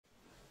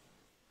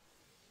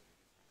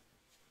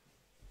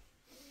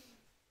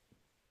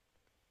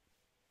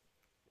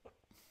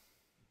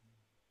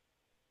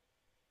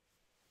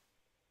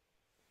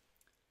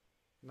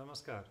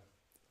Namaskar.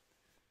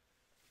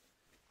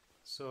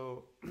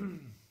 So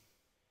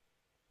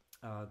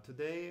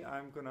today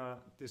I'm gonna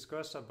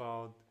discuss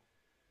about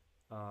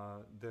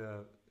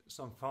the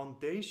some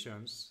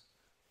foundations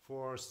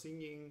for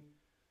singing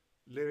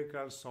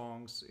lyrical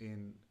songs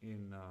in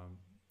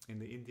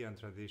the Indian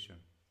tradition.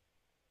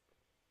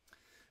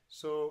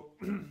 So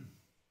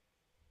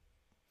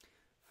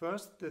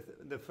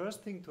the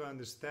first thing to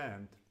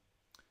understand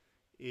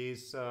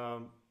is,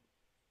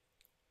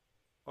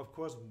 of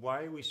course,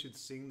 why we should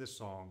sing the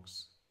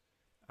songs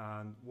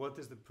and what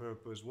is the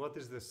purpose, what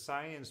is the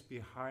science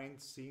behind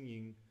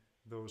singing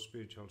those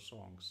spiritual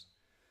songs.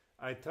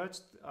 I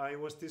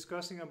was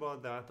discussing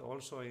about that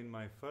also in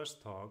my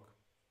first talk,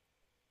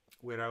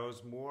 where I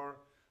was more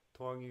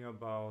talking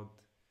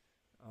about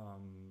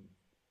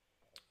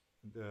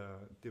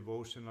the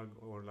devotional,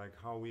 or like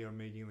how we are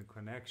making the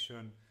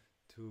connection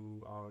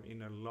to our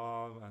inner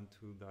love and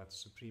to that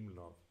supreme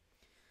love.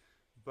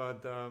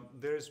 But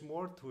there is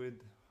more to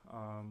it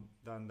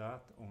than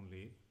that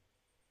only.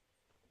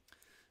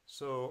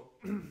 So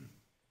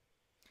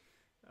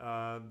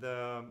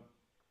the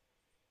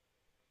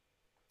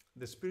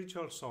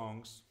spiritual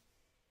songs,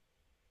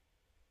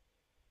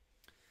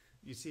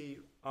 you see,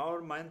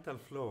 our mental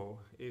flow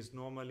is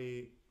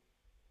normally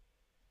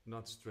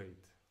not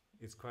straight.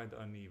 It's quite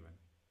uneven.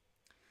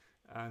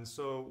 And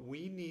so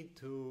we need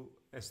to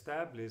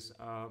establish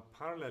a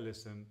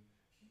parallelism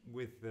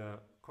with the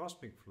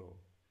cosmic flow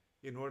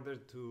in order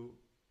to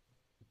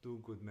do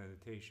good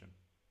meditation.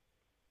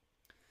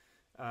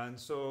 And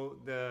so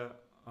the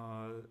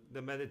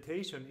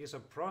meditation is a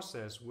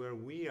process where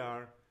we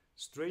are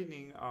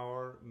straightening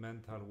our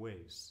mental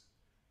waves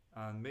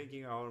and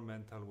making our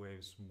mental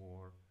waves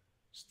more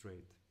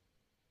straight.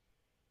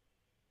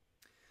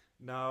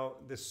 Now,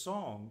 the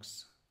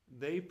songs,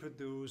 they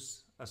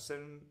produce a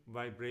certain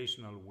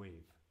vibrational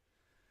wave,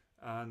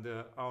 and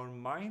our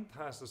mind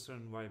has a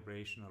certain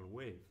vibrational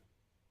wave.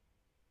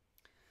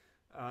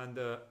 And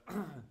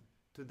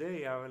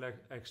today I will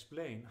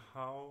explain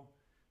how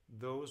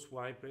those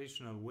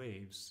vibrational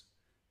waves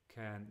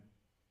can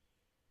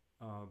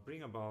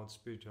bring about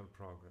spiritual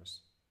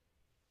progress.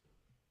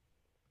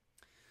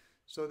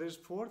 So there's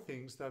four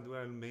things that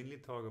we'll mainly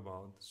talk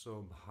about.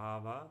 So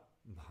bhava,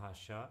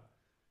 bhasha,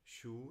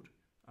 shur,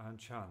 and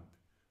chant.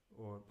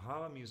 Or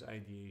bhava means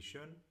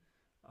ideation,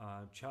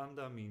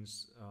 chanda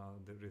means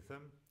the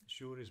rhythm,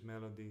 shur is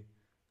melody,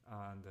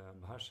 and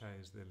bhasha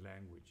is the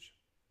language.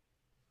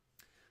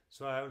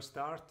 So I will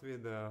start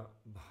with the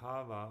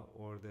bhava,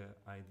 or the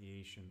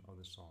ideation of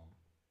the song.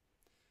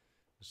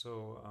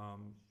 So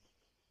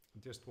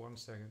just one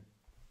second.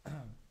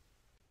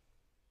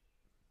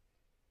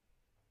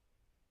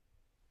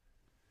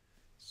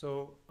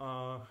 So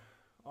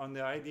on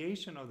the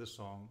ideation of the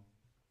song,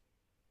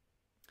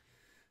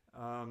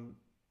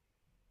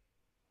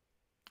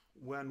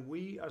 when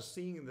we are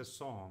singing the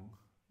song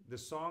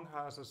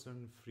has a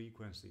certain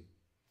frequency,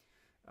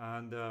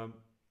 and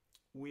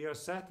we are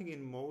setting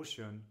in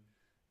motion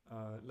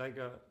like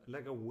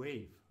a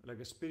wave, like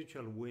a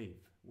spiritual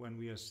wave, when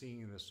we are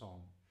singing the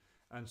song.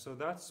 And so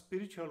that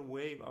spiritual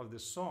wave of the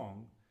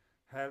song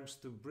helps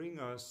to bring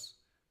us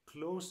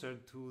closer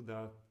to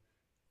that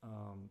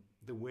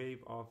the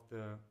wave of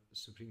the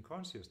Supreme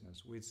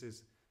Consciousness, which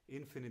is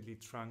infinitely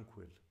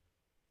tranquil.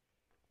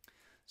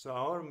 So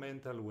our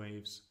mental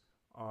waves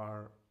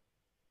are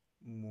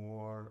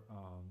more,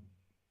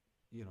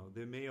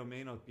 they may or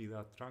may not be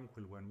that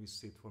tranquil when we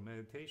sit for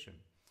meditation.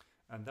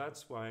 And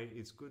that's why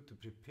it's good to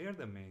prepare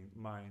the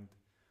mind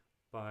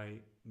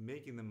by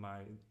making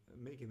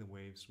the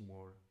waves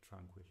more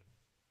tranquil.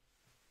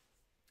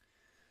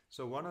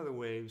 So one of the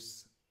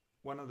ways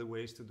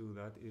to do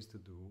that is to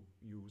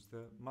use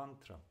the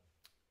mantra.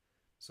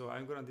 So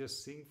I'm going to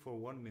just sing for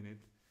 1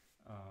 minute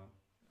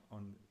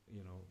on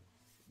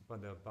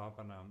Pada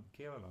Papanam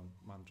Kevalam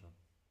mantra.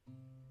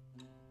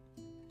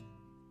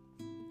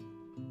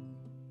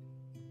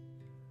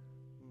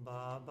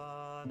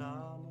 Baba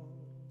Namo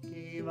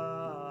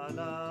Kevalamo,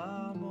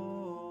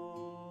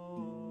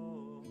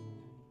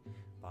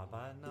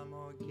 Baba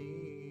Namo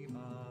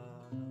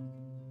Kevalam,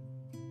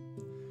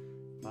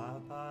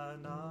 Baba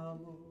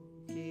Namo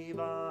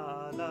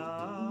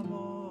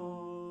Kevalamo,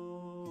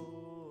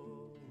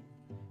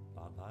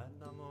 Baba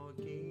Namo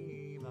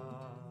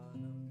Kevalam,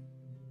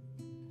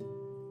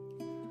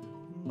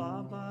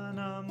 Baba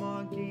Namo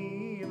Kevalam,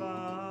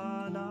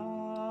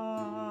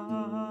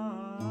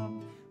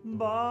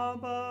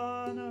 Baba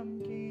Nam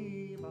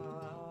Kevalam,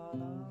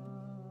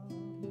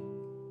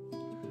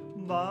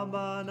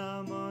 Baba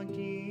Nam Kevalam,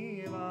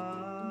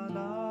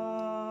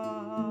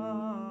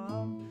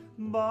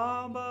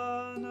 Baba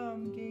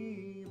Nam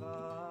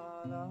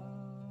Kevalam,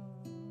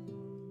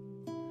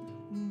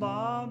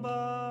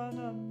 Baba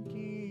Nam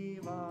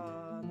Kevalam,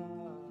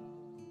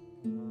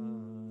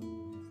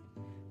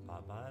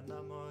 Baba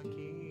Nam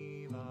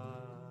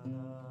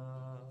Kevalam,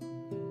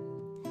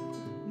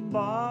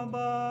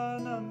 Baba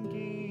Nam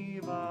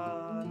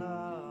Kevalam,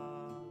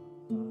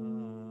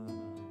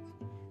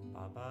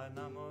 Baba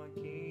Namo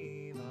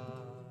Kevalam,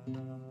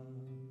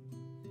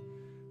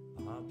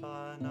 Baba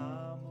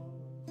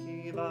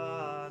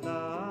Kiva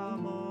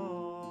Namo,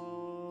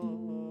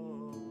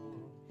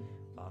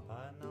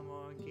 Baba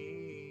Namo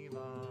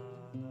Kiva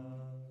Namo,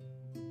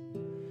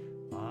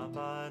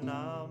 Baba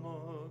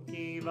Namo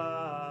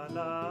Kiva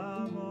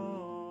Namo,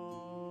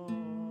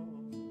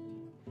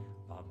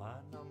 Baba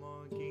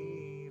Namo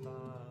Kiva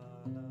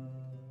Namo,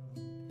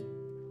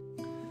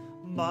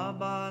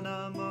 Baba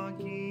Namo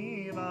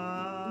Kiva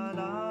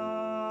Namo,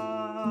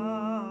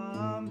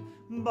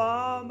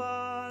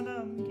 Baba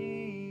Nam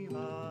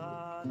Kiva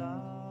Nam,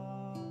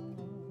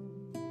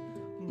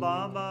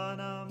 Baba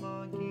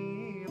Nam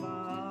Kiva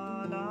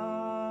Nam,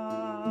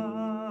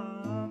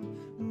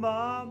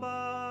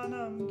 Baba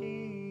Nam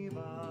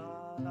Kiva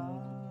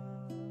Nam,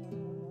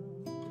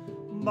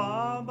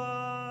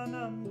 Baba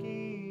Nam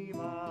Kiva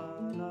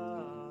Nam,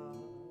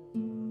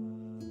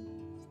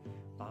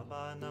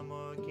 Baba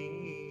Nam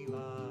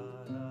Kiva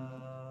Nam,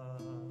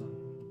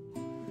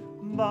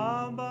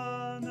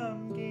 Baba Nam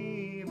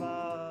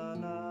Kiva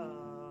Nam,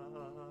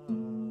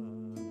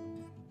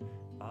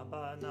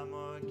 Baba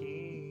Namo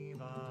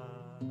Kiva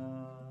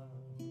Nam,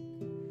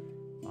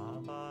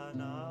 Baba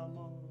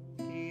Namo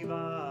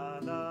Kiva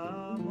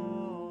Namo,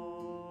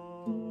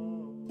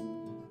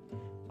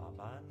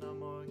 Baba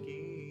Namo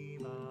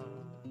Kiva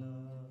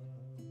Nam.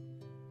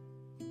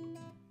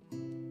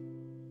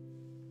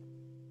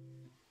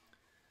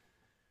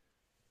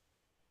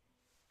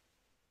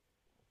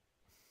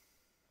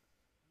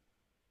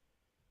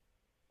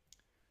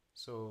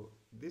 So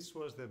this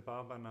was the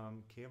Baba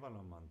Nam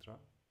Kevalam mantra.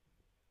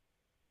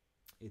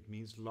 It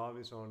means love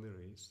is all there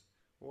is,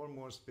 or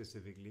more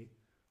specifically,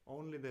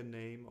 only the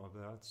name of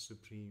that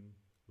supreme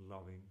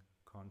loving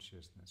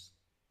consciousness,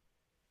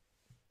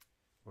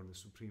 or the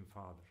Supreme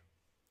Father.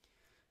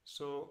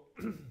 So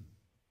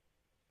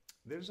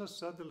there's a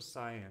subtle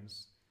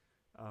science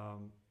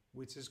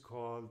which is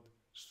called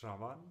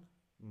Shravan,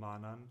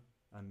 Manan,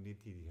 and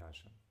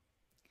Nitidhyasana.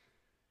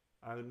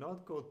 I will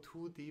not go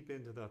too deep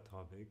into that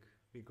topic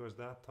because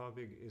that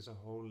topic is a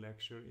whole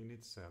lecture in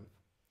itself.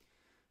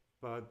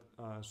 But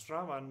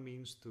Shravan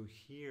means to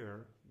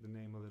hear the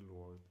name of the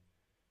Lord.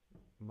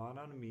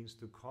 Manan means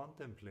to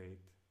contemplate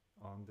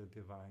on the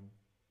divine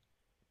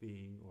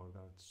being or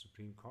that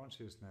supreme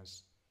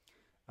consciousness.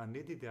 And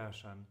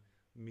Nitidhyasana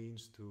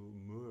means to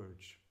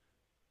merge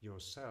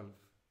yourself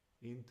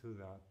into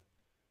that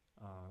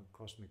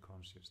cosmic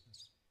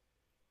consciousness.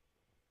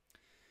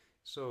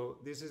 So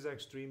this is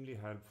extremely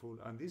helpful,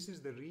 and this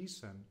is the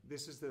reason,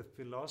 this is the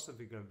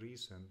philosophical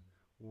reason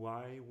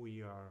why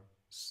we are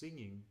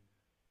singing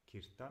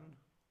Kirtan,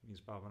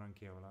 means Bhavanam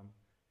Kevalam,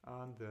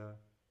 and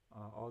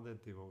other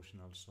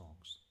devotional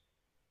songs.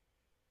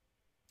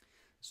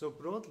 So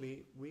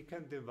broadly, we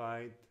can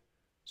divide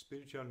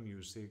spiritual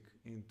music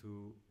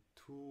into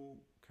two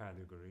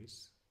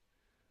categories.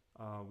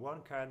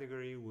 One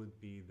category would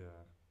be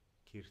the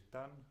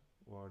Kirtan,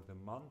 or the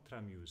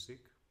mantra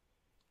music,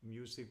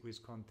 music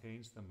which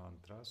contains the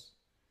mantras.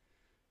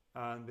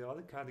 And the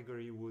other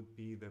category would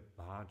be the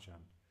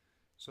bhajan.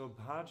 So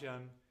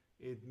bhajan,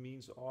 it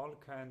means all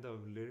kind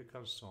of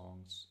lyrical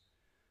songs,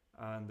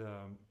 and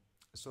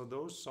so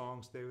those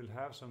songs, they will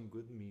have some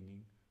good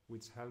meaning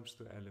which helps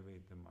to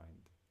elevate the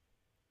mind.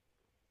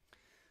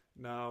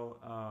 Now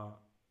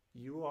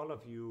all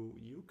of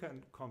you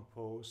can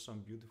compose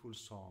some beautiful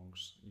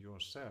songs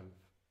yourself,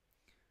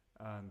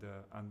 and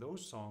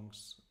those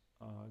songs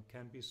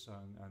can be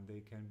sung, and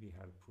they can be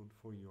helpful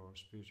for your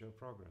spiritual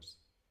progress.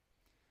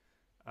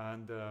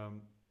 And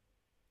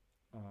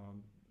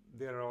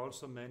there are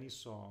also many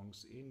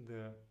songs in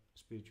the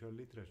spiritual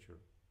literature.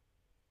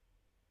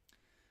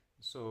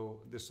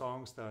 So the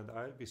songs that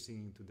I'll be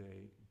singing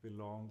today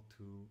belong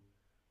to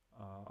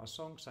a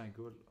song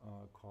cycle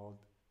called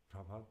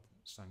Prabhat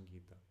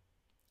Sangita.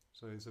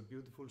 So it's a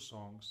beautiful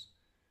songs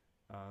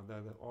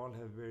that all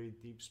have very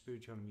deep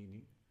spiritual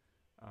meaning,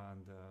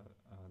 and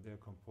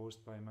they're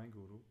composed by my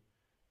guru,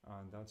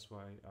 and that's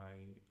why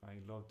I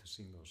love to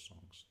sing those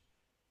songs.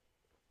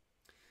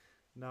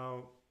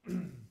 Now,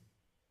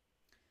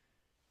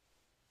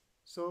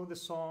 so the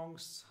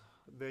songs,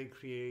 they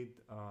create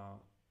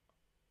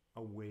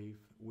a wave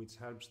which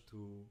helps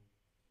to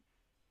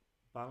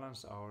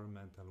balance our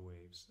mental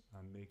waves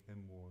and make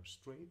them more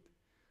straight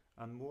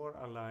and more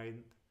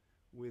aligned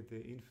with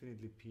the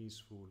infinitely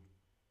peaceful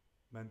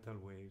mental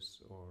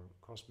waves or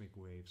cosmic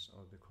waves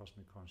of the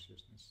cosmic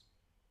consciousness.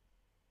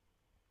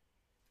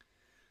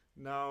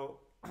 Now,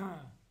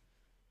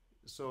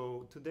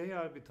 so today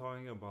I'll be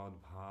talking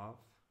about bhav,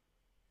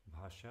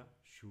 bhasha,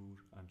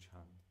 shur, and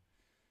chand.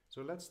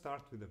 So let's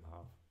start with the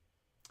bhav.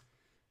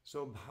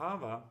 So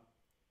bhava,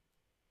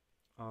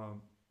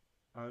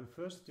 I'll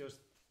first just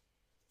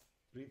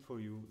read for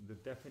you the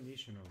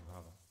definition of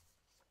bhava.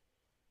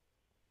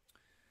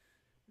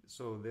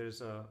 So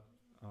there's a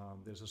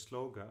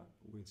sloga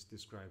which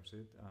describes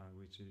it,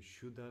 which is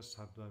Shuddha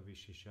Sattva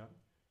Vishisha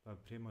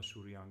Prema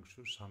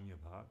Suryangshu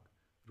Samyabhag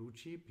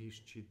Ruchi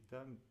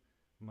Bhishchitta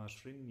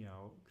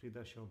Masrinyao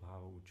Kridasho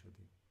Bhava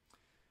Uchati.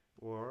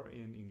 Or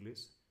in English,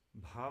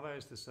 bhava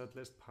is the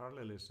subtlest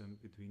parallelism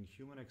between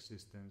human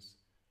existence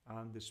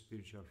and the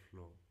spiritual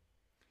flow.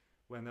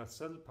 when that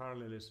subtle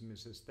parallelism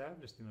is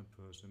established in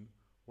a person,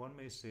 one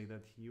may say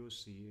that he or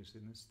she is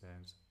in a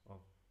stance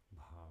of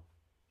bhav.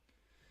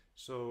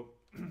 So,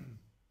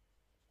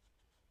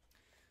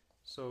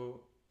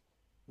 so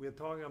we are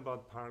talking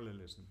about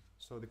parallelism.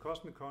 So the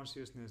cosmic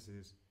consciousness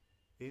is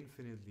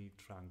infinitely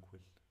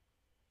tranquil,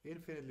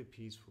 infinitely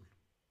peaceful.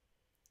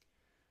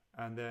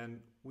 And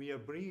then we are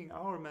bringing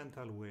our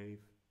mental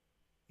wave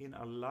in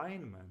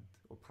alignment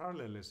or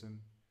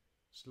parallelism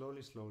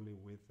slowly, slowly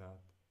with that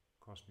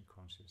cosmic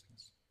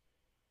consciousness.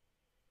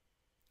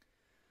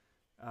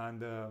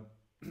 And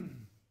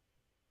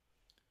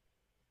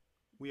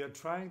we are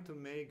trying to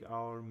make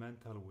our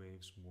mental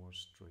waves more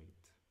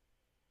straight.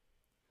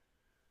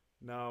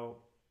 Now,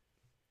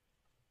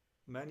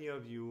 many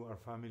of you are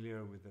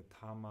familiar with the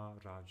Tama,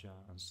 Raja,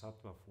 and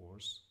Sattva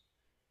force,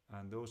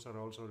 and those are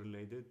also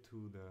related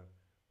to the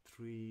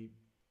three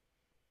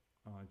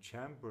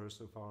chambers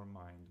of our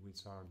mind,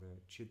 which are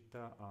the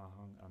Chitta,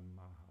 Ahang, and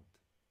Mahat.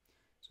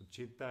 So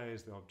Chitta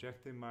is the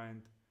objective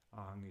mind,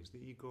 Ahang is the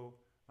ego,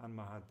 and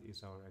Mahat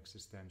is our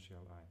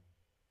existential I.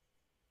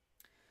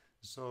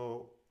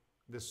 So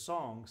the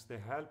songs, they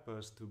help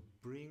us to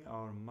bring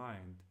our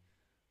mind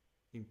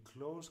in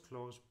close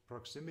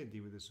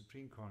proximity with the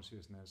Supreme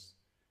Consciousness.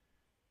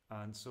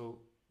 And so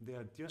they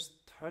are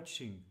just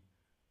touching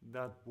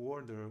that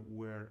border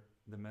where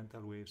the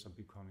mental waves are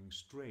becoming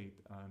straight,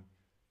 and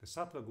the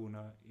Sattva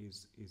Guna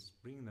is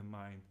bringing the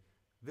mind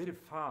very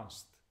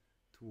fast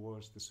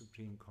towards the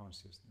Supreme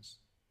Consciousness.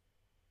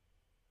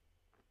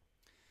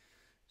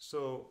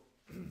 So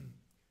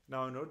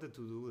now in order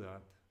to do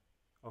that,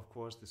 of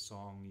course the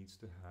song needs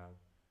to have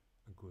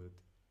a good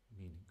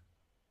meaning.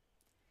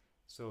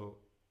 So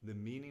the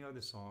meaning of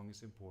the song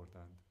is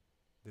important,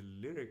 the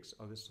lyrics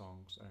of the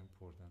songs are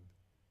important,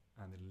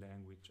 and the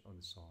language of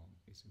the song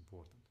is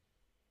important.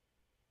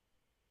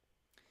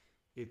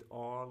 It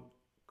all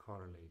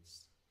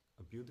correlates.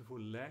 A beautiful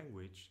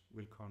language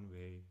will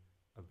convey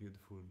a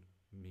beautiful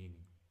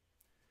meaning.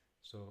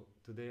 So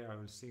today I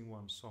will sing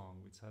one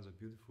song which has a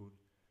beautiful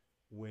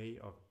way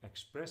of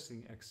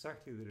expressing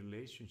exactly the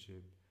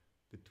relationship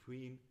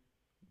between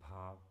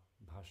bhav,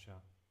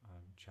 bhasha,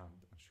 and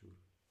chant and shur.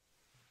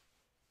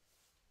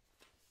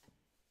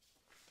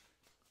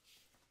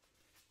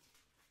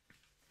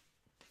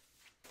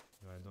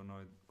 I don't know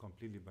it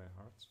completely by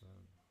heart, so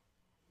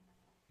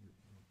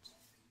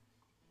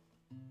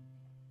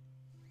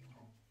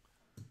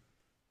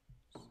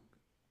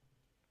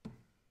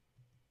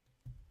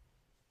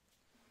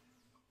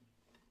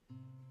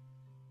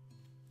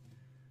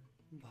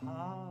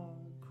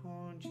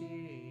Bhakunji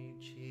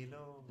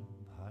chilo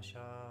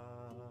bhasha,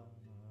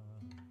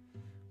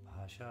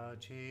 bhasha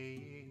che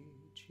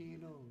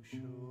chilo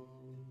shu.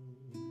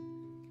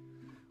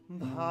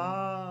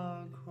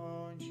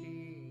 Bhakunji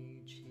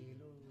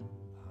chilo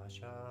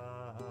bhasha,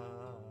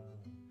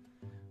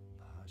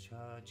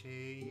 bhasha che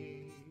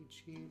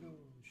chilo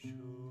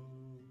shu.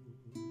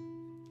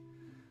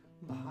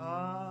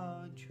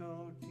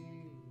 Bhajoti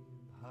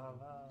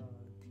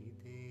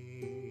bhavatite.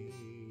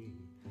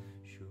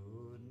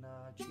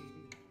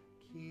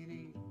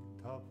 Kiri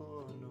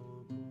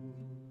taponobu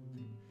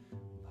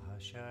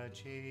bhasha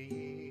che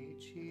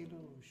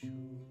chilo shu.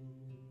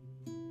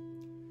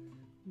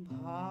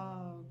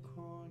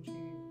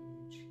 Bhakunji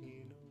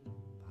chilo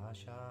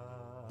bhasha,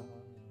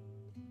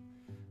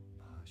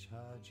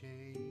 bhasha che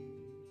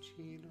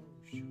chilo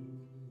shu.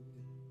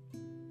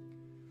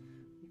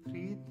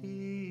 Priti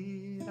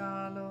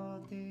ralo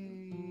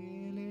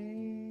dele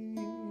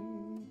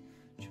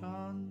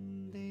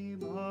chande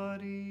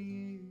bhari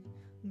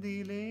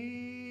dile.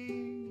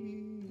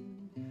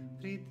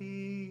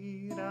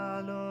 Priti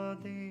ralo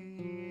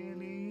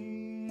dele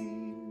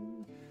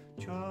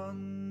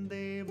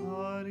chande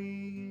bhari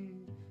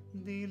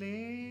dile.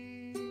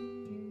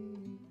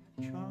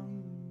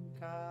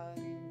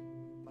 Shankari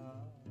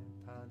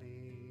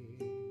patale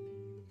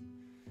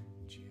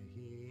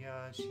jehiya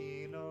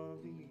shilo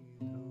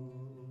vidhu.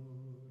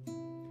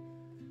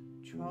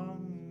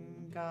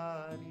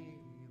 Shankari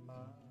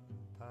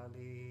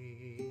patale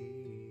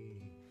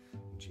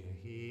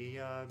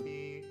jehiya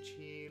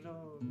bichilo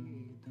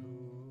vidhu.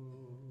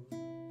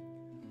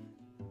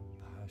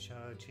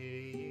 Bhasha che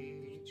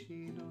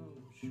chilo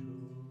shu.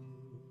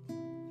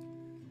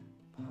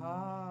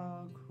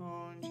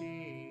 Bhakunji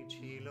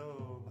chilo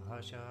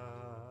bhasha,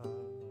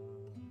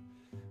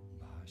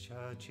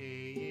 bhasha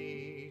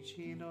che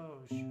chilo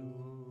shu.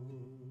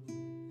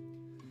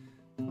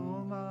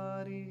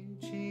 Tomari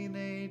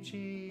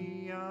chinechi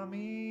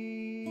ami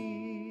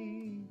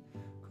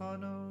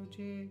kono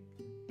je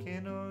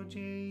keno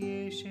je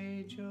yeshe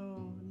jo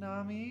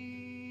nami.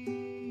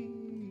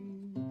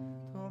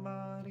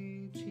 Tomari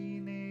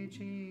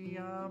chinechi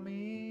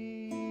ami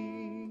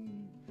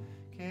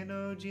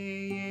keno je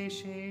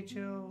yeshe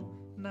jo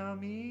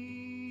nami.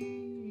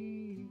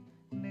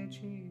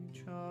 Nechi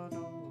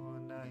chono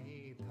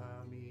nahi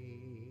thami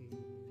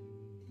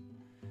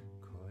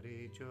kore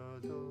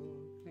jodo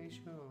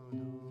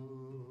keshodo.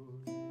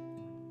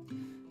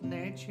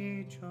 Nechi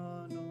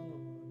chono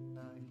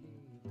nahi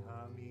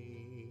thami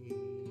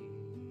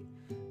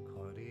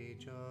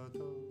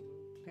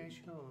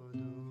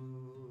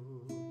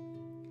সুর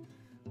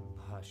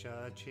ভাষা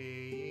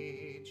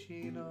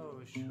চেয়েছিল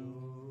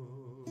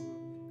সুর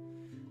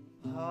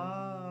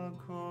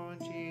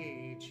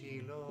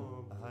চেয়েছিল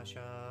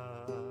ভাষা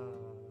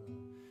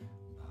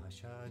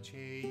ভাষা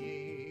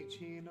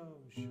চেয়েছিল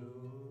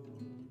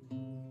সুর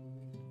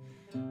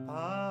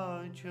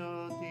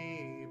পাঁচতে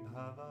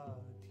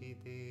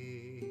ভাবাথিতে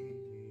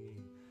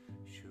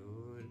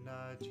সুর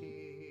নাচে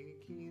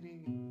কিরে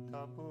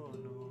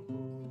তপন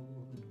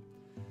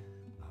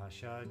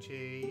ভাষা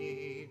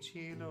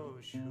চেয়েছিল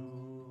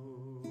সুর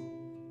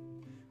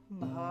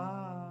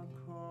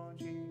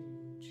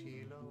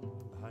চেয়েছিল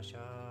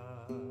ভাষা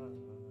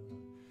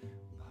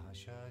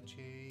ভাষা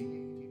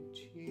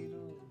চেয়েছিল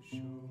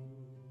সুর.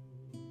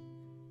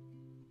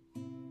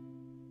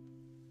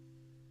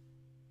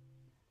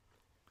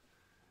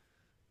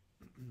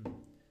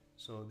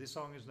 So this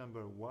song is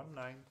number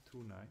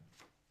 1929,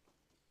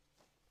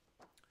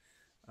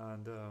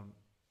 and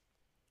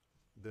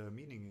the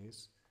meaning is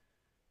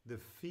the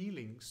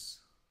feelings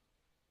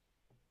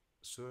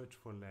search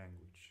for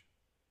language,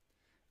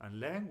 and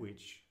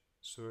language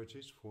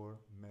searches for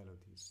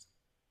melodies.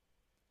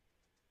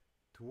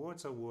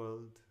 Towards a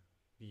world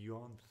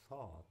beyond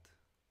thought,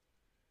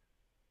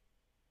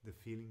 the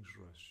feelings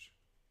rush.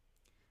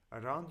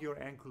 Around your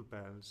ankle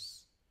bells,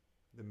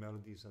 the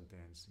melodies are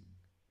dancing.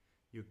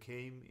 You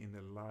came in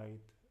the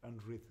light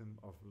and rhythm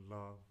of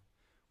love.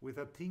 With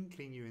a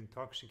tinkling you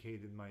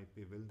intoxicated my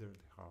bewildered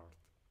heart.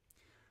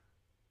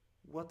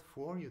 What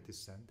for you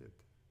descended?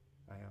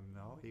 I am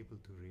now able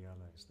to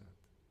realize that.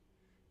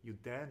 You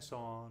dance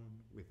on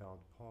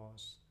without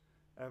pause,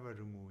 ever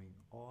removing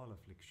all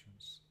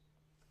afflictions.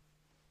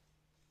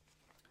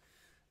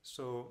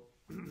 So,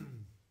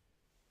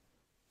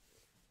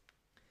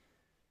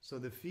 so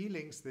the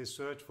feelings, they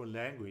search for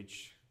language,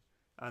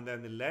 and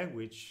then the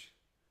language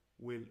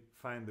will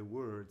find the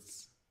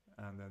words,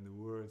 and then the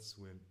words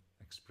will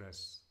express,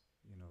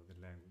 the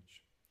language.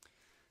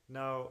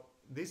 Now,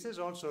 this is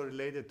also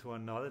related to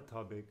another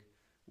topic,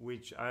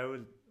 which I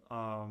will,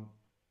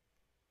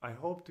 I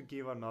hope to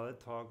give another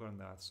talk on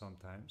that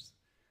sometimes,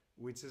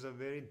 which is a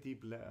very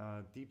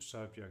deep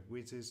subject,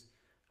 which is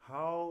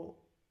how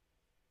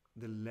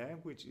the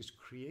language is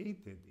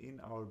created in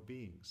our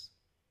beings.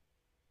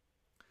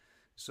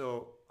 So,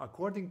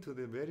 according to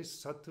the very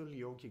subtle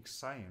yogic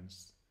science,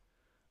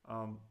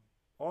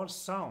 all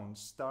sound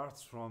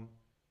starts from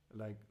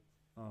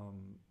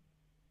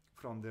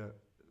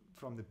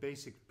from the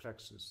basic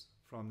plexus,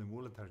 from the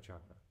Muladhara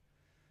chakra,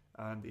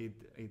 and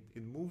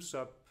it moves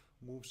up,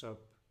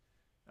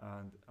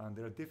 and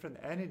there are different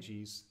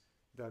energies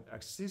that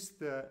assist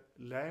the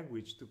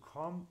language to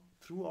come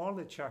through all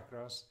the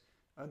chakras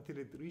until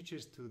it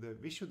reaches to the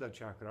Vishuddha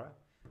chakra,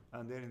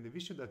 and then in the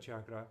Vishuddha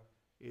chakra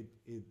it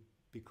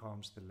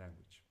becomes the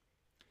language.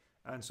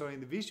 And so in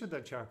the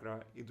Vishuddha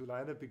chakra it will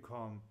either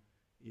become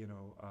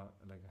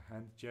like a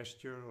hand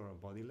gesture or a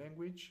body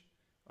language,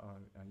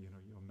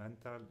 your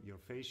mental, your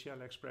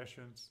facial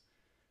expressions,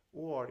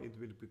 or it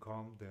will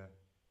become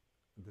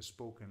the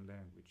spoken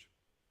language.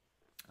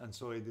 And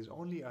so it is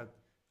only at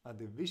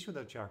the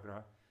Vishuddha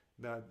chakra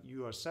that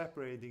you are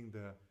separating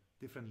the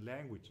different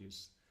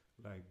languages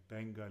like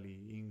Bengali,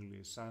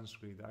 English,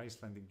 Sanskrit,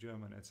 Icelandic,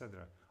 German,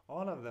 etc.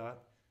 All of that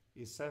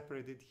is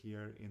separated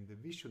here in the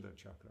Vishuddha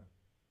chakra.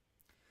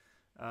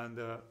 And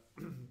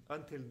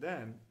until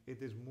then,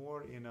 it is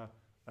more in an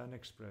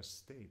unexpressed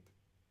state.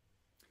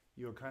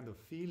 You're kind of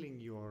feeling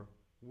your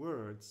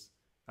words,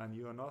 and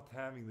you are not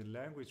having the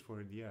language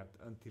for it yet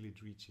until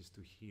it reaches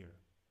to here.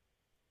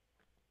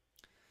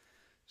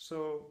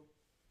 So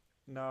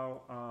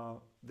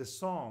now the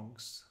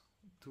songs,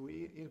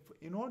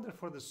 in order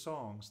for the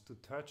songs to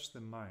touch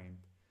the mind,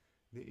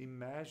 the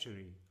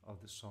imagery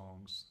of the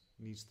songs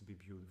needs to be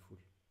beautiful.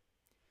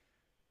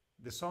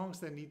 The songs,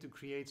 they need to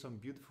create some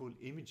beautiful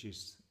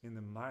images in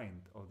the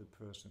mind of the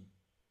person.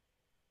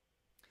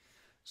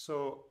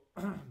 So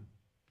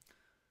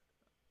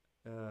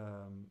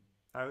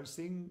I will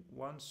sing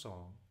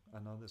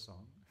another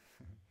song,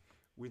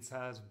 which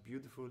has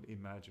beautiful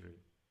imagery.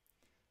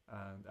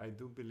 And I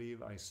do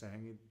believe I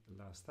sang it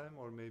last time,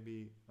 or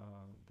maybe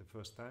the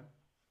first time.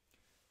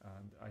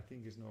 And I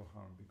think it's no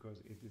harm,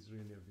 because it is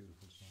really a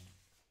beautiful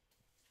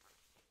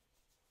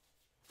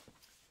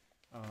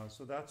song.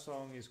 So that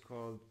song is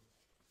called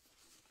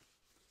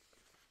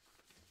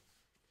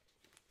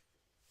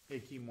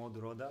Eki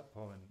Modroda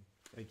Pavani,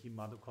 Eki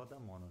Madhukoda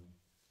Mononi.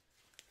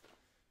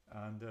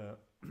 And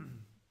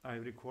I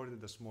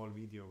recorded a small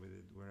video with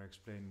it where I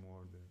explain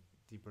more the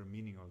deeper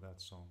meaning of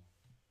that song.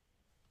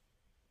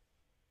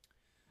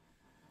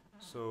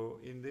 So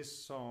in this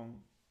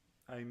song,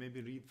 I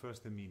maybe read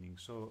first the meaning.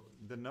 So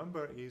the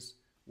number is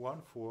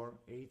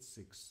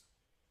 1486.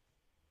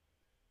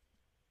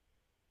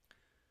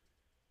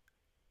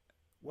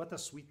 What a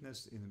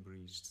sweetness in the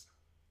breeze.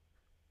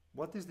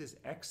 What is this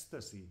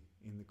ecstasy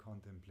in the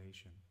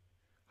contemplation?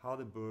 How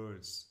the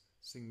birds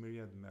sing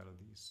myriad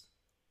melodies.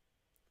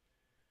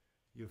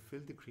 You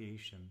fill the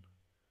creation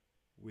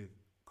with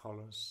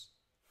colors,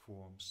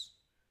 forms,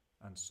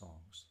 and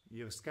songs.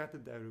 You have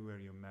scattered everywhere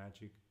your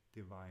magic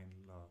divine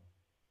love.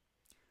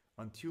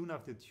 On tune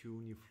after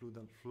tune, you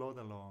float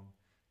along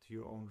to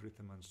your own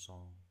rhythm and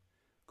song.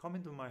 Come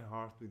into my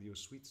heart with your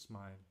sweet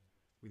smile,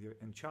 with your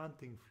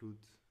enchanting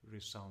flute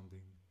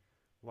resounding.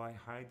 Why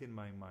hide in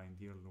my mind,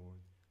 dear Lord?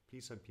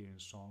 Please appear in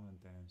song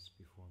and dance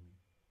before me.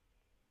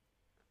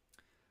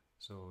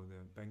 So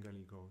the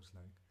Bengali goes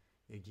like,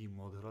 Eki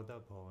modhrada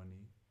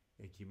bhavani,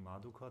 eki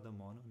madukada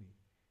manoni,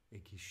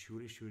 eki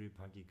shuri shuri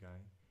bhagi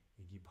gai,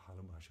 eki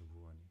bhalobasha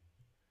bhuvani.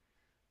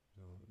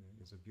 So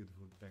it's a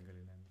beautiful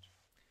Bengali language.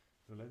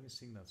 So let me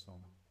sing that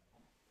song.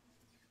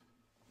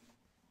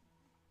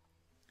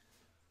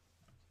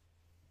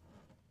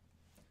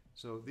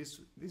 So this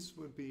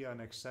would be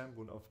an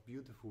example of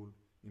beautiful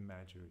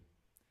imagery.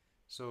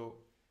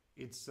 So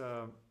it's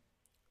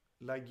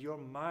like your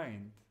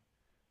mind,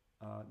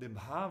 the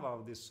bhava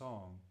of this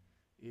song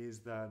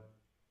is that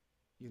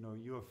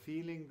you're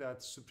feeling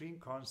that supreme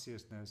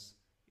consciousness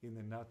in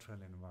the natural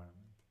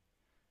environment,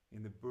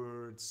 in the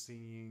birds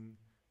singing,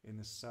 in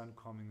the sun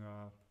coming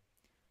up,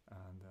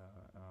 and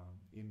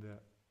in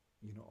the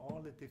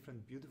all the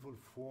different beautiful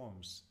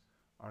forms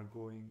are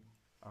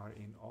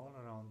in all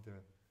around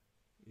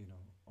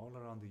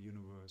the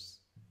universe.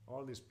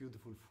 All these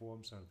beautiful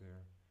forms are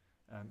there,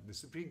 and the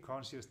supreme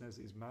consciousness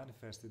is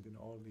manifested in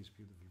all these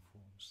beautiful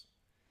forms.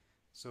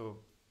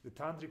 So the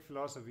tantric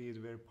philosophy is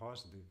very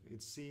positive.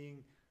 It's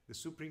seeing the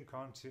supreme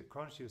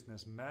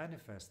consciousness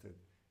manifested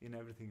in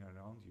everything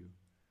around you,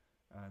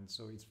 and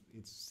so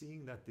it's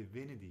seeing that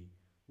divinity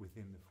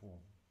within the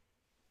form.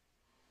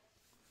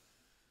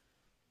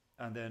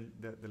 And then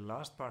the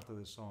last part of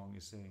the song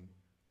is saying,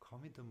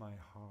 come into my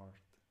heart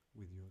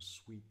with your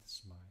sweet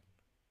smile.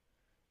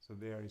 So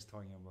there he's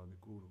talking about the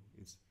guru.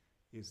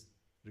 It's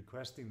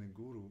requesting the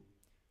guru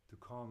to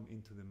come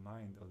into the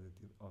mind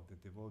of the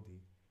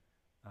devotee,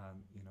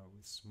 and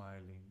with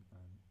smiling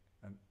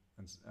and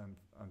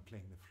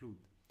playing the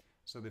flute.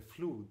 So the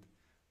flute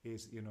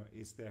is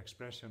is the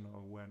expression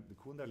of when the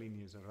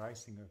Kundalini is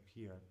arising up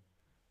here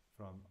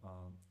from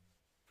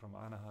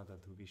Anahata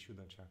to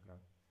Vishuddha chakra,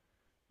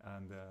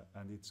 and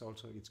it's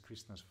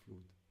Krishna's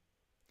flute.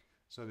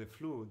 So the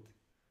flute,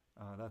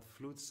 that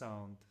flute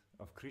sound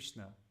of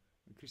Krishna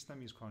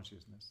means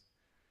consciousness.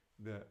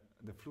 The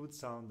flute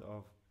sound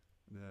of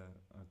the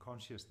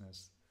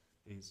consciousness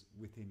is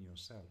within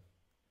yourself,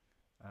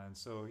 and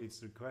so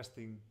it's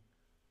requesting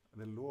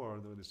the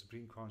Lord or the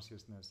Supreme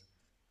Consciousness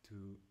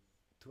to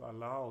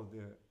allow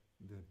the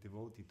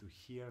devotee to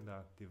hear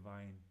that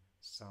divine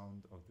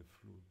sound of the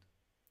flute.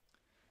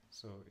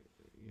 So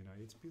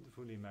it's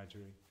beautiful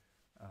imagery,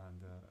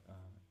 and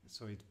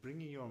so it's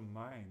bringing your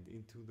mind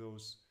into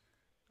those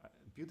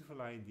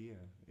beautiful idea.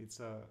 It's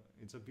a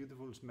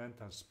beautiful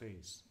mental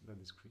space that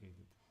is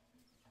created.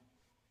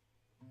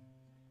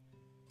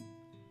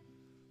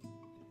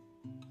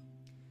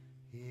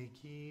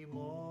 Eki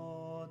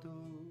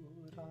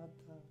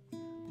modurata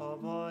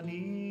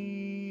pavani,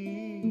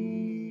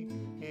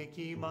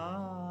 eki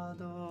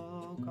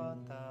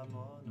madokata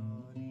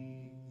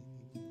mononi,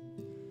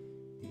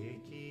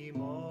 eki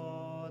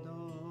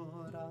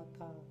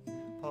modurata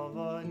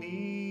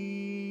pavani,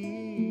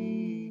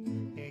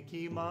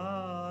 eki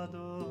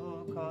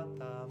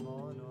madokata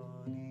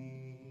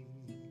mononi,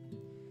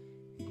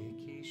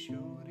 eki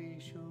shuri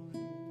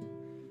shuri,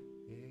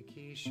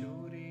 eki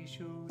shuri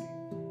shuri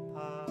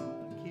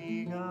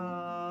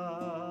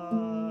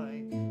Gai,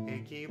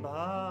 eki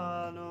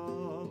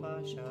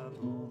bhalobasha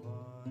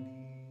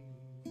bhuvani,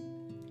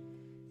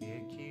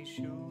 eki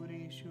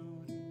shuri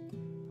shuri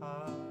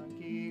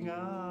paki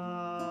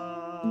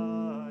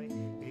gai,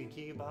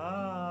 eki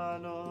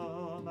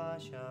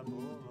bhalobasha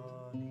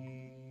bhuvani,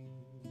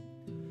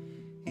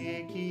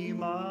 eki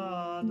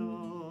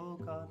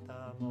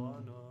madokata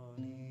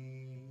mononi,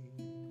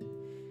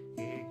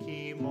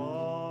 eki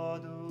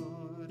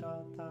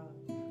modurata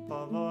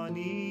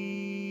pavani,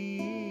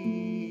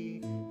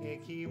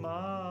 eki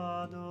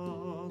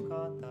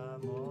madokata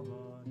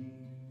mononi,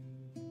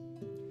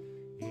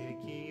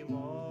 eki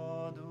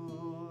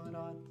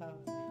modurata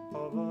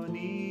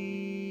pavani,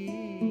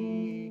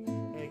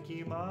 eki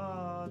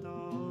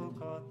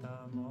madokata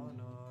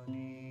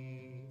mononi,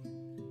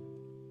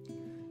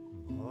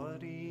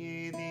 bhari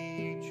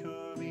dicho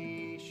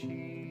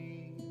vishi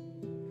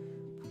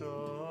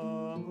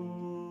Prabhu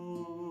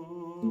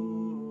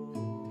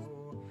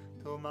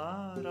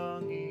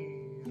tumarangi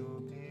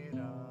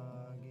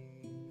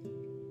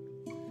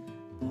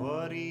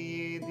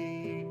Bhari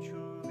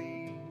dicho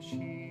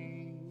vishi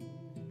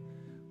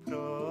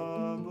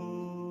Prabhu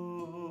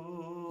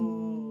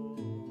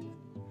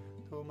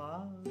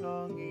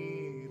tumarangi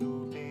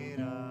rupe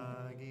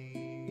ragi,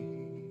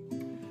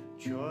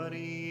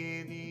 chori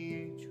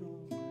dicho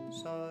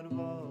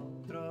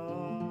sarvatra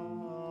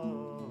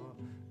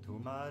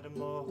tumar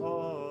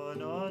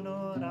mohan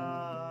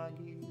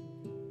anuragi,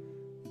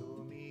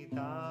 tumi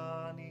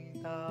tani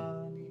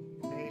tani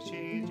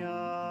deshe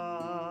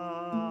jao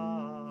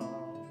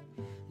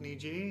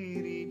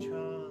Nijeri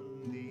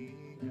chandi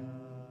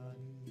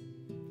gani,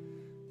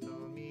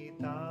 tumi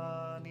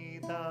tani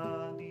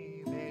tani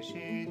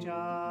veshe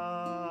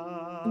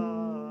jao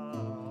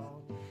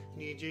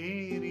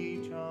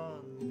Nijeri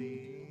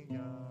chandigani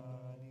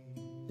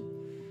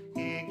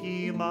Eki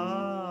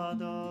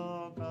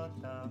mado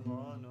kata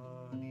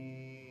mononi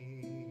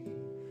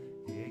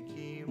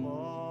Eki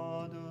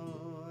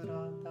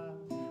modurata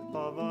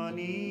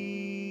pavani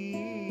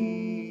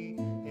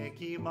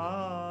Eki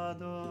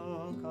mado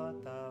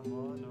kata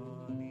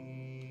mononi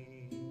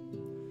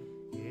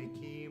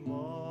Eki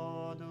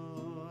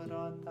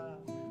modurata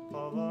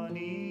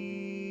pavani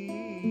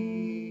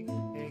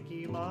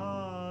Eki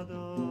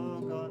mado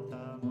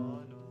kata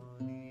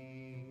mononi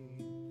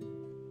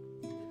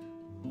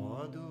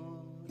Modur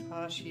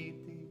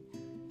hashiti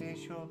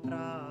esho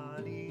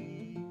prani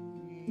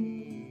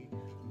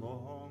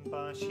Mohom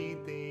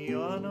pashiti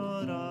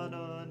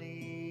anoranani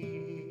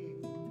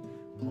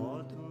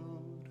Modur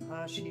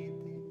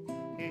hashiti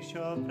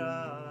esho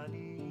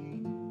prani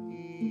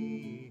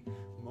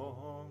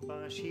Mohom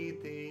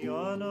pashiti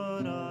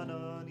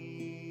anoranani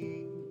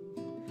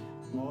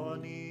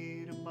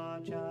Monir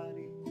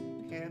Majari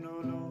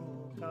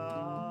Kenuluka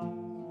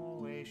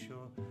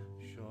Esho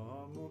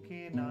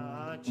Shomukina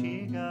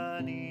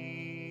Chigani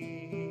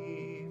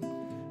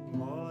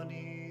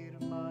Monir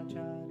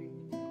Majari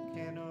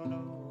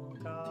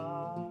Kenuluka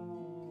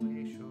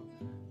Esho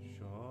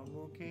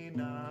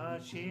Shomukina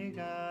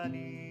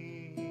Chigani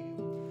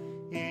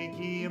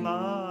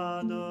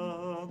Ekimado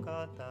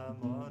Kata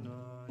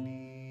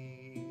Mononi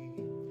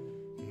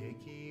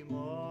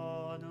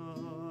Ekimodo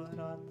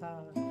Rata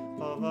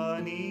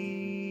Pavani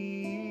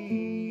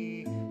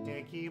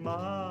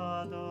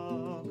Ekimado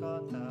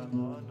Kata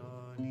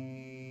Mononi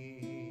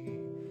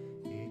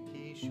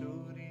Eki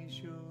Shuri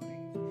Shuri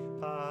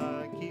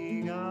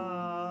Pakigai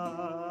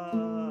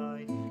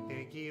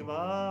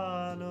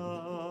Ekimano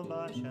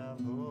Basha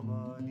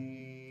Bhumani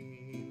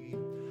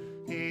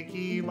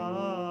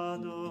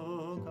Ekimado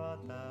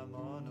Kata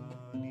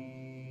Mononi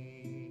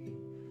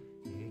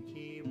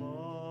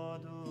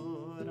Ekimodo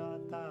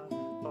Rata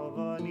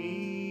Pavani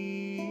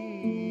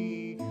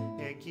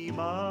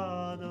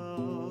Ekimado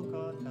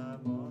kata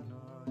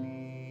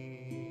mononi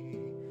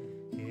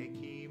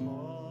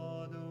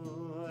Ekimodo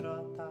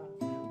rata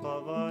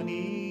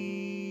pavani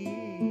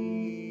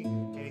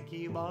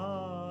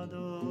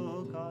Ekimado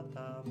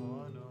kata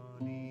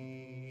mononi.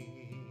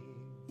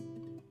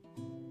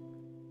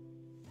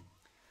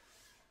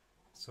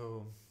 So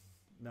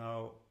now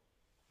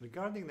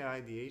regarding the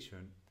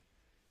ideation,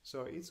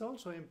 so it's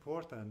also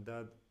important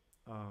that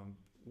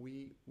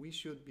we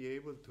should be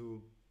able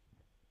to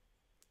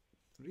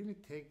really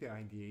take the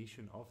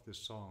ideation of the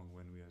song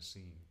when we are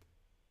singing it.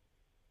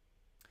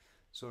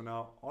 So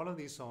now all of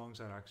these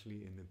songs are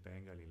actually in the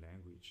Bengali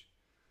language.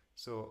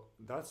 So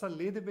that's a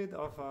little bit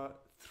of a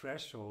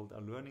threshold,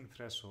 a learning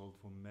threshold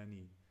for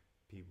many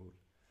people.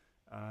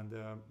 And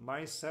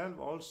myself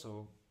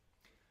also,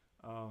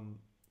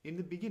 in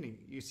the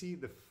beginning, you see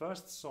the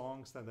first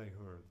songs that I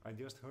heard, I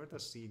just heard a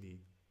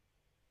CD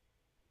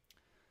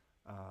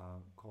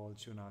called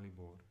Chunali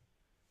Bor.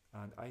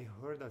 And I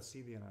heard that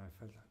CD and I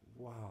felt like,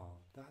 wow,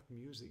 that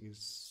music is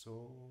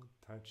so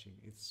touching.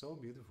 It's so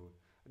beautiful.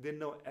 I didn't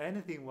know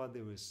anything what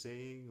they were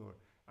saying, or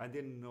I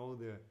didn't know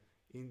the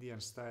Indian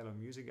style of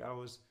music. I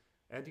was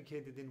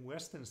educated in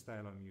Western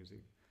style of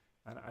music,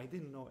 and I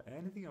didn't know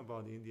anything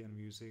about Indian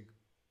music,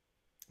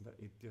 but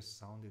it just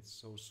sounded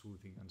so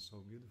soothing and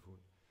so beautiful.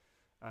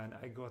 And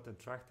I got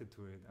attracted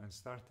to it and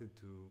started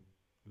to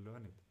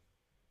learn it.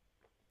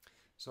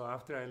 So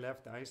after I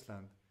left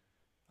Iceland,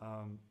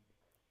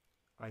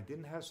 I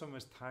didn't have so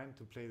much time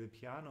to play the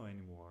piano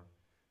anymore,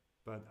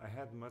 but I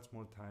had much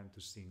more time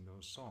to sing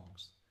those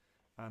songs.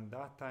 And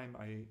that time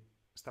I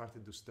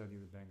started to study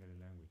the Bengali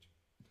language.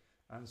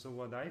 And so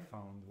what I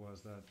found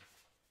was that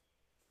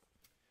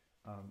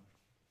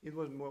it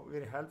was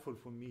very helpful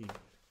for me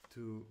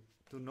to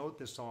note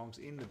the songs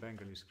in the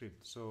Bengali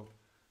script. So,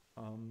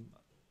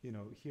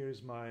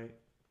 here's my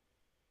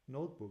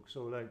notebook.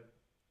 So like,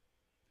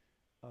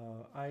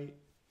 I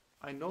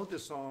note the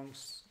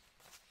songs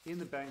in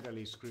the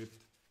Bengali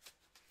script,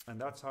 and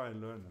that's how I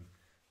learn them.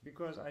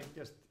 Because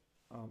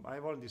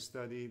I've already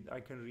studied, I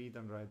can read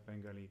and write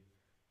Bengali,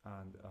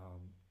 and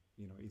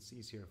it's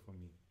easier for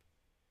me.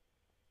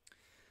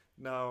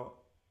 Now,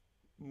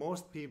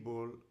 most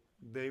people,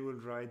 they will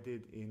write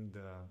it in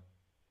the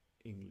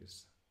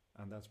English,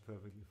 and that's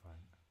perfectly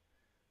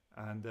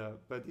fine. And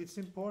but it's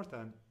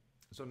important.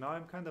 So now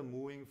I'm kind of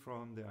moving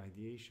from the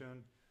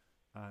ideation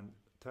and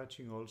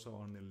touching also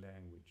on the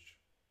language.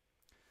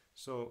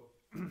 So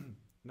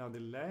now the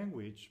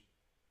language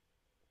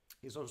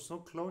is also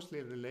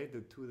closely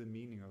related to the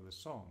meaning of the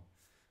song.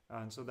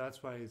 And so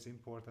that's why it's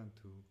important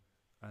to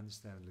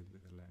understand a little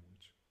bit the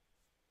language.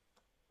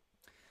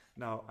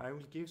 Now, I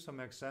will give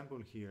some example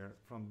here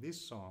from this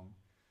song,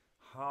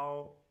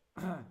 how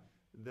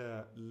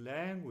the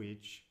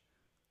language,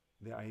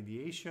 the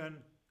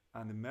ideation,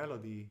 and the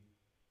melody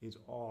is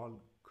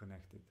all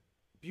connected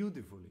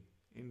beautifully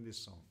in this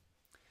song.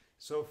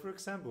 So, for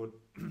example,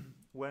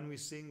 when we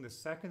sing the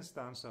second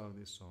stanza of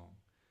this song,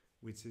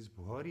 which is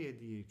Bhoriye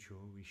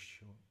diyecho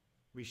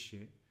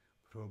Vishe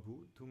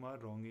Prabhu Tuma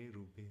Ronge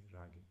Rupe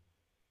Rage.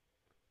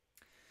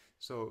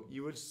 So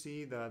you will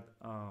see that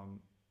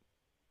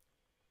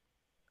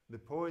the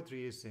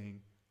poetry is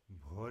saying,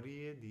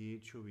 Bhoriye diye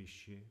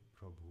chovishe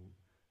Prabhu,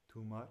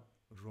 tumar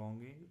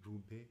ronge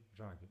rupe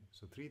rage.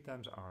 So 3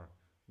 times R.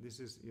 This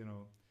is,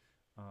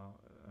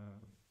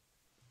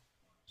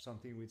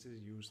 something which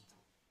is used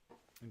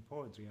in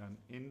poetry.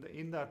 And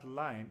in that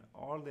line,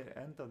 all the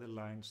end of the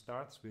line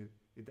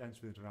it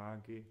ends with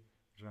rage,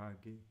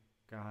 rage,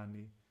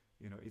 kahani.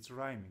 It's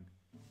rhyming.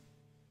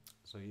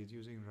 So he's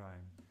using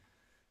rhyme.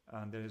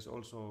 And there is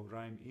also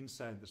rhyme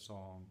inside the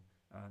song.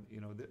 And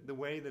the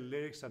way the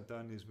lyrics are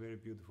done is very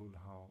beautiful,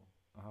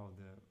 how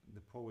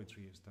the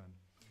poetry is done.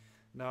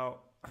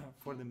 Now,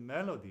 for the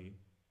melody,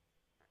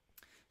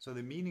 so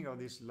the meaning of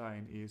this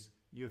line is,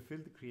 you have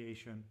filled the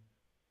creation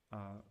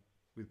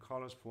with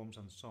colors, forms,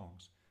 and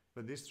songs.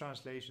 But this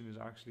translation is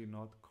actually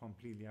not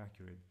completely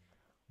accurate.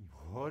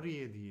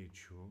 Bhoriye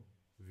diyecho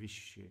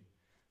vishe.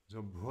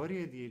 So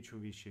bhoriye diyecho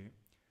vishe,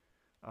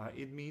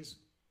 it means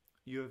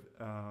you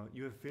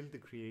have filled the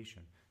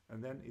creation.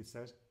 And then it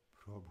says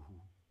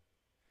Prabhu.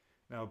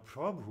 Now,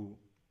 Prabhu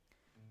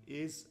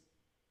is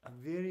a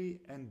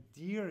very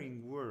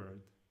endearing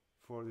word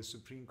for the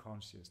Supreme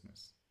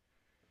Consciousness.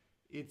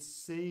 It's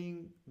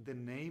saying the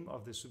name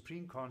of the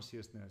Supreme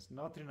Consciousness,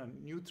 not in a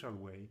neutral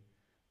way,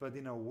 but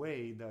in a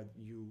way that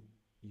you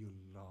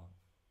love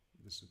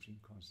the Supreme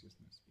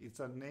Consciousness.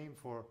 It's a name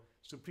for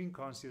Supreme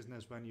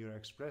Consciousness when you're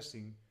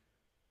expressing,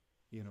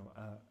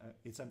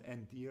 it's an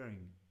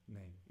endearing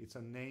name. It's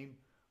a name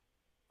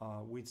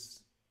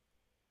which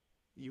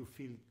you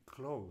feel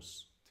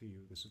close to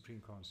you, the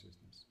Supreme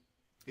Consciousness.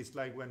 It's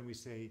like when we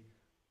say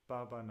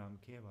Baba Nam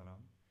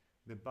Kevalam.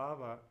 The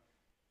Baba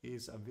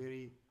is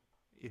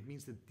it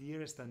means the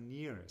dearest and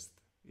nearest.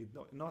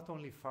 Not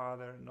only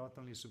Father, not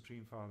only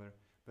Supreme Father,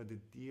 but the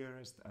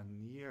dearest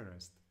and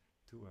nearest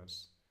to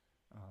us,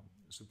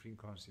 Supreme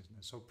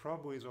Consciousness. So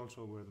Prabhu is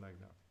also a word like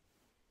that.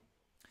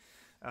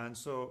 And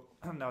so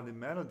now the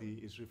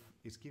melody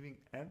is giving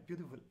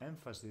beautiful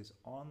emphasis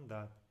on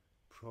that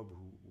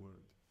Prabhu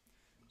word.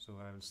 So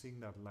I will sing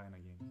that line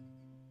again.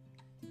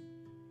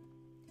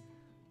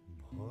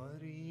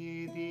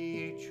 Bhoriye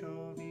diye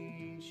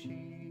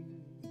chovishe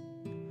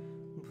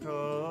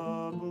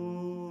Prabhu,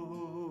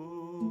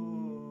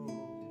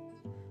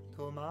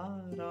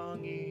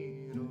 tomarangi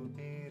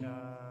rupe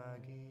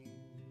rage.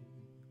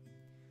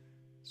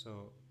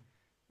 So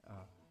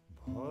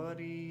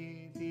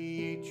Bhoriye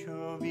diye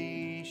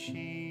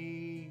chovishe.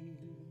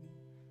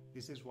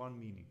 This is one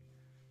meaning.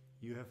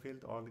 You have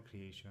filled all the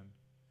creation.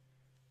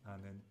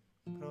 And then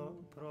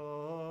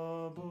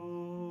Prabhu,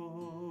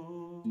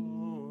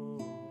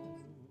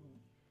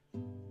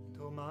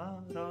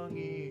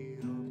 tomarangi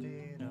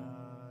rupe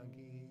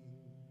rage.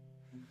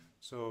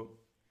 So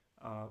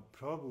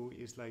Prabhu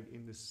is like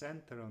in the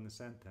center on the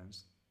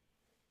sentence.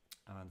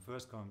 And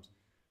first comes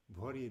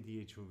Bhoriye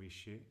diye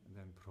chovishe, and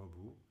then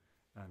Prabhu,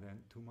 and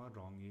then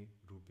tomarangi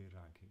rupe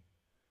rage.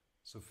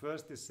 So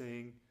first is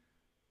saying,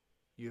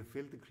 you have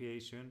filled the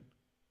creation,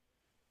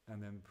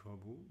 and then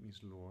Prabhu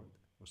means Lord,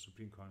 or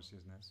Supreme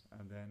Consciousness,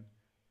 and then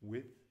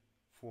with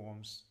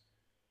forms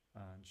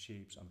and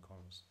shapes and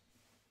colors.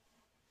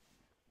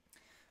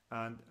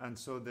 And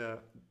so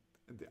the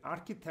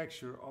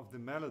architecture of the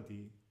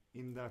melody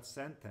in that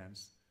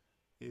sentence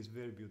is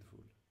very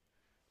beautiful,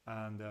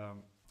 and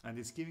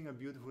it's giving a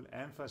beautiful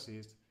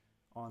emphasis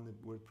on the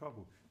word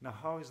Prabhu. Now,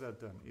 how is that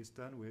done? It's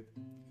done with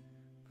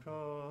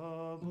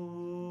Prabhu.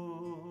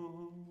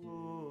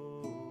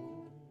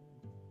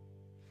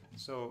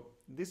 So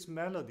this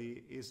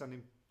melody is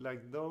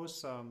like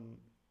those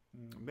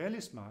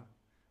melisma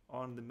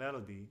on the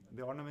melody.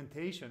 The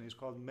ornamentation is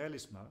called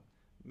melisma.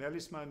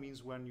 Melisma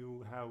means when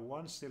you have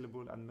one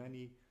syllable and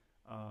many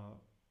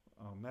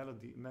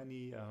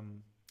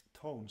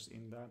tones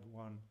in that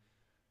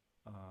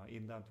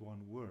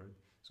one word.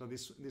 So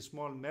this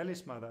small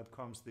melisma that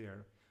comes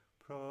there,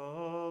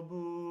 Prabhu,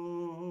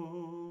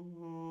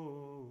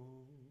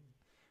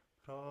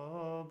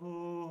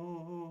 Prabhu.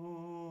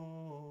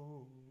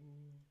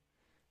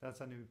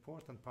 That's an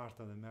important part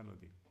of the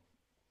melody.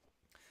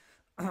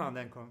 And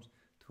then comes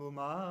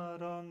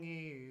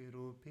Tumarangi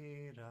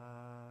rupi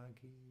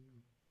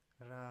ragi,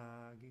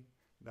 ragi.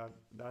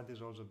 That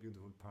is also a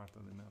beautiful part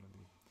of the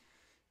melody.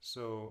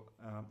 So,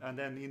 and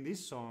then in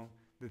this song,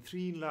 the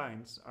 3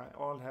 lines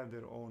all have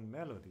their own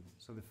melody.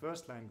 So the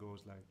first line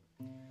goes like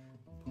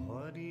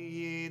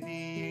Bhoriye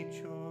diye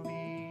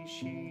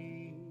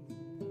chovishe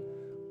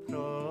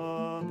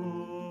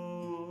Prabhu,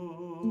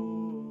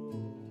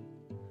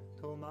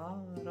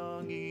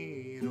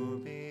 tomarangi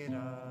rupe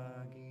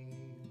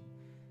ragi,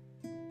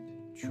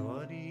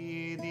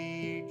 choriye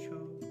diye cho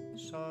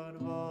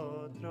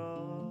sarvatra,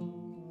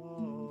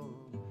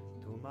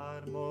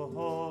 tomar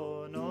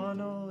mohon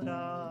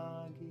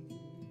anuragi,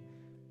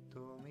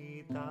 tumi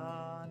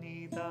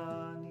tani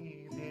tani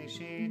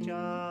veshe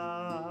ja,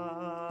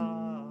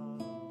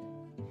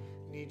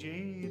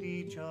 nijeri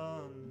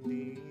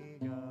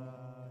chandigani.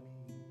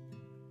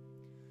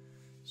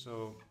 So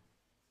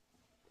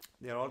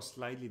they are all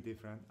slightly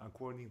different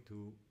according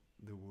to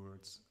the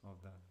words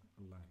of that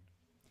line.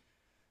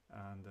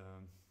 And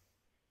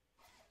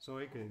so,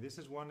 okay, this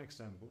is one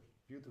example,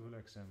 beautiful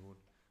example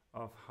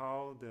of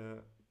how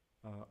the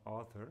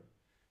author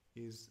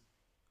is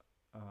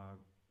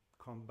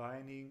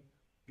combining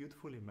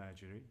beautiful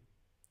imagery,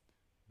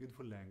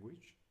 beautiful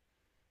language,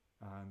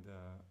 and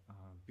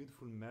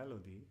beautiful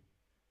melody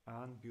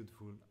and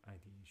beautiful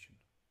ideation.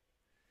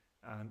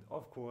 And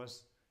of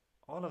course,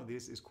 all of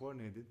this is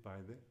coordinated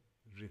by the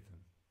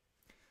rhythm.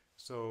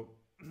 So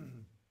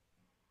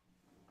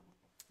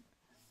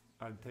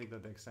I'll take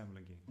that example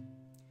again.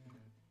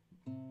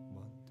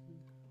 One,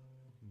 two,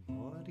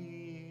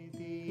 body,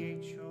 the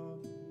H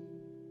of 1,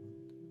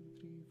 2,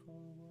 3, 4,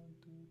 1,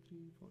 2,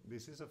 3, 4.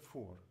 This is a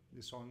 4.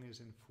 The song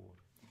is in 4.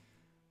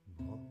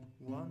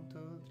 1,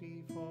 2,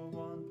 3, 4,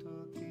 1,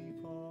 2, 3,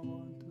 4,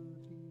 1, 2,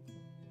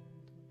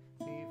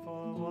 3,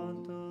 4,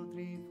 1, 2,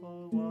 3,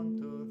 4, 1,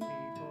 2,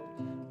 3, 4,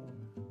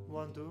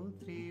 1, 2,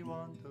 3,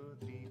 1, 2,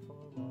 3, 4,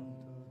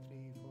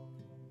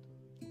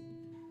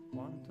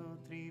 1, 2,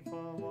 3,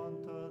 4,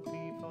 1, 2,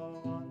 3, 4,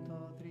 1,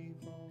 2, 3, 4,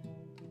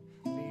 1,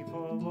 2, 3,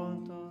 4, 1, 2, 3, 4,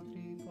 1, 2,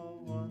 3,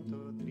 4, 1,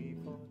 2, 3,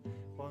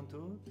 1,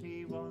 2,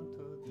 3, 4, 1,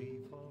 2, 3,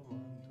 4.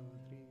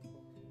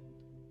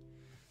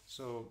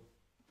 So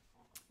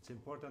it's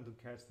important to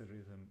catch the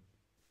rhythm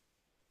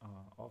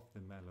of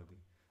the melody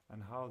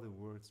and how the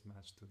words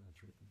match to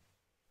that rhythm.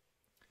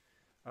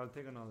 I'll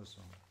take another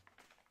song.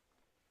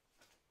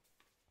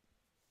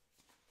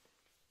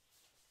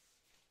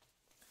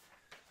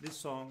 This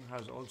song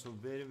has also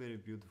very, very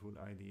beautiful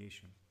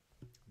ideation.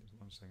 Just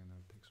 1 second,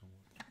 I'll take some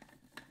water.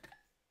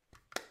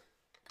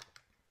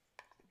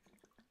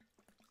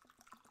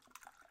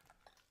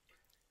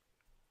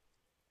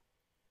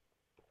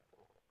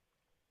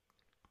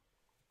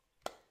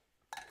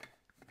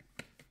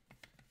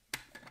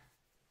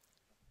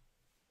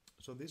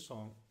 So this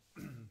song,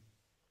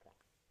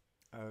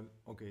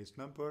 okay, it's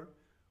number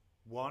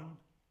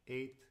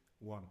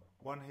 181,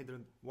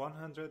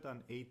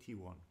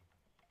 181.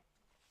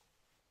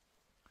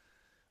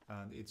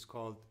 And it's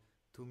called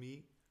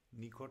Tumi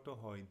Nikoto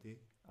Hoite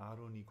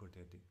Aro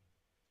Nikotete.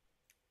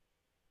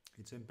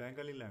 It's in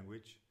Bengali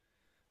language,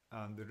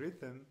 and the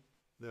rhythm,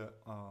 the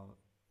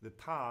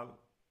tal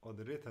or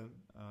the rhythm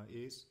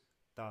is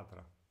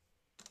Tatra.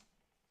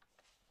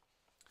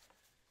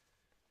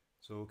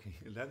 So okay,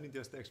 let me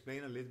just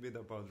explain a little bit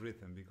about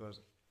rhythm, because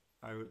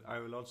I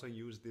will also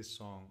use this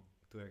song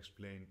to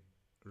explain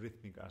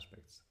rhythmic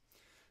aspects.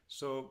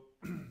 So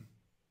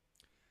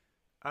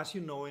as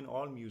you know, in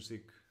all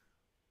music,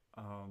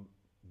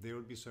 there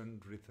will be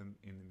certain rhythm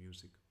in the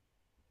music.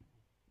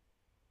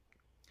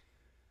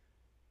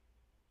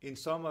 In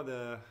some of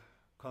the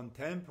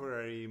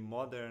contemporary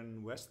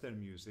modern Western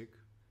music,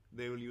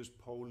 they will use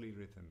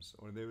polyrhythms,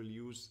 or they will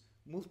use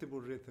multiple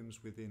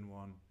rhythms within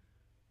one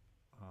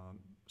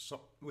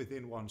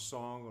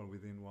song or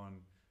within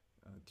one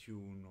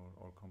tune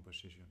or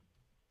composition.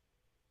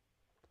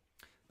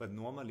 But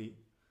normally,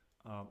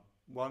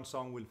 one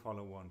song will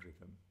follow one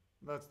rhythm.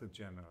 That's the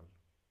general.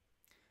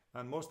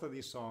 And most of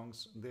these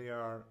songs, they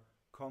are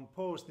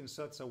composed in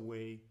such a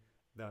way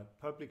that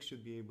public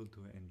should be able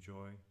to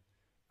enjoy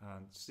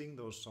and sing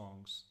those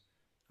songs.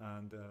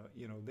 And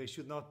they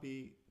should not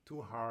be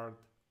too hard,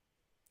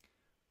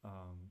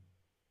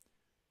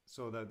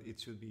 so that it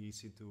should be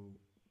easy to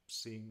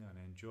sing and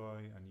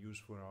enjoy and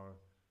use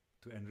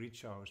to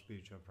enrich our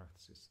spiritual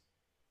practices.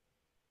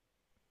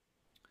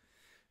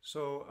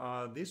 So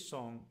this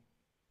song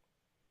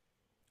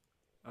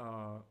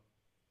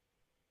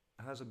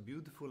has a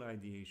beautiful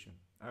ideation.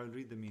 I will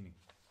read the meaning.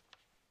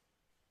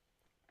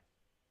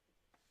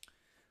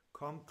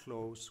 Come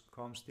close,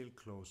 come still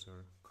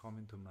closer, come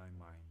into my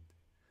mind.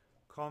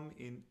 Come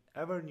in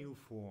ever new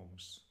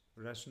forms,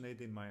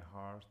 resonate in my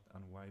heart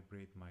and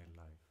vibrate my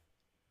life.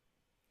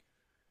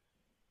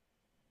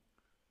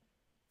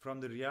 From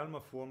the realm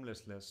of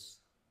formlessness,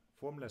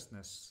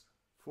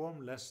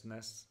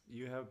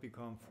 you have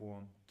become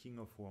form, king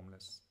of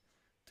formless.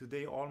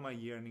 Today all my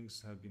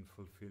yearnings have been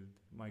fulfilled.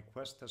 My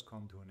quest has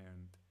come to an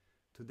end.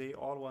 Today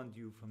all want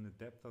you from the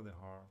depth of the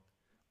heart.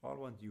 All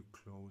want you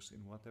close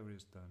in whatever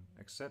is done.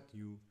 Except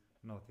you,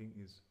 nothing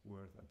is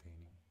worth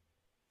attaining.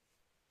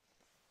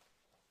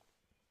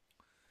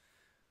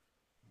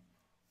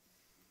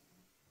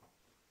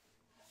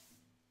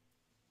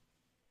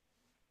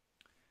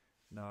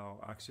 Now,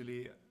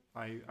 actually,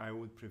 I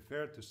would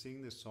prefer to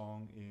sing the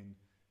song in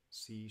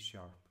C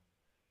sharp.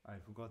 I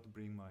forgot to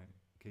bring my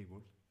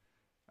cable,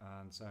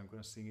 and so I'm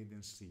going to sing it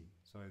in C.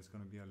 So it's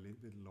going to be a little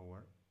bit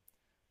lower.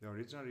 The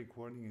original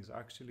recording is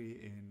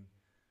actually in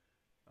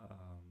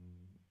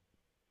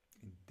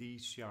D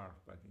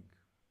sharp, I think,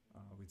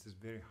 which is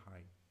very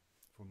high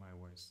for my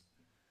voice.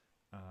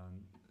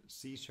 And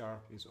C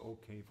sharp is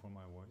okay for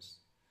my voice.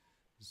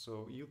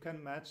 So you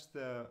can match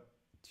the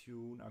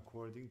tune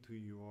according to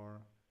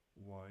your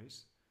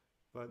voice,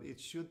 but it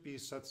should be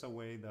such a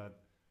way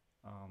that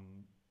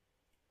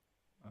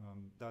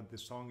that the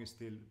song is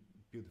still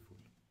beautiful.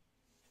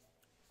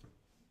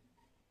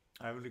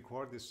 I will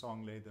record this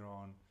song later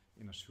on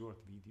in a short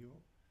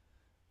video,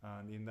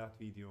 and in that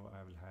video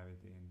I will have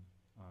it in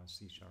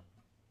C sharp.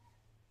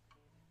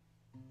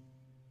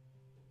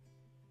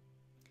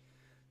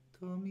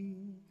 তুমি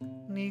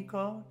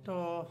নিকট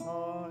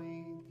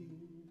হইতে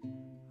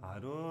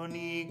আরো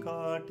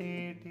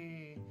নিকটেতে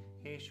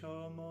এসো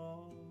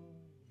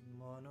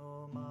মন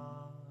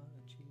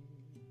মাঝি।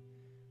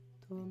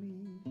 তুমি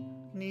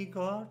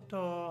নিকট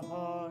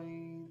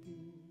হইতে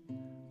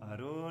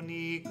আরো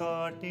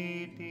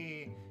নিকটেতে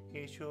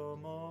এসো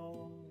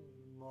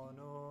মন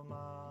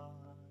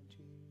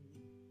মাঝি।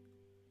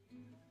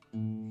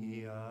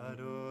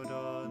 ইয়ারো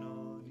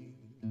রণনি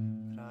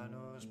প্রাণ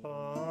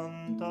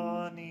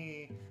স্পন্দনি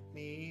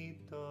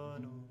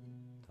নিতনু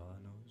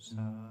ধনু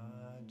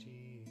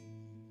সাজি।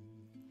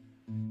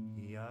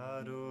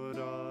 ইয়ারো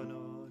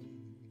রণনি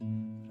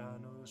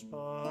প্রাণ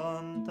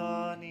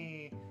স্পন্দনি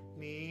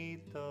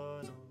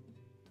নিতনু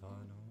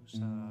ধনু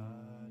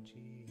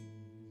সাজি।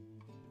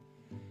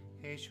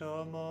 এসো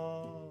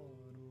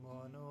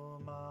মন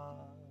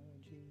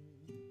মাঝি।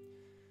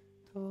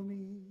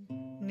 তুমি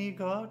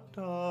নিকট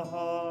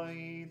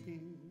হইতে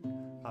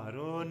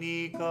আরো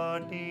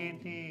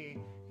নিকটেতে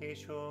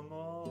এসো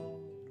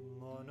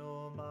মন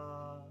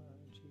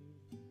মাঝি।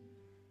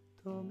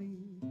 তুমি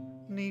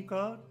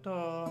নিকট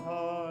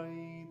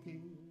হইতে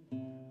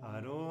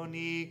আরো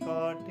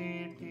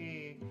নিকটেতে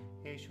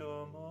এসো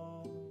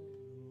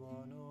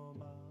মন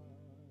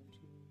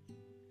মাঝি।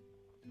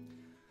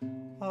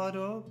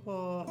 অরূপ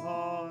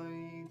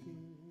হইতে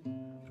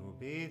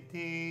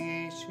রূপেতে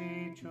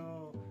এসেছ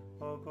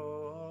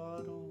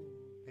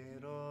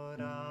অগরূপের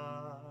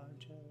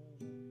রাজা।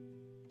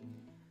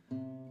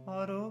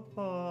 অরূপ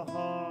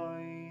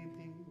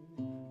হইতে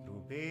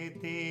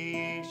রূপেতে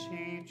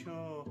এসেছ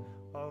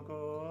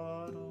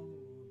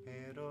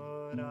অগরূপের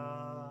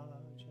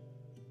রাজা।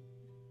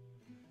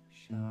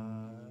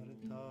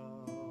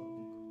 সার্থক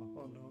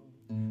হলো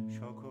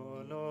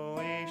সকল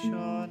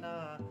এসো না,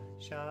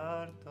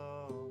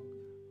 সার্থক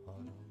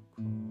হলো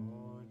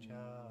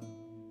খোঁজা।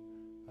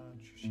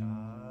 আজ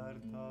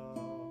সার্থক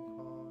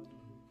হলো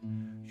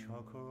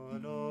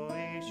সকল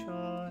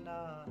এসো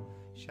না,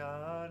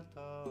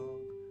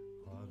 সার্থক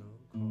হলো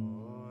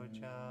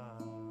খোঁজা।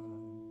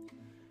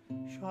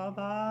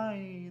 সবাই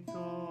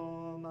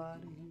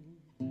তোমারি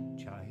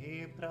চাহে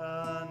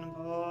প্রাণ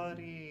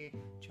ভরি,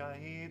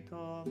 চাহে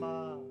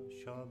তোমার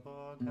সব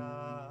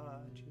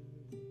কাজে।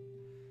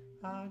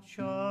 আজ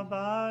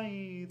সবাই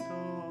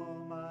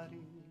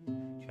তোমারি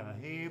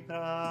চাহে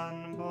প্রাণ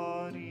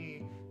ভরি,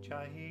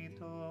 চাহে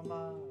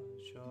তোমার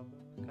সব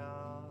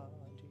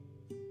কাজে।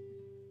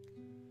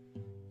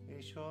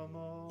 এসো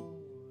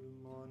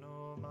মন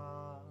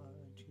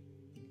মাঝি।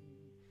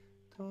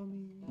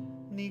 তুমি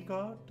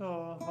নিকট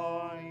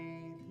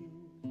হইতে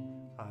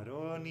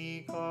আরো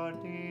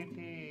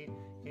নিকটেতে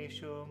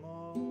এসো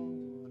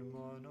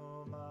মন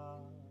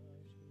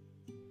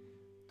মাঝি।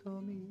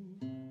 তুমি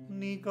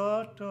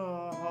নিকট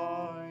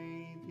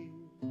হইতে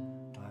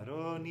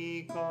আরো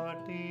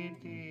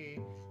নিকটেতে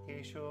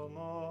এসো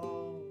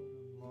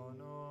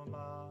মন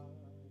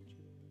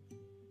মাঝি।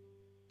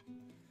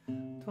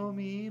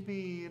 তুমি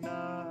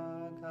বিনা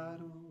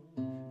কারো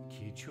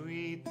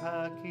কিছুই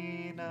থাকে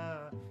না,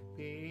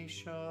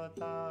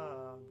 পেশতা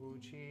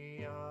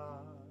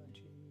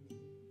বুঝিয়াছি।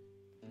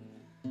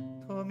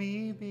 তুমি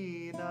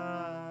বিনা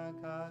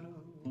কারো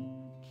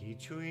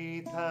কিছুই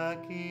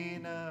থাকে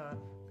না,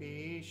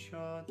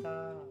 পেশতা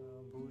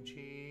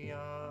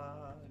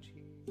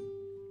বুঝিয়াছি।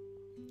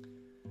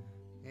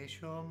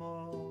 এসো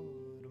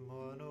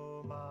মন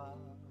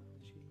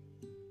মাঝি।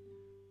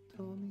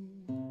 তুমি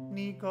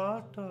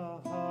নিকট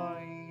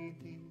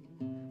হইতে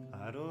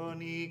আরো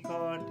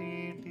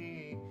নিকটেতে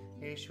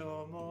এসো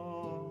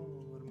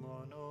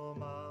মন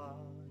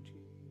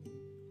মাঝি।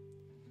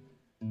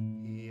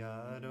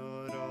 ইয়ারো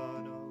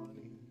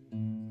রণনি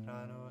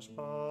প্রাণ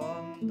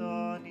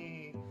স্পন্দনি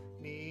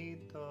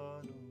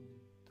নিতনু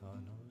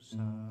ধনু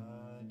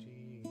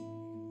সাজি।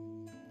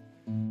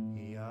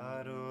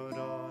 ইয়ারো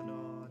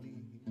রণনি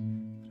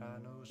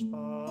প্রাণ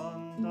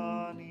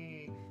স্পন্দনি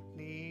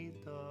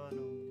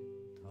নিতনু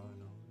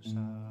ধনু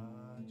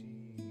সাজি।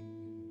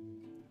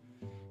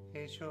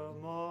 এসো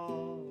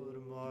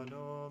মন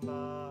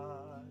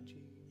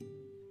মাঝি।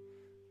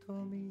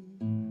 তুমি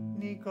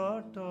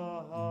নিকট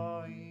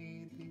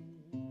হইতে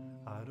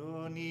আরো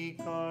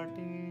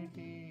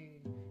নিকটেতে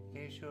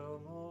এসো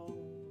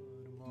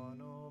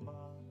মন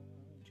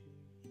মাঝি।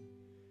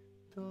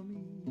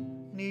 তুমি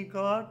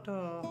নিকট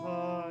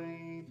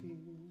হইতে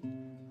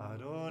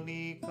আরো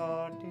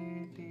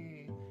নিকটেতে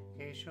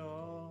এসো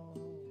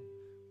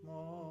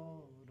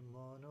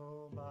মন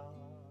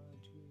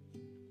মাঝি।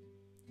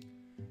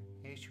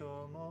 এসো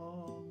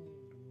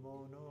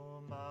মন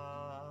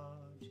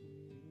মাঝি।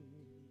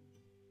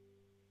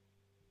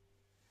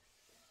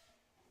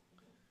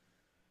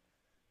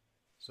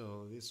 So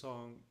this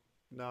song,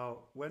 now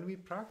when we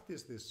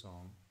practice this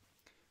song,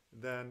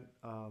 then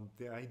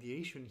the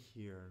ideation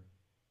here,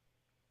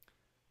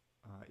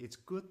 it's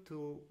good to,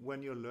 when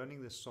you're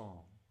learning the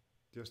song,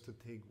 just to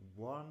take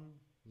one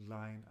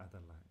line at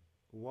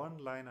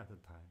a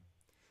time,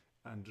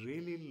 and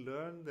really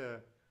learn the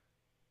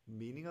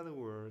meaning of the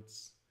words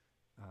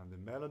and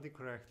the melody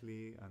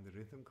correctly and the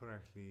rhythm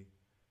correctly,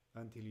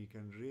 until you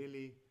can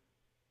really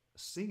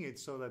sing it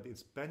so that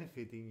it's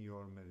benefiting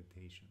your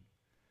meditation.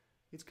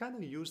 It's kind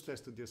of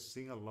useless to just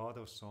sing a lot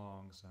of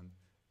songs and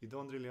you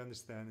don't really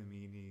understand the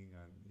meaning,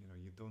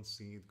 and you don't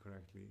sing it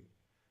correctly.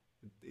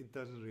 It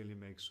doesn't really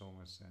make so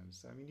much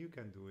sense. I mean, you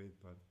can do it,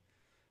 but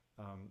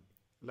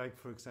like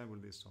for example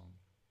this song,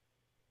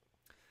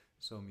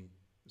 so me,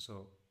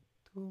 so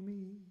to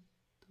me,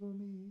 to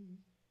me,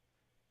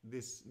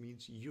 this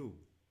means you,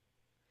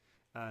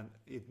 and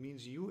it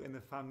means you in the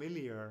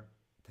familiar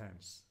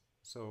tense.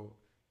 So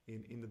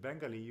in the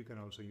Bengali you can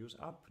also use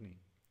apni,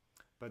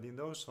 but in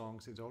those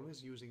songs it's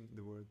always using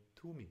the word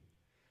to me,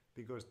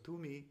 because to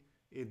me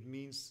it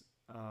means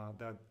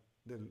that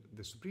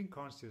the Supreme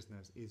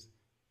Consciousness is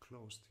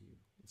close to you.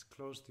 It's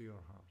close to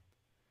your heart.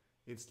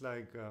 It's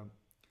like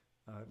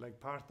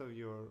part of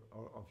your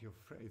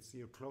friend. It's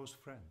your close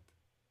friend.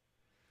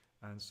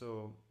 And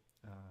so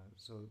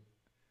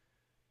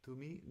to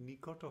me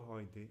nikoto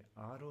hoite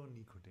aro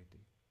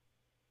nikotete.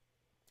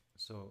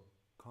 So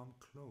come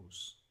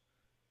close,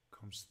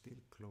 come still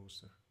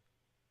closer.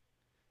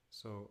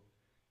 So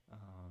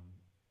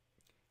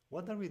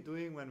what are we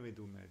doing when we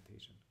do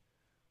meditation?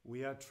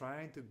 We are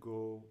trying to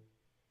go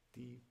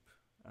deep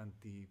and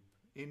deep,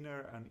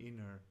 inner and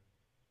inner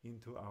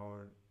into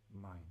our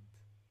mind.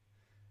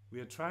 We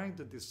are trying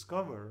to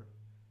discover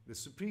the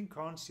Supreme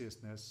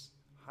Consciousness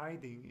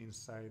hiding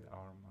inside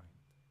our mind.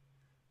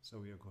 So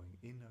we are going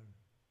inner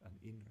and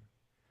inner.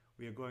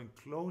 We are going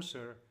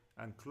closer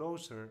and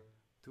closer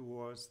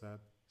towards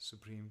that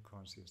Supreme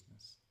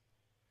Consciousness.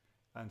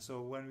 And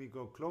so when we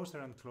go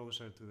closer and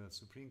closer to that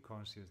Supreme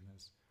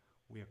Consciousness,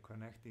 we are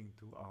connecting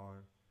to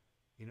our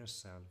inner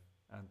self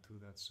and to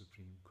that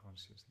Supreme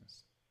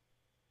Consciousness.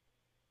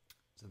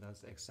 So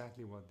that's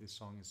exactly what this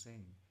song is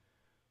saying.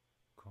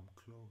 Come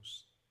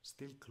close,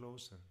 still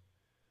closer,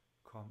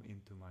 come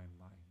into my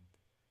mind.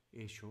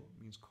 Esho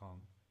means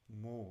come,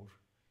 more.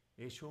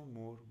 Esho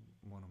more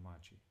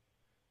monomachi.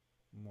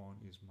 Mon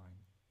is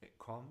mind.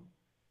 Come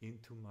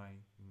into my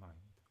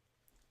mind.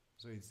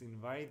 So it's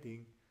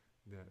inviting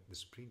the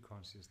Supreme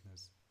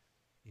Consciousness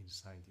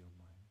inside your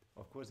mind.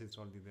 Of course it's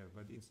already there,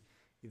 but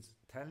it's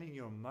telling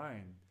your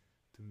mind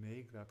to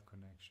make that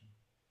connection.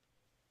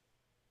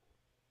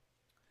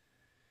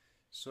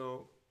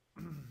 So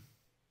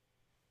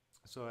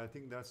so I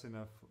think that's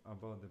enough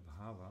about the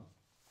bhava.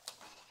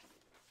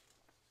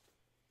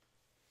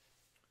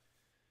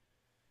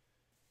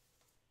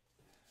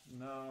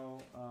 Now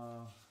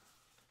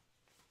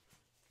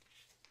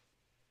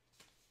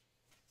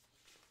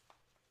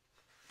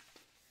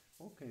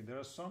okay, there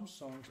are some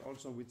songs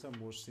also which are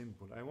more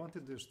simple. I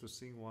wanted just to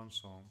sing one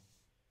song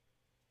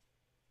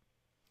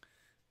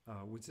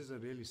which is a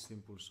really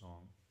simple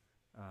song,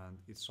 and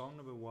it's song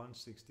number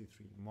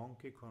 163,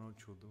 Monke Kono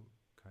Chodo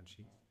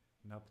Kachi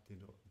Napti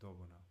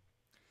Dobona.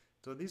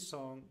 So this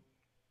song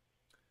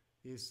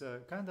is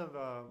kind of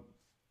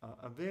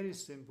a very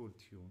simple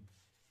tune,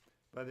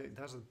 but it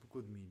has a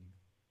good meaning.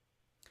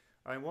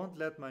 I won't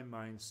let my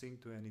mind sing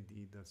to any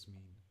deed that's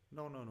mean.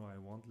 No, I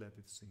won't let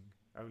it sing.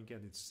 I will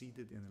get it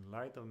seated in the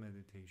light of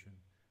meditation.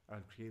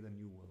 I'll create a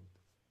new world.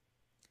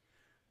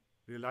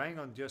 Relying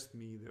on just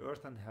me, the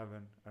earth and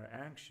heaven are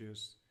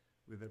anxious,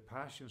 with their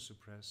passions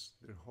suppressed,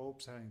 their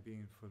hopes having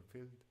been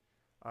fulfilled.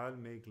 I'll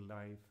make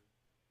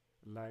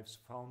life's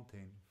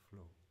fountain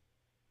flow.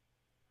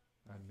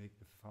 I'll make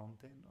the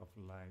fountain of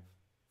life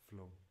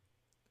flow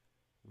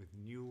with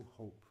new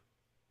hope.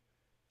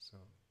 So,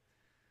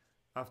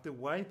 after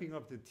wiping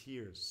up the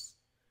tears,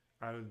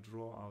 I'll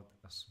draw out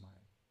a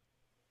smile.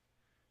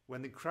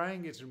 When the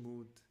crying is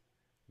removed,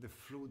 the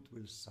flute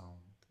will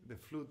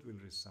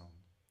resound.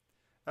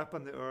 Up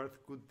on the earth,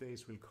 good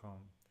days will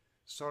come.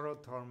 Sorrow,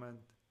 torment,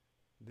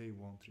 they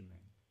won't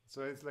remain.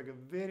 So it's like a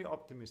very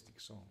optimistic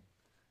song,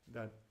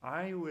 that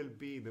I will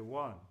be the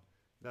one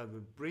that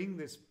will bring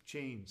this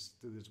change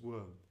to this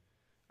world.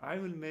 I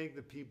will make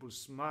the people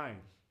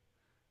smile.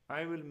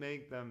 I will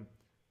make them,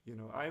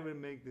 I will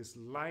make this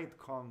light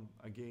come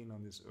again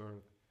on this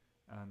earth,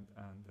 and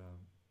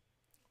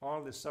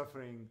all the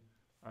suffering,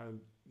 I'll,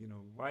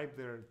 wipe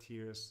their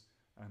tears,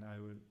 and I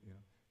will,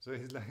 So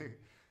it's like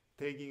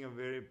taking a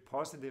very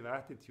positive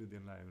attitude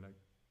in life. Like,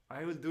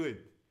 I will do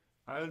it.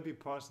 I will be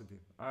positive.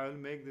 I will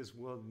make this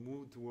world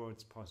move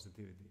towards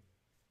positivity.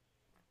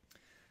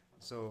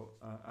 So,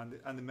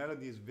 and the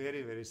melody is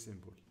very, very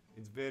simple.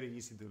 It's very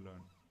easy to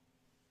learn.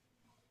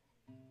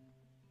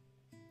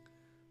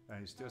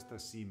 And it's just a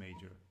C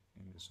major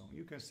in the song.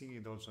 You can sing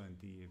it also in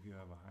D if you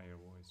have a higher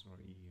voice, or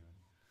E even.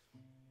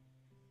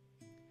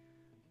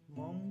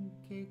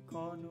 Monke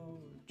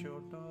kono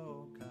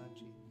choto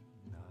kaji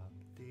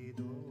napti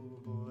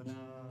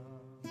dobona.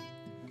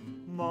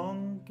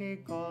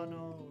 Monke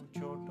kono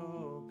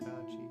choto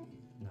kaji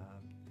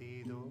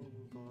napti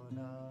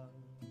dobona.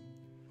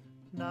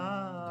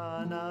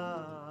 Na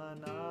na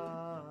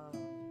na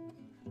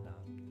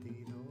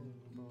napti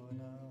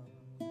dobona.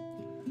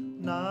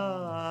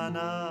 Na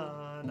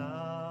na na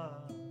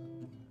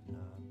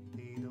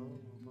napti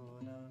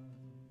dobona.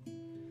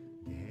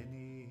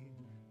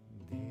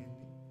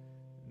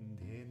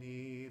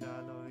 Dheni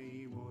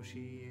raloi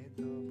boshiye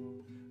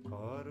tobo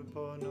kor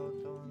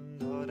korponoton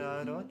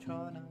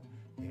dorarochona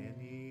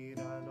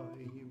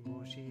eniraloi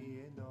boshi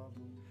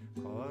edobu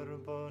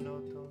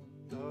korponoton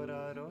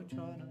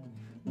dorarochona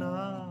na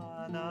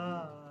na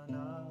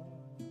na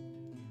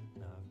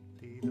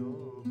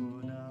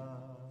naptidobuna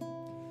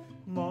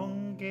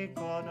monge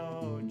kono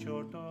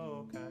choto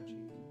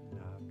kachi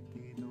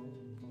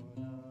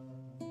naptidobuna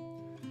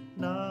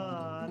na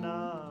na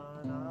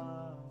na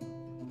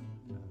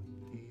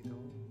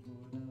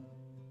naptidobuna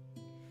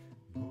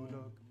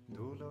bulok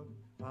dulok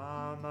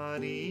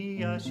amari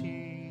ashi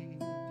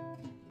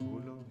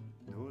bulok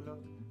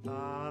dulok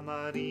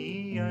amari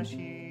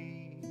ashi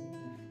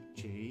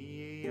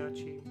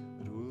cheiachi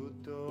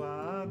ruto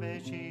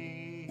abeshi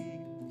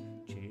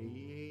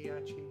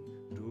cheiachi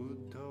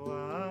ruto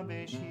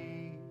abeshi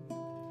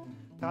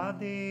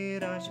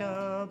tader asha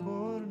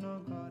purno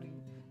kori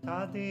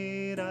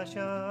tader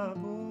asha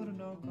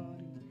purno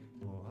kori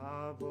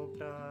pohabo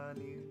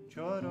pranir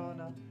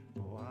chorona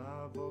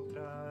pohabo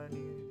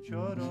pranir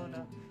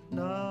chorona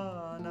na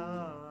na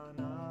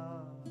na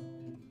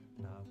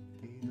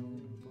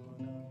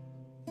naptidobuna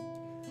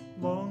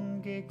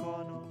monge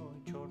kono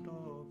choto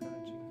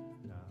kachi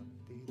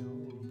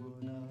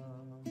naptidobuna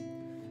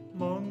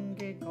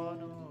monge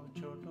kono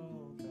choto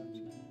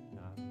kachi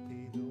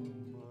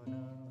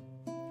naptidobuna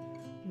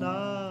na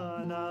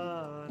na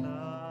na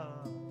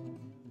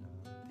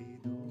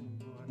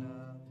naptidobuna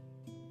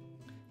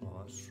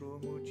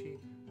osrumuchi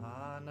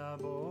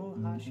anabo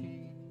hashi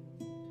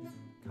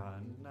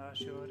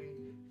kannashori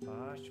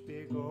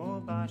pashpego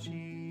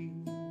bashi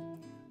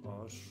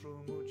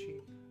osrumuchi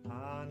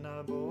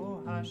anabo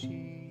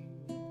hashi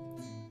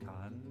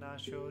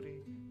kannashori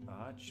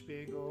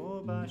pashpego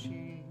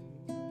bashi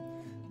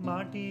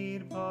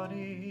মাটির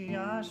পরে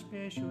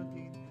আসবে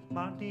সুদিন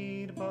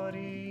মাটির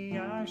পরে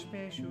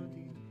আসবে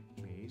সুদিন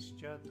ক্লেশ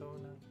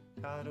যাতনা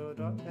কারো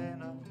রবে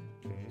না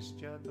ক্লেশ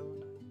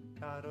যাতনা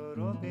কারো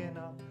রবে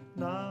না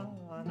না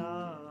না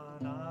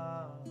না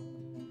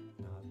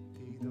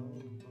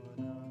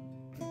naptidobuna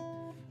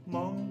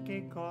monge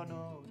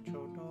kono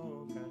choto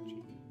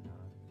kachi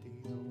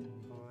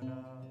naptidobuna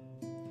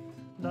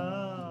na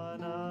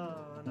na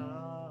na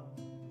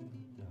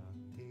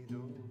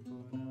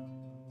naptidobuna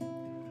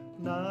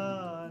na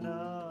na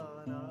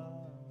na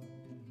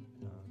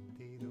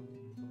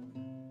naptidobuna.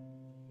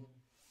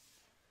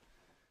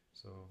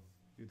 So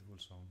beautiful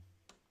song.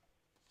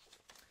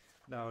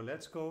 Now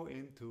let's go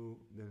into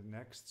the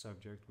next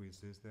subject, which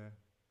is the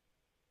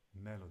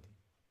melody,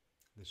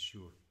 the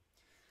shur.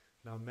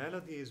 Now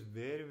melody is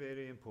very,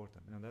 very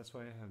important, and that's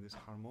why I have this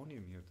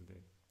harmonium here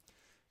today.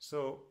 So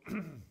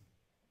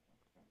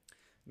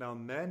now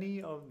many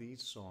of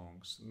these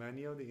songs,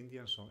 many of the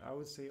Indian songs, I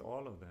would say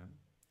all of them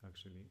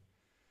actually,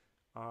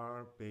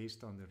 are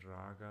based on the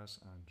ragas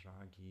and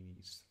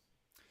raginis.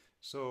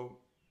 So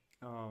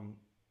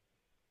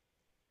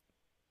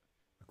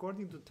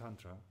according to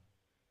Tantra,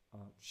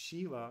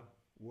 Shiva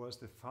was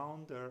the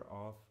founder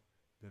of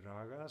the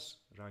ragas,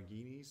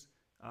 raginis,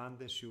 and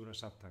the Shura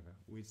Saptaka,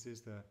 which is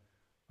the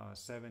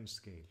seventh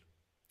scale,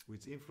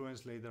 which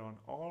influenced later on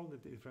all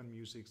the different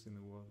musics in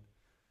the world.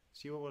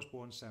 Shiva was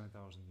born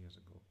 7,000 years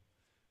ago.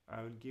 I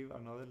will give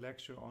another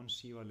lecture on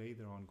Shiva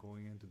later on,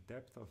 going into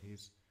depth of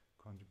his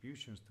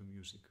contributions to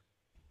music.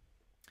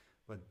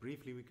 But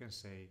briefly we can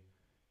say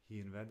he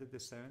invented the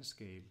seventh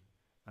scale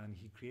and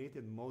he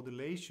created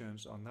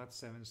modulations on that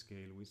seventh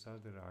scale, which are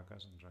the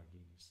ragas and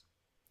raginis.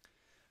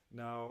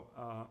 Now,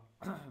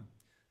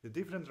 the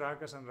different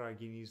ragas and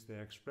raginis, they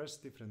express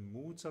different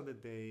moods of the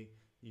day,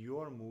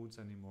 your moods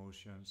and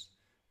emotions,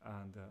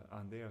 and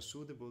they are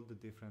suitable to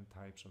different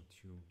types of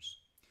tunes.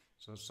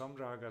 So some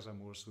ragas are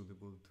more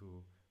suitable to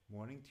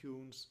morning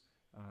tunes,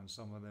 and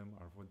some of them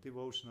are for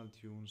devotional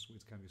tunes,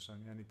 which can be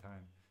sung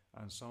anytime,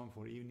 and some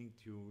for evening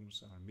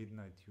tunes,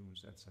 midnight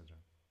tunes, etc.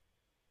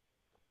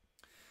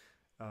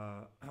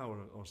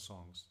 Or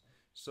songs.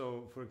 So,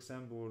 for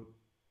example,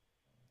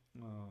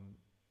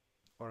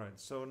 all right,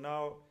 so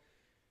now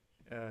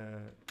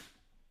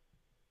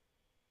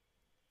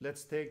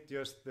let's take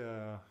just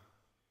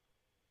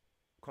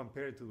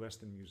compare it to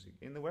Western music.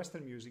 In the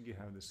Western music, you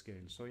have the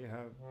scale. So you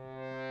have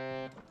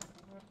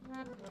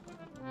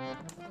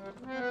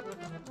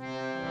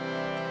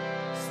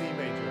C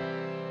major,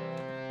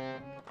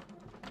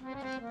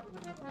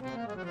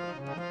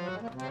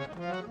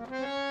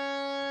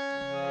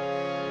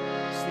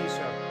 C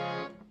sharp,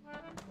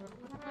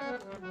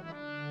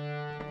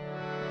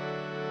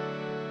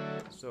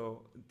 so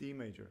D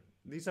major.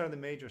 These are the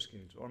major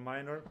scales, or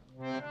minor,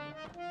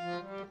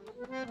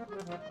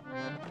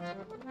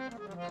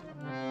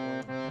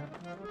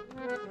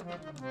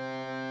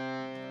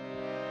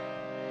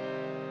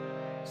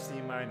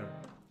 C minor.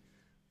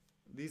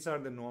 These are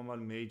the normal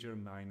major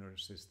minor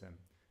system.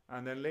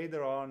 And then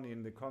later on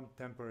in the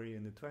contemporary,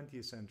 in the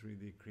 20th century,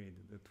 they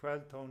created the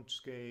 12-tone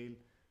scale,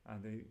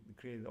 and they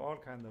created all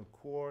kinds of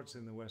chords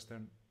in the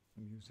Western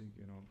music,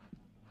 you know,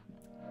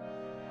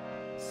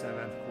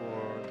 7th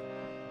chord,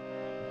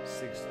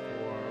 6th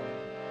chord,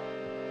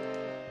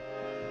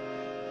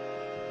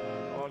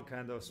 all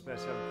kind of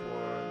special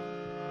chord,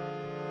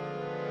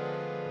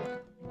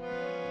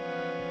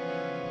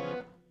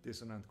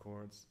 dissonant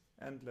chords,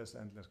 endless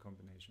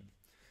combination.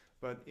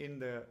 But in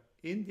the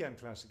Indian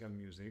classical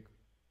music,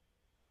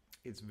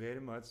 it's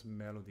very much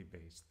melody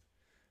based.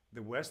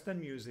 The Western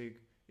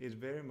music is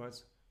very much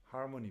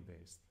harmony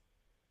based.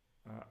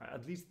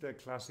 At least the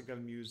classical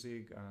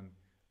music,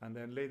 and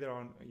then later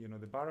on,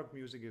 the Baroque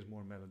music is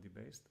more melody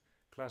based.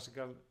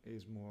 Classical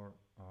is more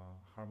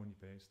harmony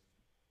based.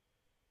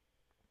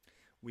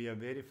 We are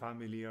very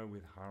familiar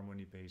with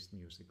harmony based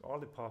music. All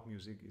the pop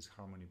music is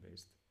harmony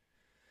based.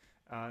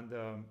 And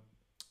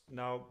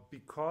now,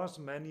 because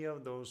many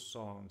of those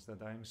songs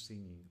that I'm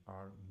singing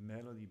are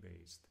melody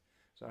based,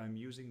 so I'm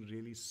using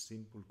really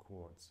simple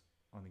chords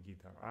on the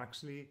guitar.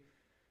 Actually,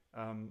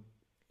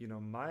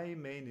 my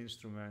main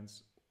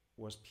instruments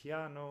was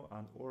piano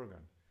and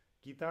organ.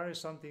 Guitar is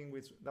something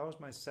that was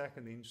my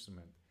second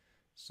instrument.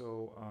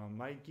 So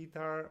my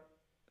guitar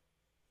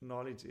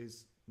knowledge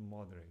is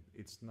moderate.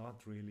 It's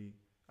not really,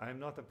 I'm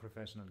not a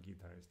professional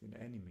guitarist in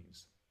any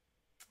means,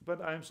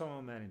 but I'm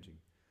somehow managing.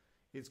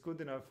 It's good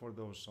enough for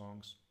those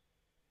songs.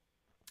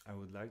 I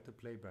would like to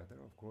play better,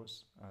 of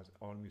course, as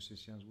all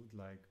musicians would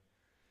like.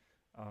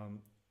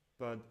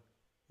 But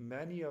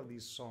many of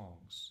these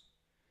songs,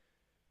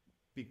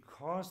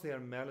 because they are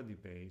melody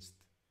based,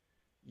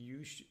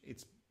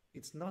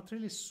 it's not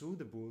really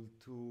suitable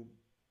to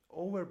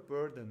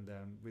overburden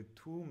them with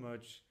too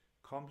much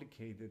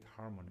complicated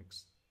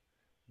harmonics,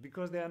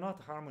 because they are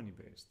not harmony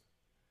based.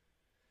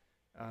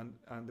 And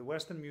the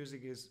Western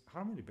music is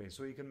harmony based,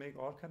 so you can make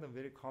all kind of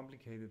very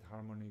complicated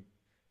harmonic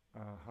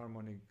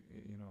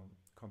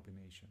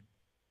combination.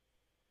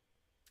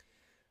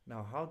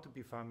 Now, how to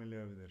be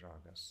familiar with the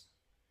ragas?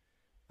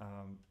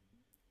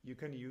 You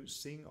can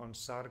sing on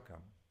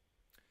sargam.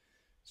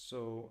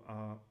 So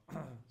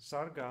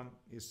sargam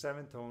is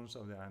 7 tones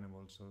of the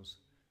animal. So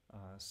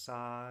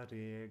sa,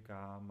 re,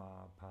 ga,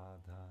 ma, pa,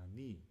 dha,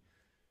 ni.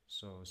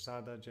 So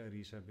sadaja,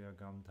 rishabhya,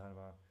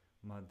 gamdharva,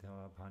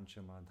 madhyama,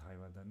 panchama,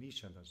 dhaivada,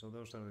 nishada. So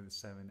those are the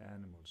 7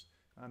 animals.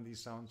 And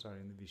these sounds are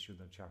in the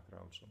Vishuddha chakra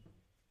also.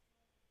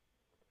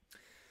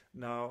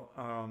 Now,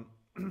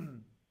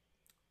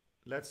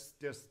 let's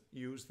just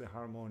use the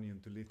harmonium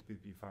to a little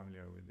bit be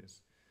familiar with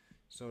this.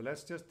 So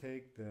let's just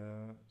take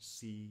the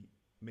C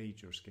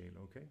major scale,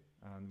 okay?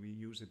 And we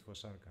use it for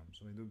sargam.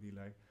 So it will be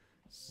like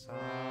sa,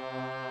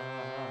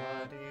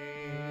 re,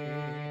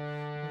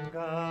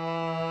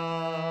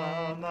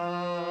 ga, ma,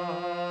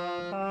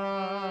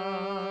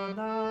 pa,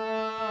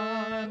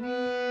 da,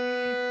 ni,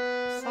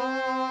 sa,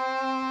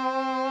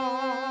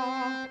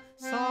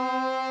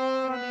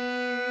 ni,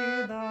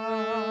 da,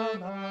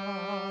 da,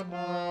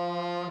 ma,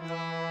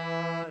 da,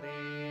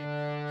 re,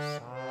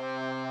 sa.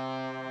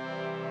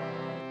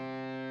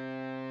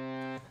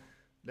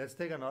 Let's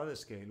take another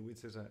scale,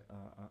 which is a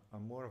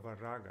more of a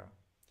raga.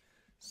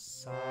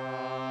 Sa,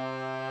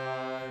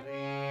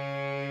 re,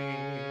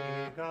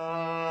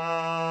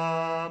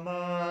 ga,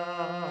 ma,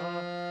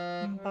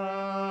 pa,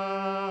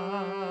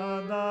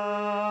 da,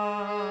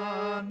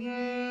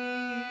 ni,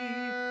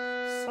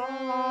 sa,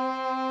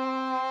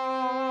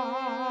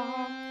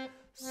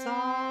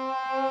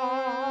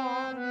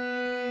 ni,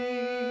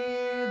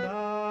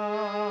 da,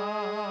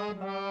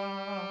 da,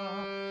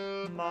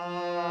 ma,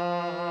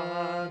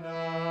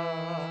 da,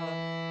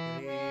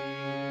 re,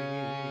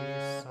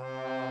 sa.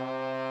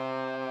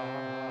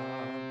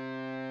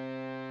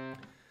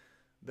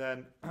 Then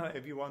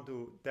if you want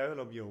to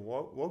develop your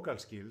vocal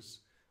skills,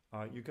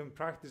 you can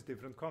practice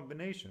different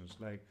combinations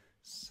like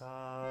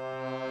sa,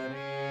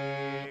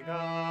 re,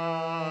 ga,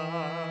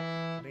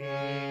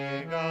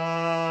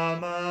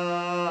 ma,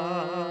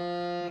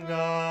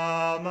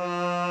 ba,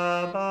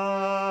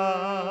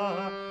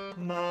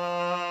 ma,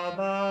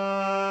 ba,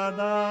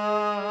 da,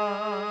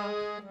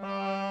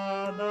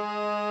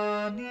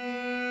 ni,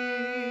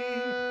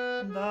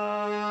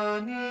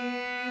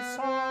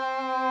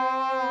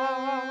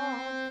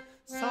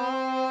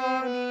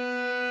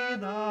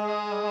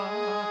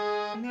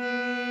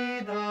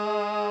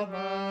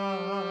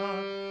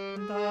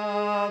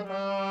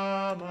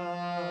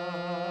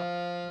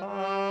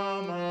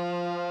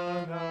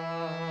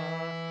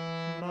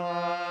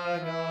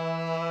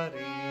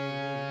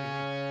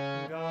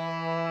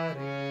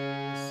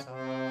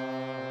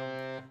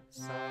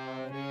 sa,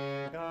 ni,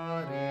 da,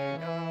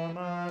 ba,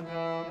 ma,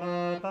 ga,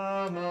 re,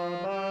 sa, re, ga, ma,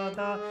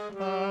 pa,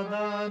 ma,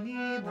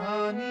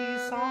 da, ni,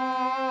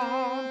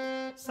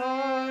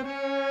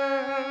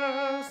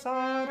 sa,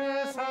 re,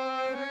 sa,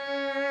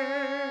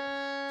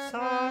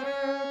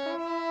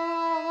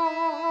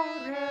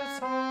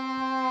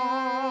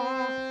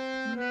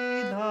 ni,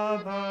 da,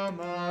 ba,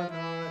 ma,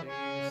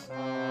 re,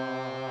 sa.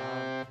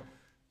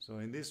 So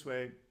in this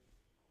way,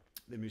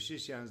 the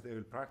musicians, they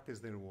will practice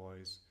their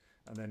voice,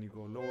 and then you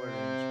go lower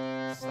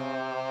range. Sa,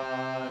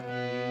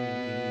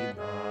 ni,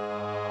 da,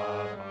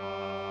 ba, ma,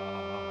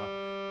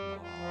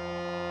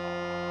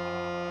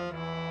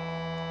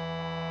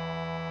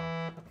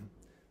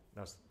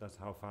 da. That's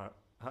how far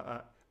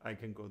I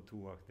can go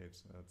 2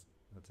 octaves.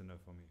 That's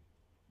enough for me.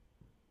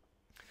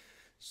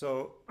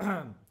 So,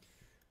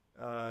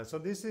 so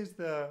this is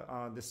the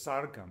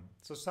sargam.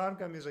 So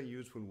sargam is a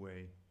useful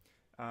way,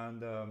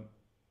 And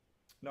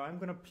now I'm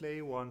going to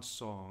play one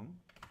song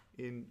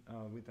in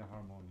with the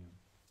harmonium.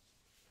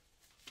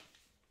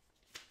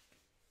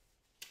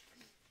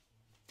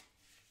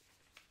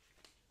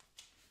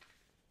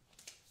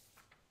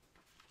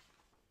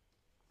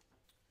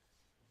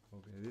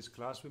 Okay, this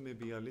class will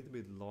maybe a little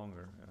bit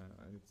longer.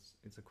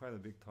 It's quite a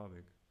big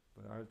topic,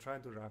 but I'll try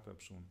to wrap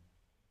up soon.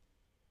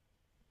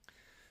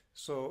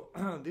 So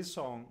this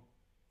song,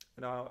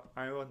 now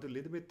I want to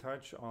little bit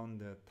touch on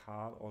the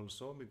tal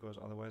also, because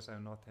otherwise I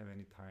will not have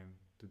any time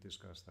to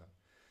discuss that.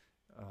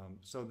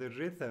 So the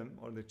rhythm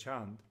or the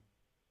chant,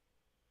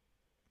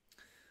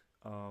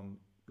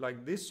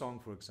 like this song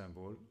for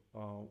example,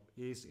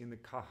 is in the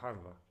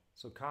Kaharva.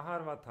 So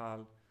Kaharva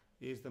tal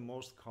is the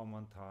most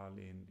common tal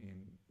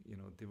in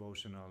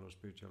devotional or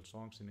spiritual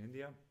songs in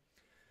India,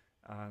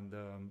 and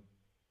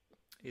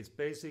it's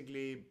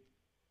basically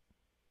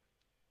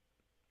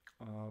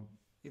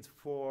it's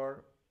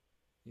four,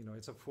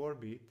 it's a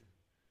 4-beat,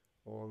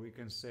 or we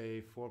can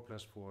say 4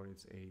 plus 4,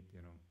 it's 8,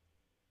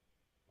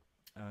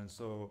 and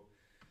so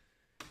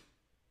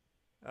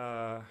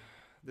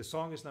the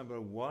song is number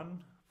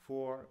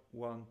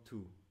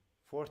 1412,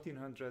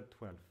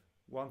 1412,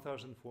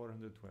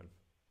 1412,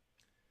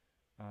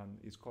 and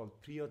it's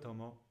called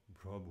Priyatama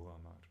Prabhu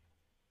Amar.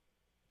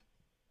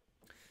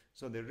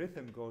 So the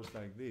rhythm goes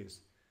like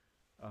this.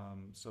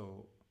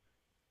 So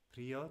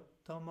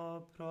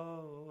Priyatama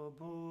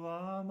Prabhu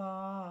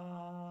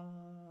Amar,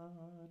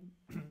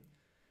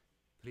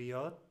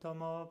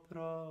 Priyatama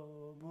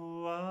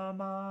Prabhu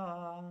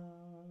Amar.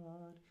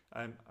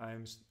 I'm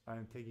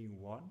taking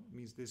one,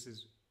 means this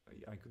is,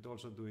 I could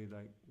also do it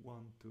like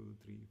 1, 2,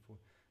 3, 4.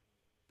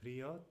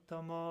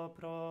 Priyatama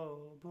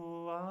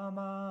Prabhu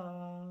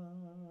Amar,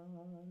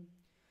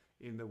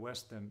 in the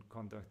Western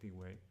conducting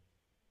way,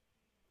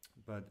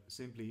 but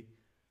simply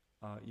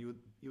you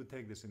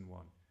take this in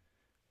one.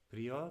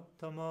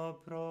 Priyatama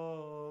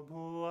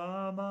Prabhu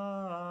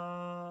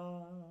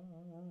Amar,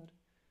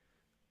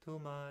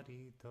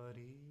 Tumari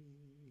Tari,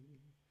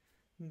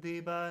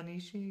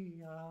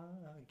 Debanishi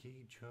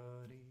Aki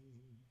Chari.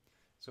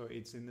 So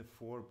it's in the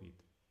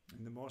 4-beat,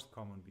 in the most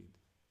common beat.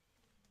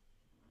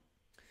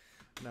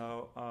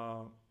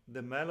 Now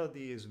the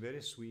melody is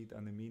very sweet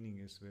and the meaning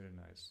is very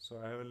nice.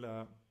 So I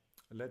will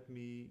let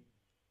me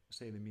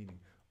say the meaning.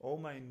 Oh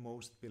my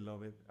most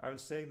beloved. I will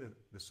say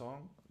the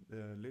song,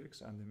 the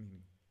lyrics and the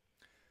meaning.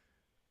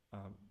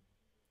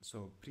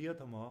 So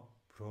Priyatama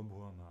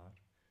Prabhu Amar,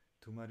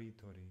 Tumari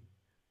Tori,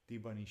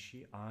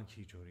 Dibanishi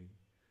Ankhi Chori,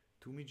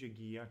 Tumi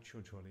Jagiya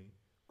Chochole,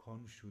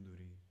 Kon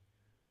Shuduri,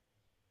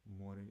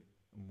 More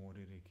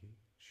Reki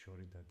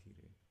Shorita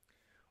Tire.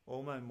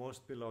 O my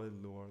most beloved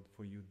Lord,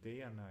 for you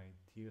day and night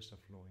tears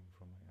are flowing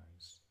from my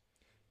eyes.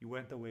 You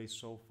went away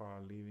so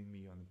far, leaving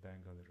me on the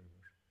bank of the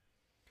river.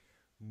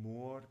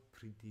 More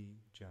priti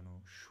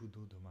jano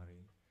shuddho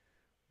dhumare,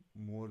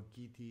 more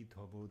giti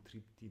thabo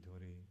tripti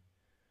dhore,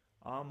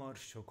 amar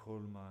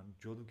shokholman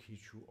jodu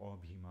khichu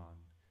abhiman,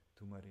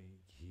 tumare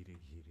ghire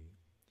ghire.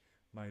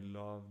 My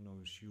love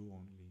knows you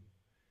only.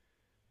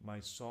 My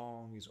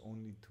song is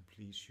only to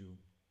please you.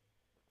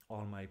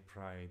 All my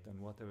pride and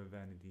whatever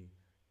vanity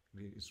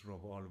is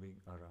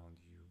revolving around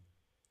you.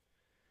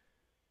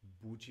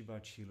 Buchiba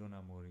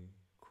chilona mori,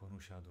 konu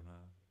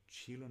sadhana,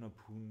 chilona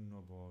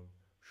punno bol,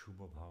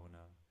 shubha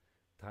bhavana,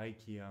 tai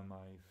kiya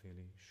mai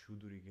fele,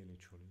 shuduri gele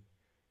chole,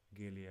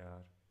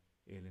 geliar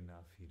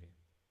elena fire.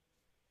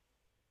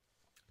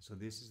 So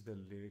this is the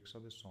lyrics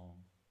of the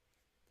song.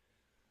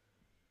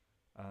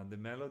 The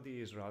melody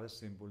is rather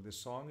simple. The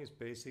song is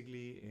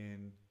basically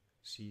in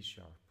C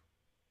sharp.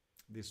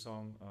 This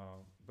song,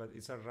 but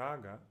it's a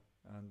raga,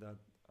 and that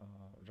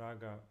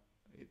raga,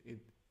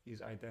 it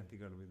is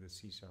identical with the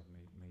C sharp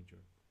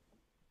major.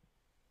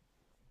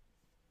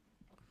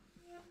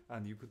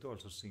 And you could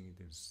also sing it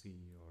in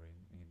C or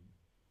in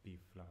B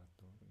flat.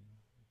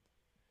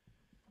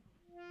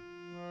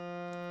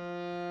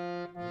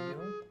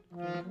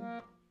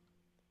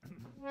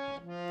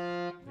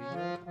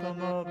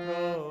 Priyatama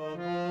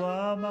Prabhu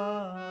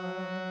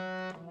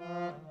Amar,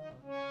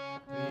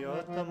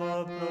 Priyatama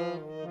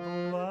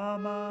Prabhu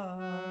Amar,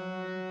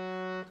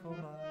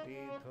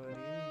 Tumari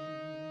Thori,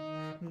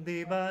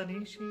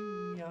 Debanishi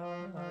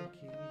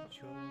Aki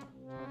Chori,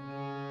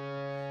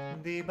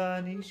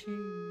 Debanishi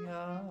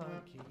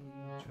Aki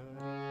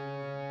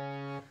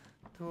Chori,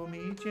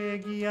 Tumi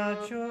Jagiya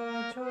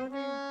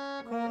Chochole,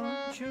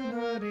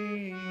 Konchudori,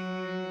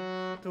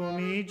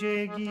 Tumi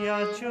Jagiya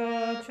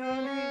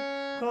Chochole,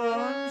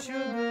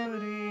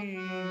 Konchudori,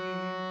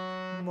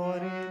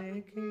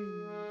 Morireki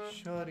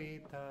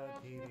Shorita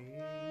Dhire,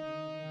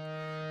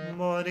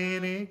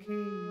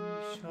 Morireki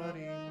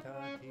Shorita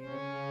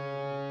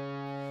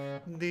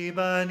Dhire,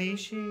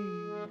 Debanishi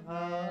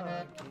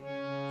Aki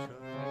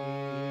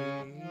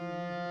Chori,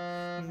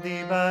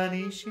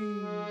 Debanishi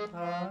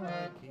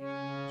Aki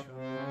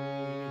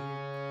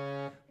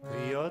Chori,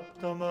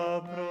 Priyatama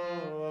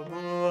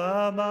Prabhu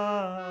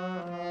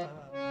Amar,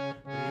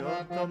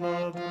 Priyatama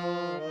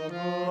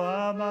Prabhu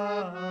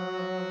Amar,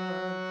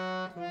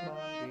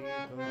 Tumari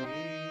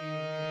Dhori,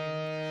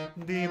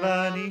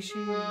 Divanishi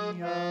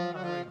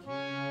Agi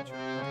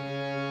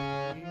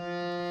Chori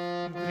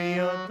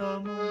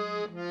Priyatama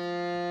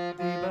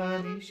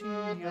Divanishi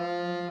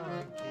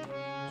Agi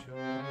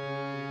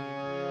Chori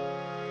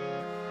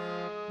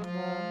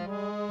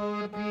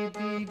Mor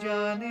Priti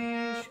Jane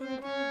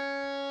Shudha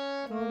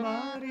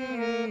Tumhari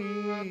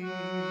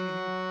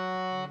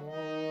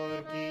Mor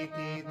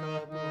Kiti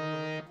Tabo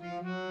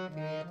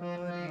Priti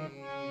Tori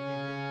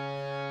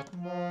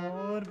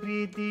Mor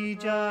Priti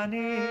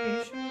Jane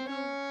Shudha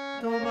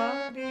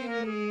Tumhari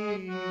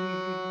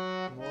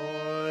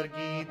Mor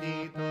Kiti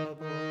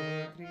Tabo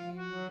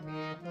Priti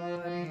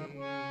Tori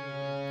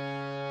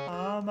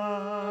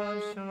Amar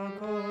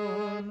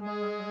Shakol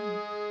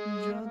Man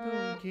Jodo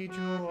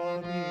Kichu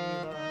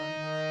Abhiman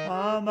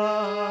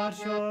Amar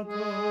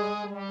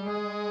Shakol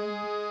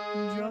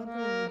Man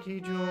Jodo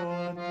Kichu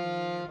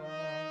Abhiman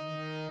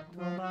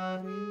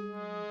Tumhari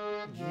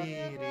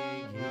Gire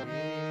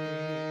Gire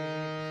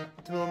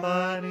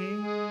Tumhari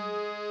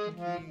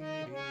Gire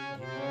Gire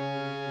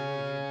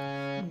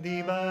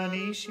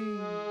Divanishi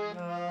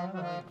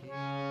Agi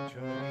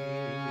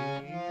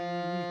Chori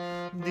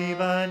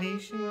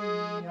Divanishi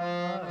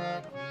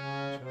Agi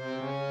Chori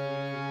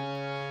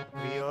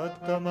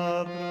Priyottama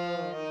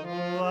Prabhu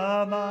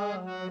Amar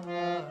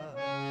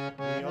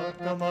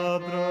Priyottama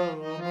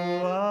Prabhu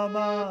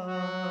Amar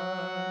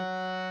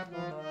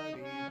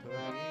Tumhari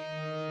Tori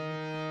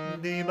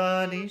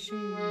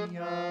Divanishi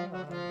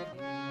Agi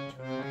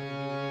Chori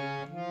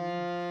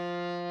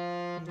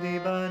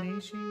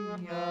Divanishi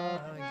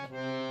Agi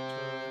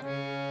Chori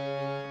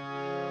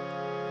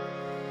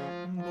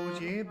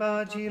Buji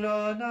bajilo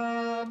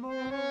namo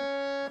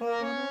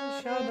kono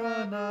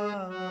sadhana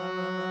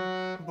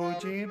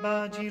Buji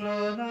bajilo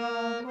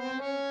namo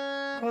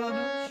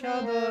kono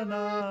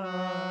sadhana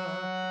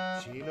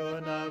Chilo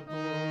na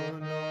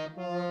guno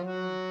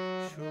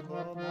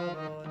shubho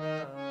bhavana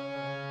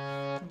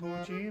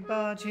Buji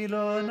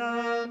bajilo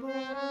namo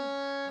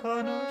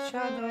kono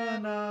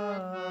sadhana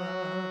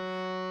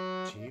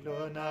Chilo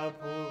na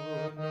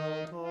guno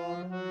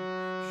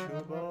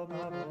shubho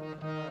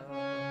bhavana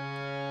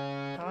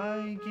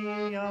Taiki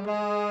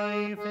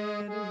amai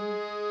feru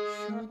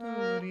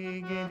shuduri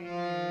geli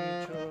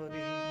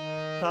chori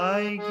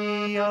Taiki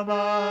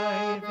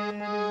amai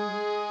feru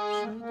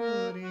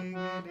shuduri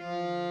geli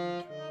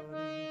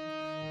chori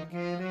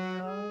Gele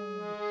a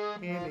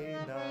gele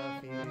na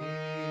fili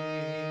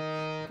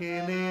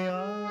Gele a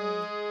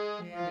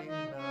gele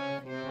na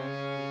fili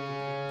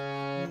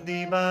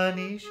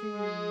Divanishi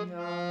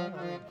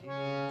Agi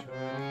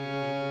Chori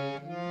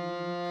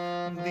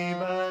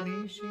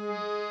Divanishi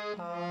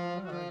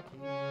Agi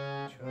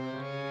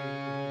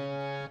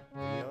Chori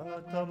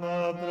Priyatama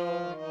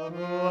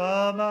Prabhu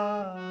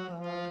Amar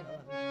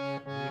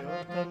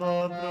Priyatama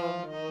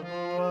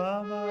Prabhu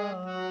Amar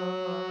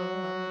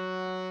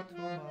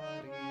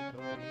Tumhari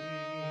Tori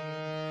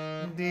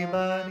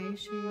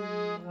Divanishi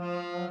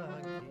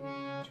Agi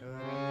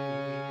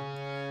Chori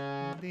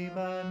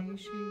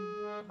Divanishi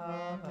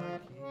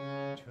Agi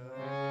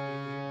Chori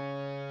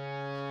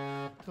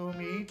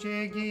Tumi che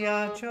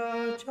ghiaccio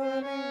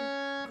chole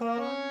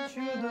con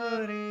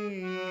chudori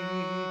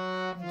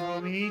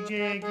Tumi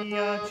che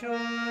ghiaccio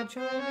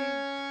chole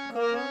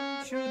con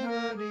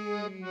chudori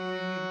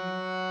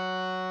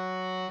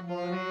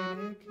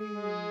Morire che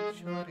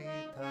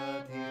chorita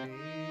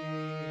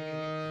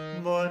diri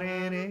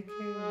Morire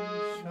che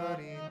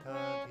chorita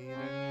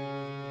diri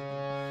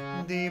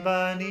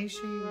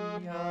Divanishi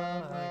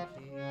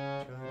Agi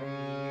Chori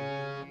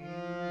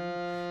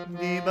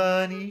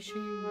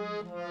Divanishi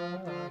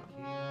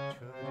Agi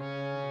Chori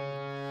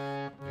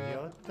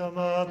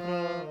Priyottama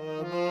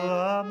Prabhu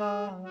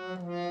Amar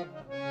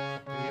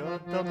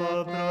Priyottama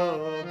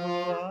Prabhu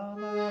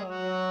Amar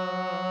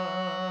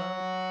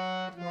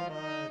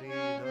Tumhari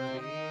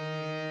Dori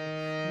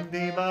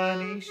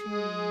Divanishi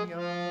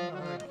Agi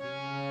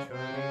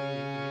Chori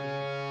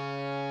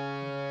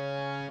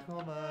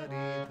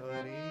Tumhari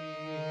Dori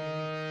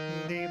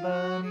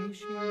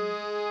Divanishi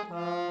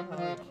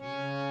Agi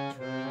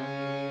Chori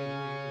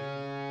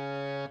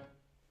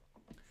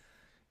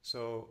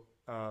So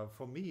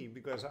for me,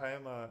 because I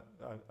am a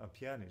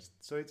pianist,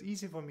 so it's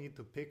easy for me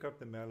to pick up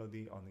the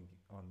melody on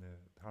the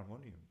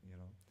harmonium,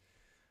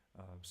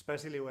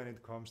 especially when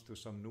it comes to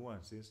some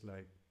nuances.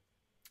 Like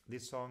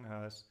this song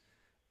has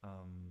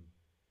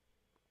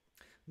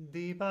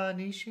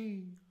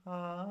Divanishi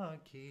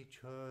Agi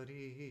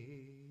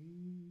Chori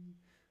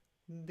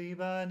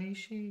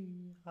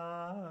Divanishi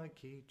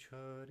Agi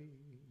Chori.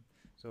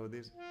 So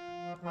this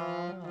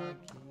Agi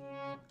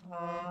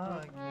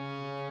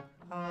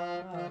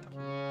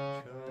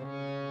Chori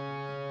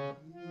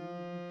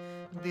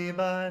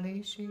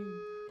Divanishi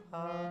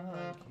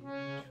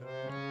Agi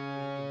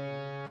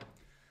Chori.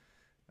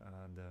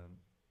 And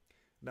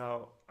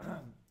now,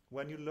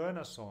 when you learn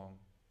a song,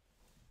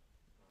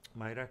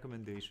 my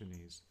recommendation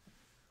is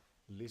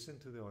listen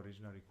to the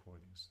original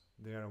recordings.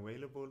 They are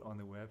available on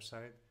the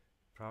website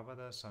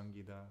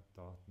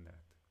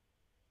prabhadasangita.net.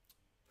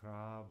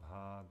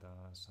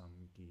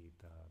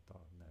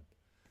 prabhadasangita.net.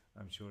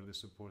 I'm sure the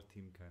support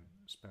team can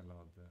spell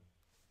out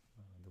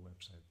the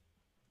website.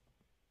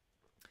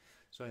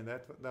 So in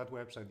that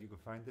website you can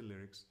find the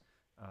lyrics,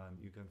 and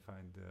you can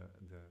find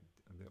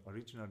the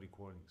original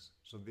recordings.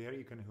 So there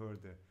you can hear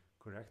the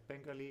correct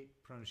Bengali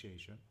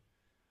pronunciation,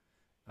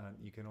 and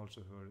you can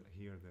also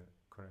hear the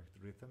correct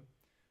rhythm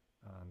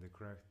and the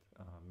correct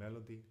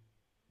melody.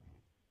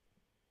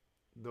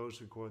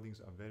 Those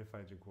recordings are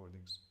verified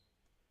recordings,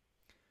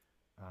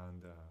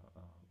 and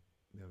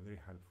they are very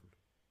helpful.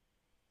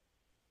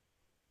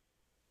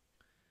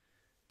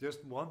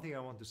 Just one thing I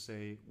want to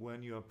say: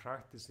 when you are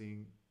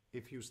practicing,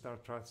 if you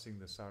start practicing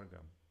the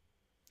sargam,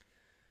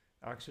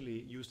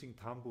 actually using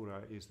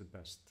tambura is the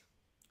best.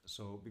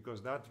 So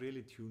because that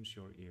really tunes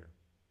your ear.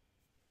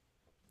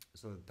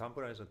 So the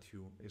tambura is a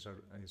tune, is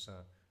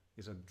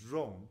a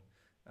drone,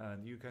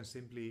 and you can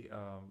simply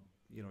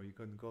you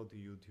can go to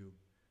YouTube,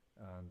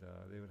 and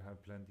they will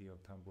have plenty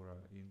of tambura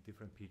in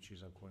different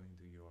pitches according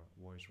to your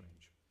voice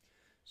range.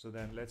 So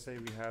then let's say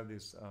we have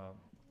this,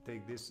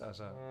 take this as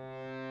a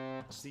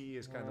C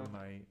is kind of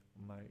my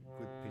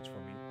good pitch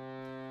for me.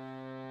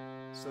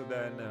 So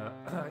then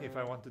if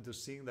I wanted to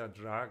sing that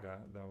raga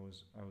that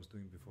I was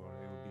doing before,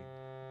 it would be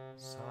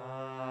sa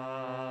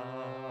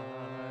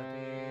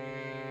re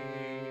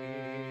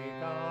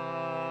ga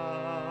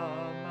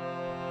ma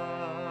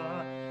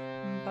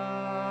pa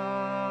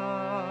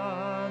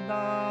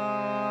da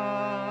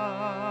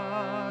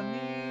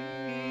ni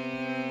ni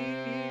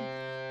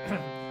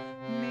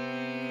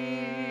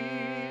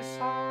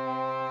sa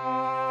sa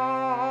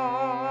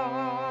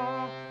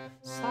re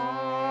sa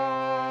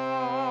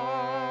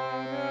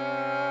ni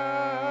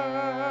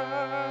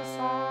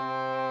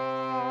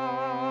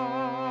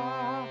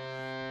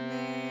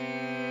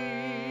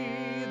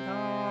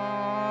da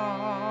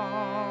pa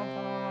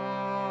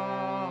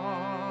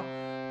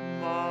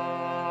ma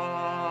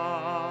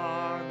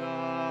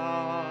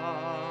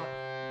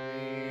ga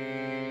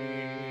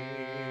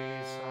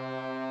re sa.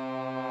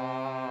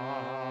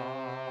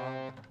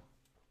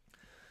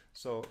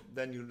 So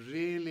then you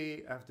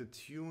really have to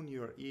tune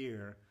your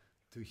ear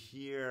to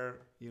hear,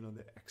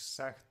 the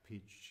exact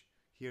pitch,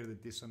 hear the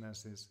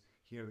dissonances,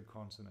 hear the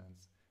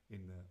consonants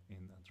in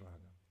that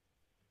raga.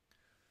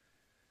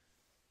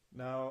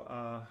 Now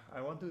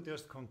I want to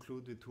just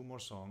conclude with two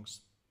more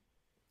songs.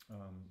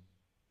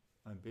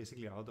 I'm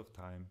basically out of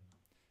time,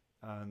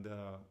 and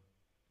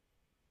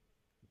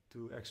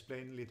to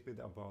explain a little bit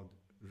about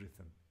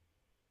rhythm.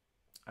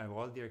 I've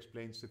already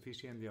explained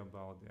sufficiently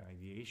about the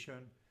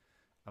ideation,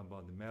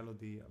 about the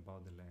melody,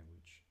 about the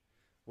language.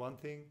 One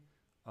thing,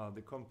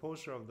 the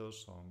composer of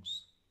those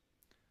songs,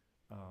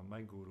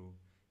 my guru,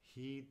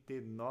 he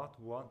did not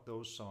want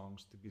those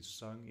songs to be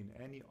sung in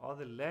any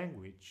other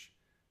language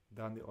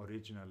than the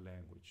original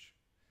language.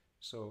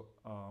 So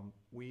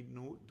we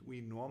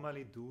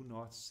normally do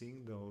not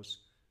sing those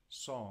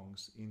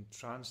songs in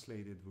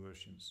translated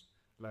versions.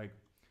 Like,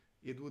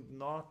 it would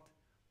not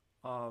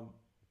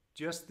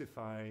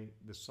justify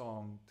the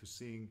song to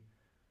sing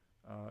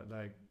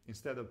like,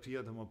 instead of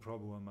Priyatama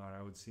Prabhu Amar,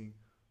 I would sing,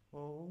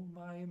 "Oh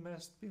my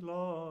most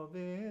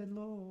beloved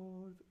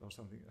Lord," or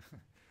something.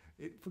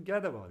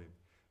 Forget about it,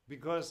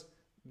 because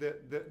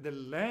the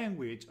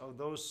language of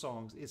those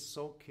songs is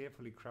so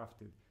carefully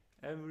crafted.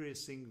 Every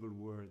single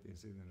word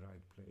is in the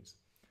right place.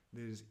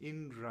 There is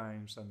in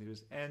rhymes, and there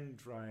is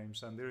end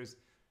rhymes, and there is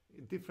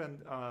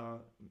different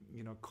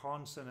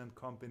consonant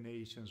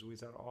combinations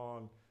which are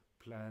all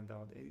planned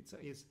out.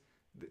 It's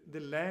the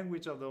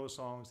language of those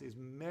songs is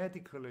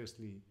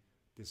meticulously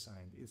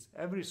designed.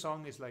 Every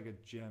song is like a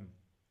gem.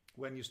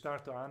 When you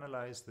start to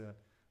analyze the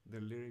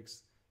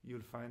lyrics,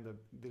 you'll find that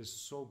there's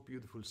so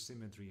beautiful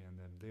symmetry in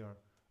them.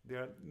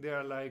 They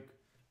are like,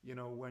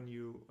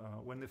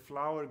 when the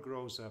flower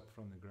grows up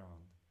from the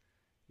ground.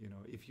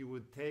 If you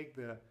would take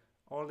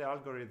all the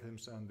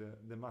algorithms and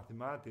the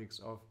mathematics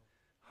of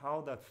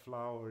how that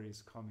flower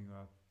is coming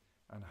up,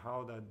 and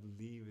how that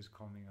leaf is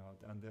coming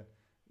out, and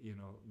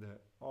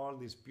all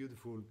these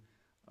beautiful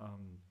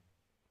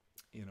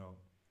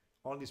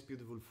all these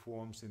beautiful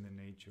forms in the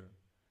nature.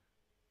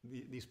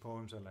 These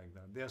poems are like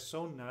that. They are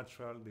so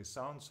natural, they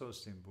sound so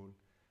simple,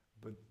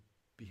 but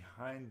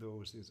behind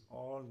those is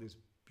all this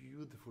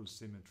beautiful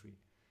symmetry.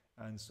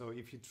 And so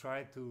if you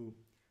try to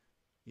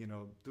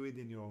do it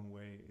in your own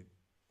way,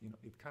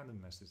 it kind of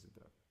messes it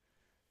up.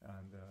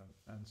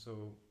 And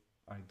so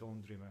I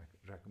don't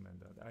recommend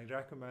that. I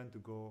recommend to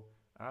go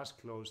as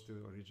close to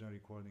the original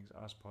recordings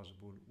as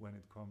possible when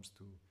it comes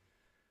to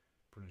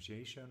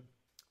pronunciation,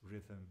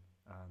 rhythm,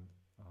 and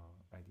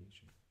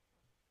ideation.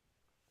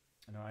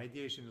 Now,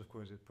 ideation, of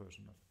course, is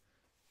personal.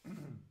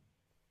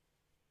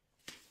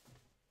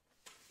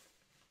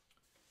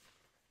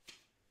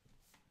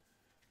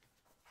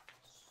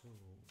 So,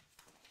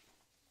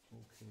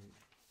 okay.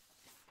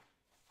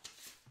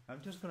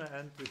 I'm just going to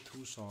end with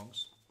two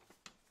songs.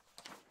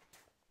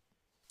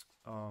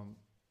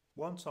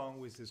 One song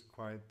which is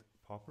quite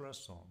popular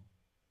song,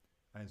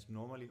 and it's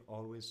normally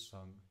always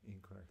sung in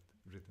correct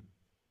rhythm.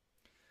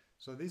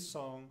 So this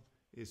song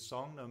is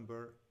song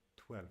number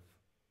 12,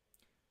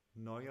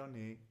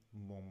 Noyone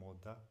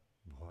Momoda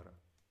Bhara.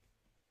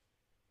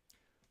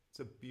 It's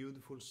a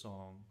beautiful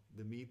song.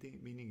 The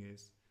meaning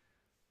is,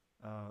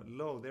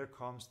 lo, there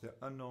comes the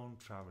unknown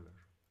traveler,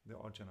 the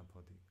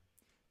Ajjanapati,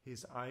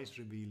 his eyes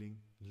revealing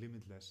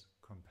limitless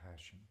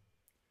compassion,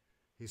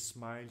 his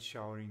smile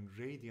showering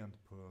radiant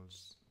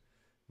pearls.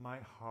 My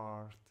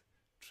heart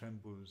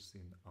trembles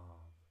in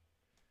awe.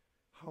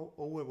 How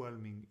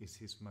overwhelming is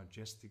his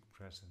majestic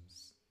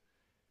presence.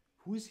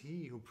 Who is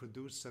he who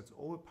produced such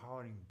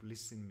overpowering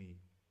bliss in me?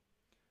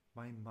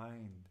 My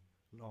mind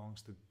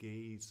longs to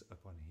gaze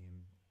upon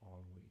him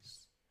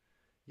always.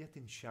 Yet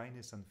in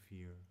shyness and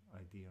fear I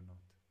dare not.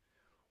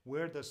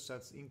 Where does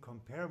such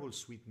incomparable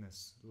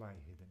sweetness lie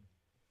hidden?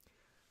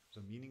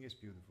 So meaning is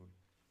beautiful.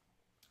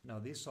 Now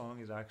this song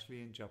is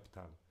actually in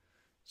Japtal.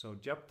 So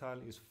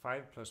Japtal is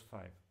 5 plus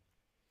 5.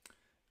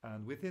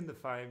 And within the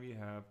 5 we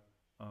have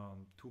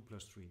 2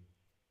 plus 3.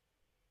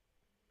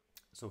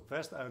 So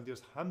first I will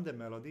just hum the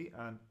melody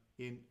and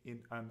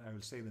and I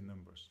will say the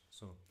numbers.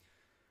 So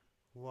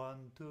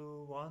 1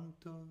 2 1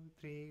 2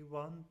 3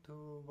 1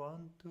 2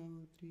 1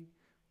 2 3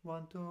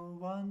 1 2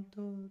 1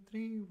 2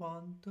 3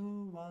 1 2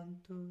 1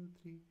 2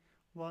 3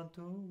 1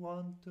 2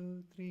 1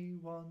 2 3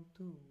 1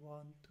 2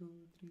 1 2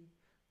 3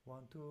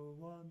 1 2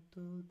 1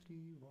 2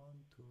 3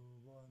 1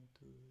 2 1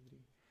 2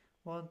 3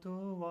 1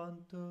 2 1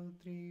 2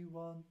 3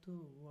 1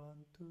 2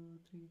 1 2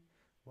 3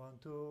 1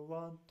 2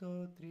 1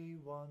 2 3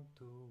 1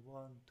 2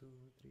 1 2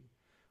 3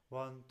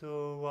 1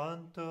 2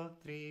 1 2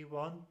 3 1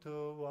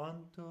 2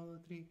 1 2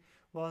 3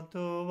 1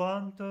 2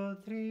 1 2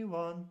 3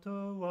 1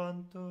 2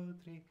 1 2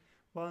 3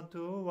 1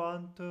 2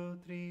 1 2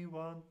 3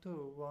 1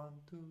 2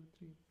 1 2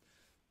 3.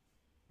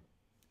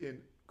 In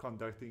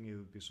conducting it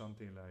would be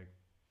something like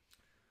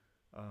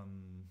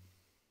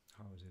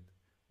how is it?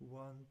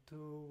 1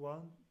 2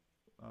 1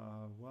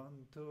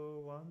 1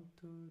 2 1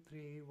 2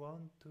 3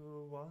 1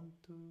 2 1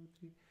 2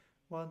 3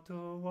 1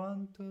 2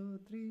 1 2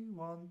 3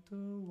 1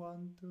 2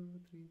 1 2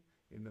 3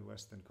 in the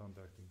Western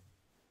conducting.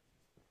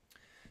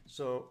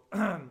 So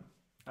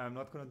I'm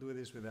not going to do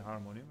this with the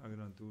harmonium, I'm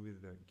going to do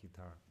with the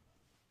guitar.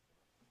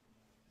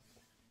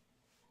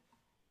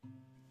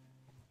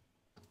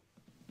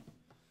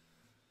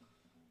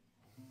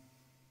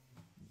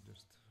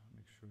 Just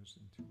make sure it's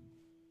in tune.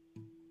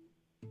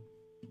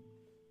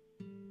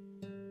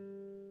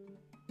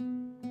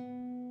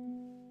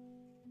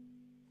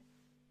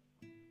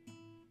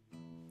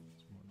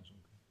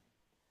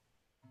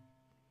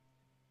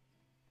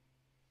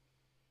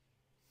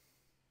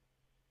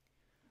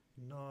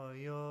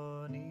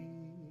 নয়নী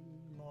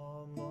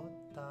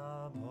মমতা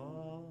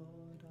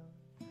ভরা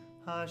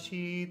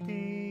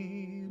হাসিতে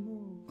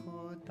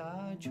মুখতা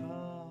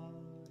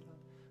ঝরা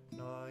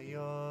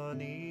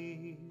নয়নী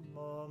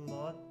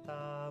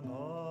মমতা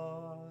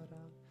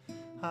ভরা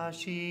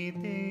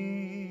হাসিতে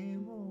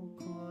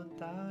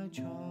মুখতা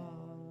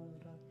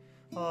ঝরা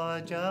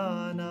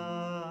অজানা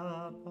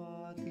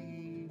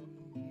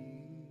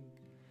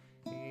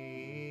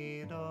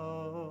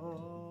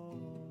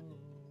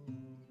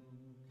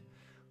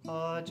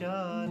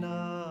অজানা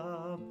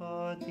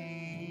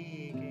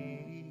পথিকে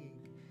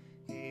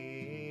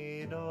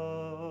এলো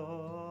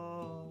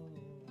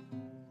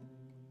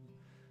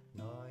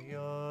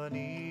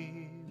নয়নী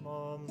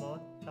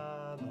মমতা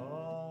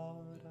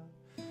ভরা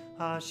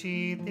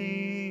হাসিতে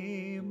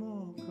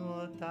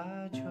মুখতা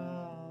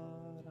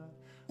ঝরা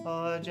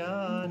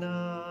অজানা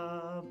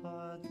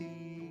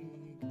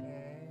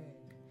পথিকে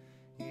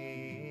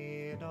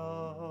এলো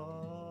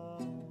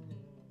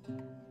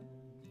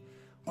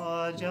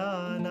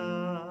অজানা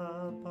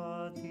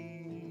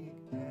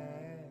পথিক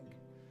এক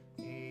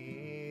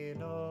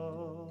এলো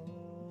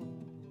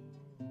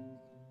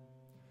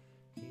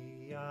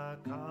হিয়া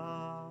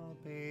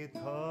কাঁপে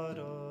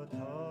ধরো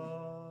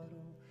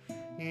ধরো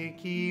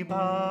একই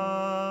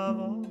ভাব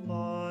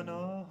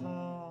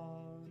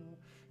মনোহর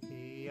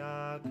হিয়া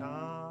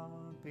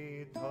কাঁপে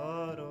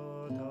ধরো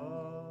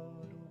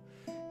ধরো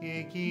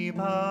একই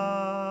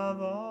ভাব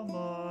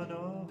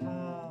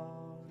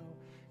মনোহর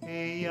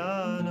এই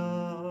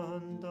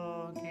আনন্দ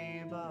কে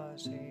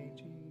বাসে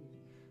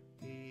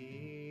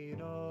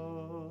তীর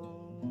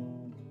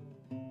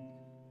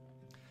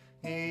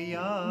এই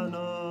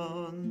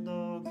আনন্দ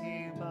কে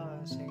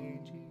বাসে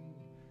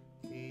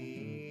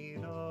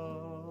তীর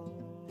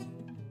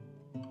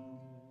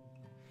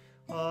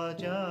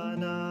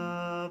অজানা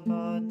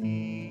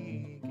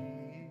পথিকে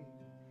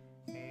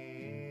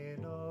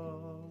এলো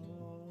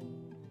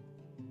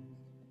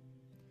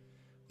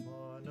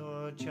মন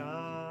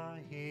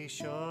চাহে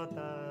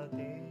সতা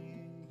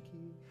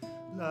দেখি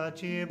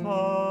লাজে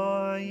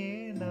ভয়ে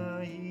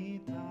নাহি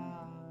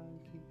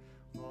থাকি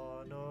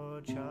মন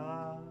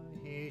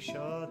চাহে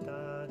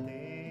সতা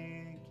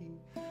দেখি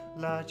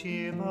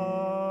লাজে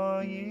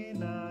ভয়ে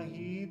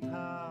নাহি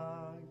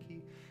থাকি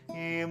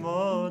এ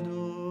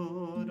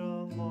মধুর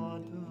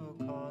মধু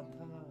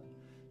কথা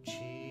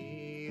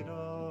চির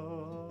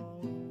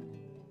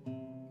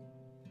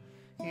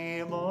এ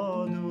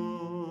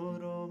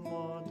মধুর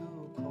মধু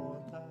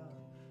কথা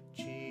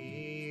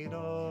চির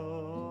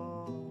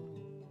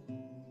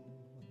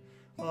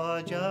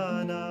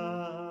অজানা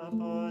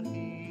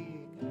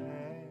পথিক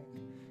এক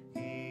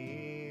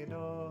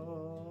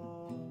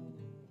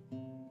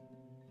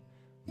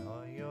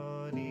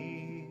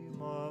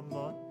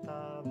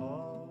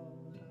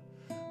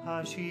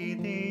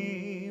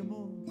하시되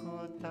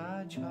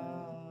무코타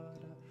져라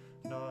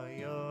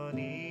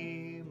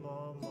너연이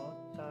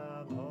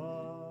머뭇다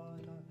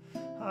거라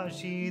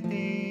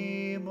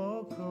하시되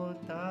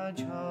무코타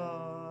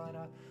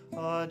져라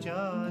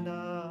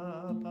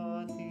어자나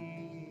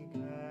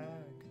바디각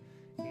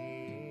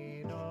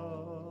이노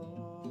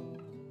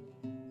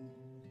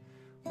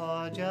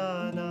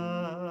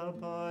어자나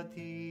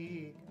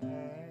바디각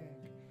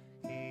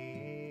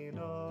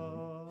이노.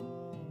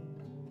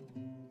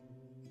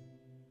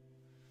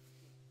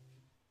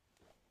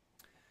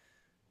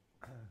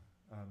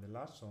 The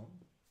last song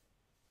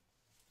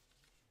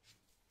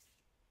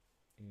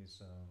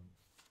is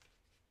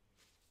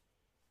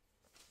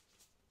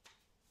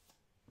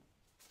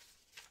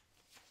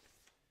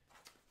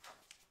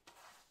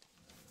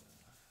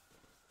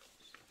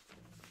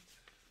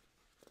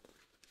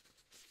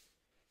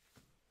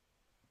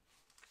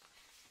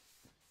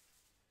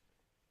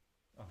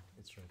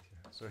it's right here.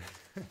 Sorry.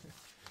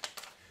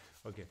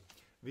 Okay,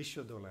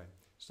 Vishodolai,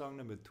 song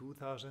number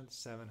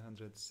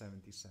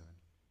 2777.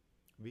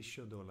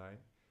 Vishodolai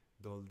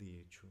dol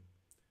diechu,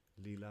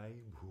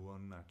 lilai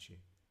bhuvan nache.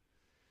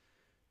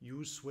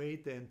 You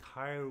swayed the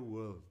entire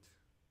world.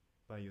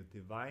 By your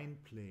divine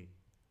play,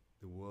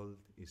 the world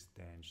is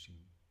dancing.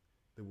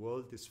 The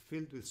world is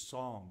filled with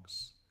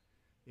songs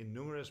in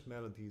numerous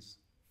melodies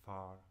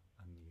far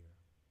and near.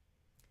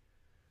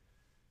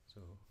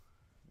 So,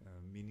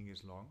 meaning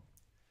is long,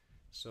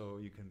 so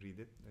you can read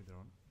it later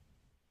on.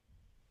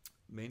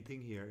 Main thing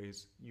here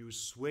is you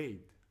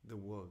swayed the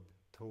world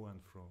to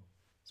and fro.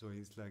 So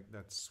it's like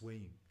that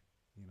swaying,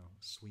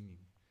 swinging.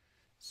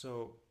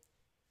 So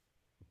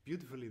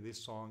beautifully,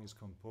 this song is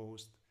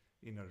composed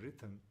in a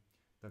rhythm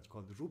that's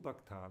called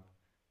Rupak Tal.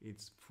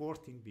 It's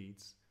 14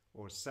 beats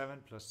or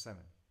 7 plus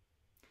 7.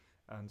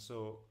 And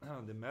so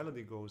the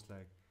melody goes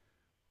like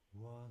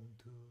 1,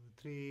 2,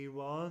 3,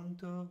 1,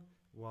 2,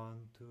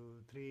 1,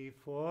 2, 3,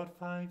 4,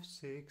 5,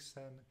 6,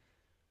 and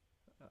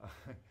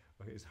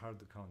okay, it's hard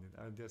to count it.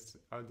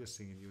 I'll just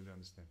sing it. You'll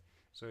understand.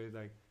 So it's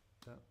like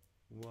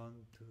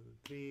 1, 2,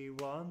 3,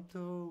 1,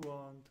 2,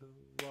 1,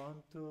 2,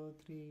 1, 2,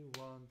 3,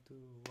 1, 2,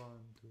 1,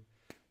 2,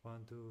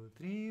 1, 2,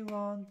 3,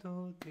 1,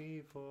 2,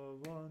 3, 4,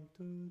 1,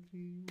 2,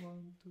 3,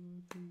 1,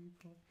 2, 3,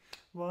 4,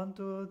 1,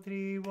 2,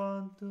 3,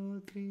 1,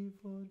 2, 3,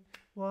 4,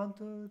 1,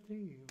 2,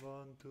 3,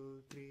 1,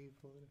 2, 3,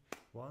 4,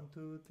 1,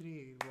 2,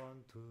 3,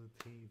 1, 2,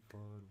 3,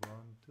 4,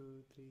 1,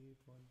 2, 3,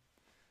 4.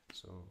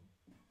 So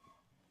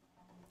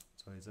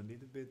it's a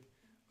little bit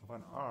of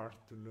an art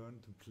to learn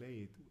to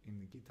play it in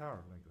the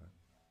guitar like that.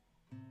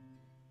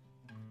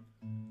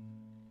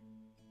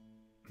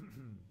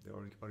 The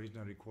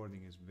original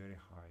recording is very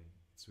high.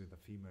 It's with a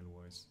female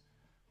voice.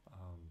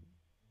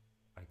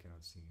 I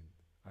cannot sing it.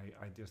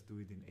 I just do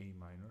it in A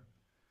minor.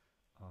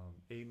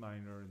 A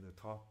minor, the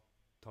top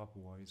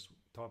voice,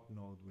 top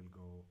note will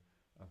go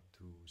up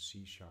to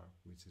C sharp,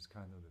 which is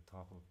kind of the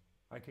top of.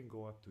 I can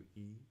go up to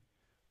E,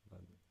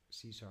 but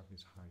C sharp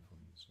is high for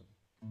me. So.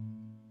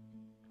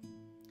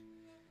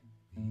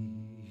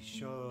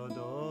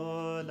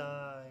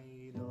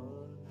 Vishodolai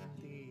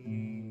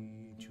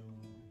doldichu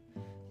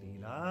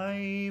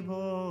lilai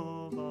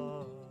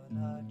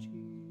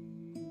bhovanachi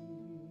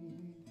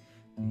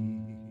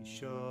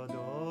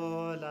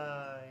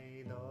Vishodolai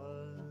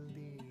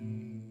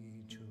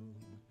doldichu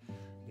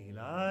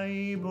lilai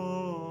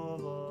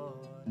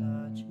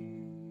bhovanachi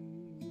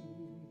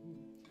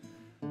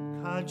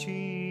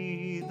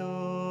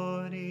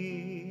Kachidori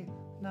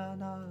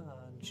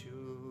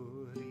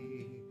nananchuri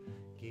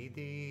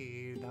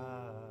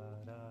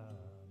Gidirdhara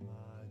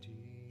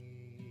maji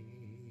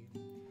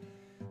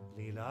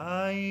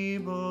Lilai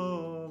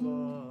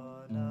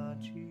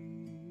bhovanachi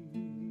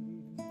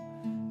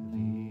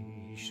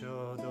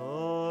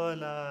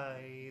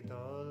Vishodolai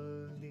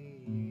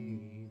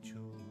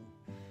doldichu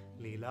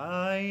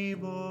Lilai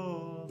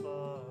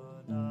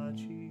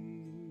bhovanachi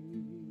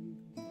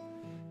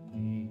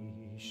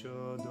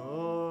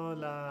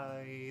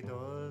Vishodolai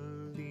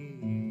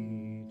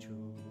doldichu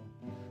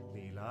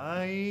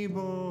Lilai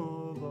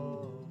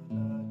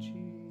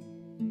bhovanachi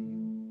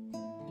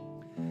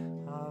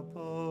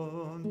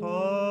Apon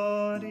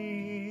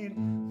parir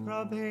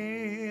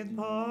prabhed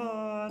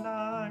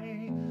bhalai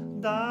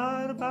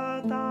dar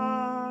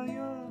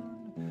batayon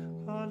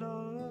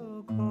halo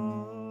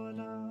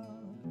khola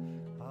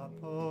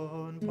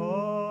Apon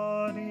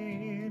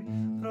parir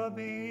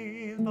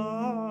prabhed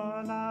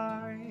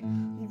bhalai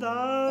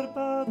dar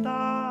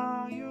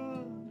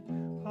batayon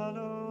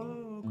halo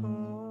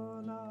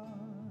khola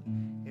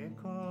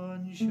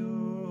Ekon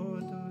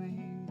shudui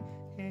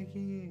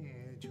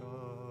egiye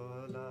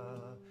chola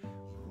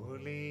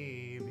bhuli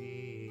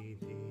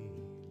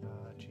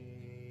bhidilachi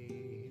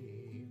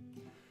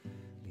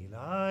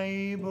Lilai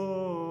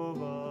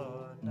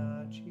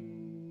bhovanachi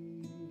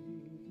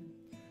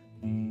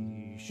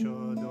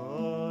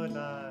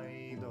Vishodolai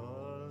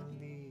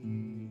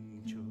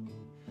doldichu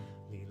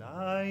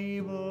Lilai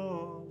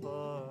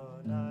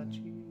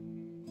bhovanachi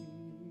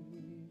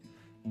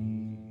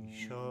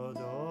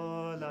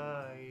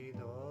Vishodolai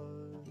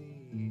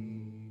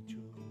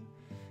doldichu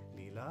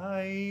Lilai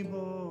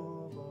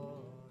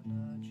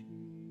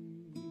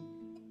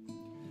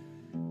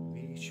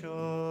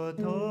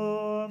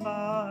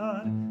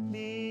Vishodomar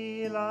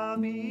lila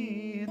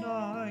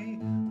minai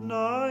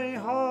nai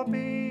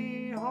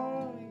habi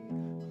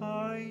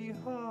hai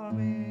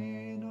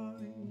habi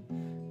nai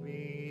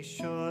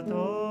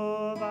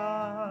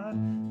Vishodomar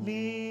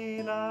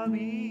lila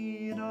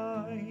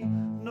minai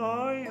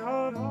nai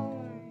hai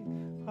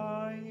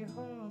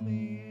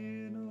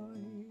habi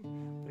nai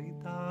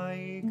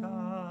Pritai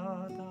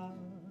kata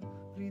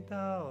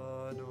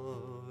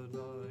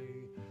Pritadolai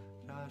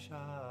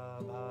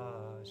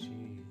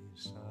Rashabhashi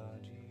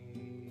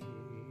Saji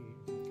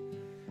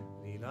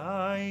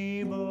Lilai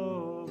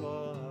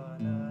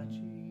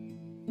Bhavanaji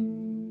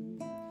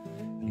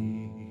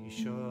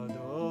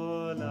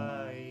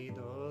Ishodolai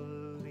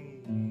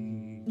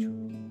Dolichu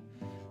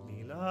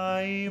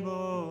Lilai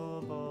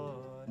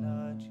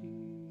Bhavanaji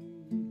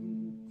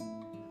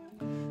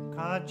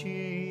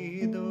Kachi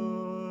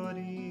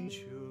Dori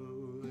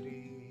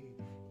Shuri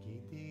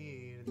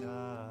Kitir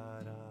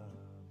Dara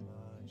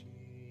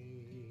Maji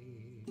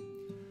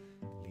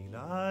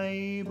Lilai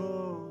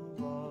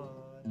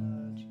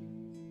Bhavanaji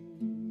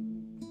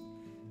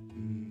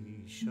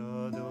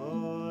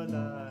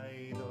Ishodolai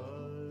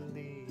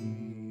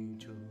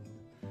Dolichu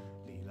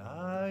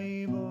Lilai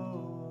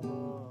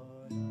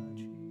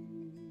Bhavanaji.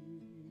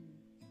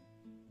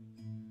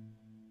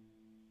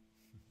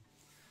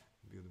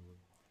 Beautiful.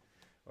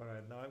 All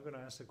right, now I'm going to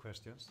answer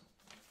questions.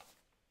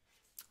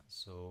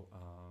 So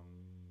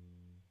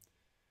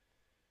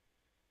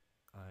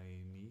I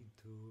need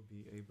to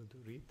be able to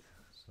read.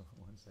 So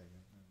one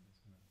second, I'm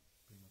just going to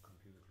bring my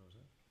computer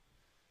closer.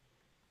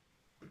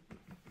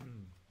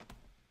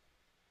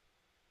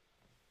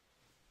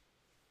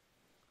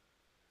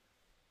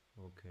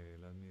 Okay,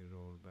 let me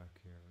roll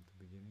back here at the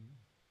beginning.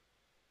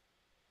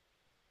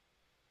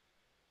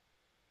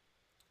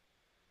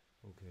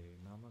 Okay,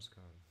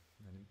 namaskar.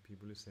 Many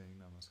people is saying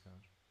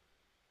namaskar.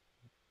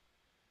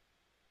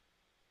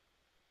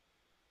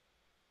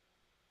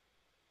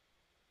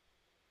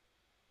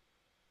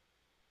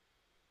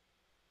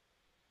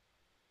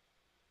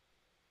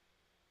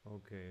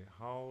 Okay,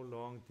 how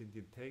long did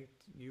it take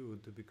you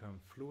to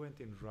become fluent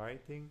in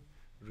writing,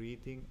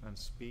 reading, and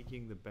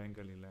speaking the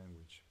Bengali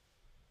language?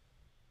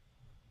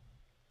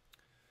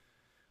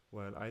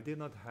 Well, I did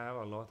not have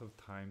a lot of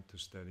time to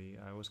study.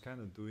 I was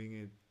kind of doing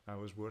it. I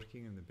was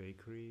working in the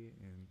bakery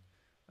in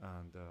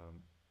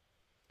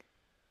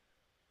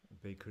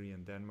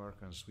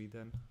Denmark and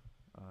Sweden,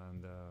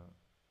 and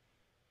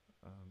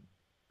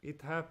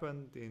it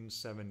happened in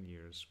 7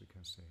 years, we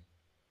can say,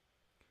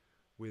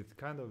 with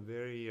kind of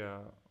very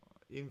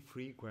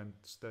infrequent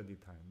study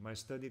time. My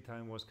study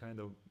time was kind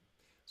of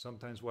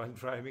sometimes while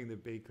driving the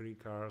bakery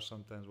car,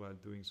 sometimes while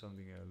doing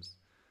something else,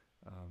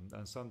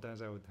 and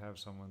sometimes I would have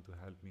someone to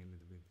help me a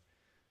little bit,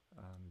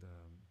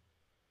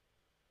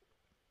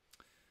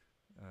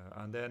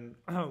 and then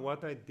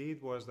what I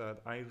did was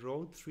that I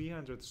wrote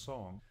 300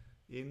 songs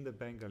in the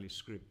Bengali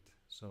script,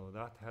 so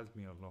that helped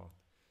me a lot.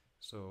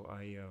 So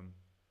I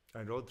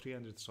wrote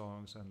 300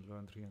 songs and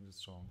learned 300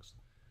 songs,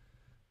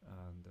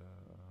 and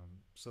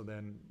so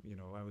then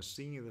I was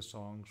singing the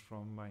songs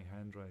from my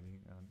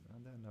handwriting,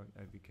 and then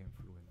I became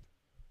fluent.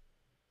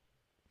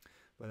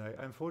 But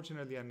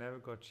unfortunately I never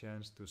got a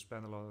chance to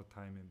spend a lot of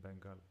time in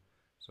Bengal,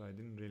 so I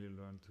didn't really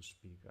learn to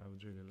speak. I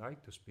would really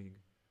like to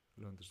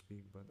learn to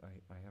speak, but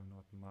I have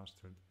not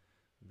mastered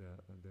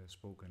the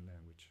spoken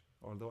language.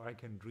 Although I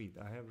can read.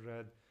 I have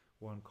read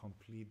one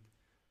complete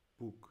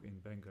book in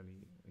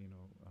Bengali.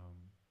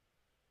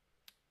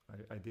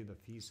 I did a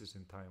thesis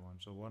in Taiwan,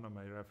 so one of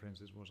my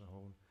references was a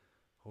whole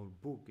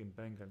book in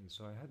Bengali,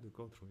 so I had to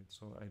go through it.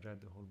 So I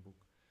read the whole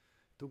book.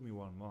 It took me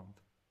 1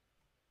 month,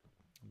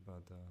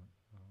 but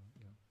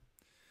yeah.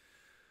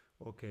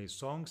 Okay,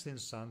 songs in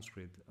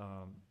Sanskrit.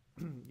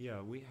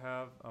 Yeah, we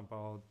have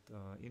about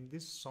in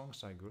this song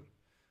cycle,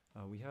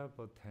 we have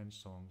about 10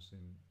 songs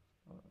in.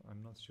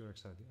 I'm not sure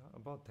exactly.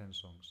 About 10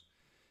 songs.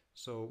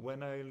 So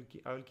when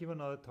I'll give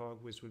another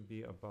talk, which will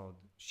be about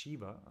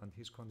Shiva and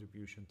his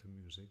contribution to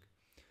music.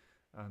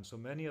 And so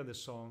many of the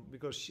songs,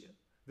 because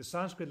the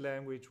Sanskrit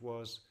language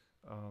was,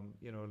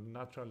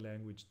 natural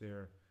language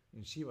there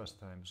in Shiva's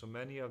time. So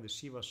many of the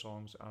Shiva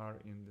songs are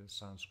in the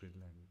Sanskrit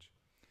language.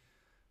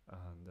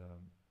 And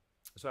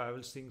so I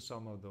will sing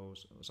some of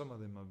those. Some of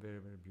them are very,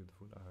 very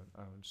beautiful.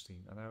 I will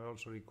sing. And I will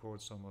also record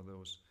some of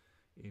those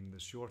in the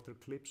shorter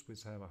clips,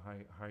 which have a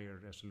higher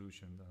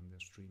resolution than the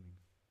streaming.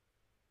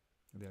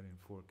 They're in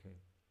 4K.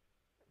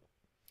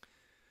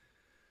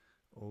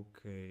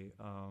 Okay.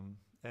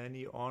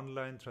 Any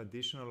online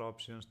traditional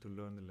options to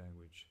learn the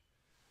language?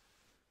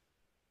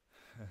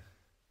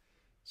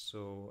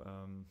 So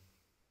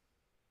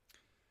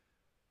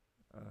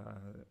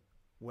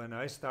when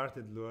I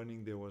started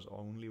learning, there was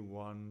only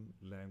one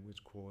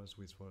language course,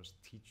 which was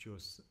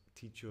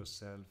Teach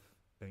Yourself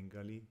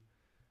Bengali,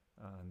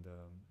 and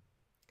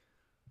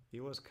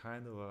it was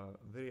kind of a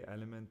very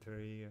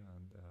elementary,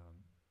 and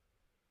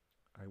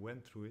I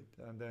went through it.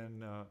 And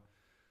then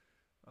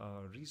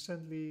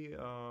recently,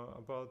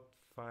 about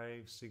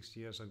 5-6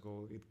 years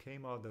ago, it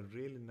came out a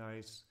really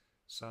nice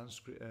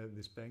Sanskrit,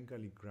 this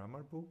Bengali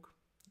grammar book,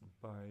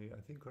 by,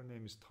 I think her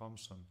name is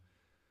Thompson,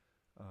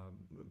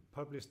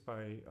 published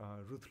by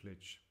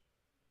Routledge.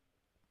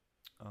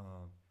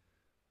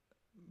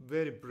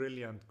 Very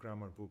brilliant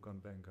grammar book on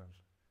Bengal,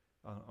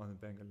 on the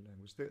Bengali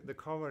language. The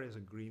cover is a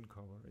green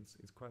cover.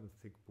 It's quite a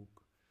thick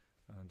book,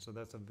 and so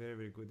that's a very,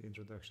 very good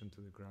introduction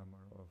to the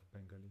grammar of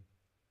Bengali.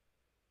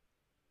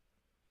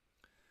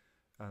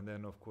 And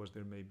then, of course,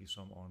 there may be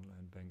some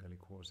online Bengali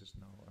courses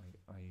now.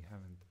 I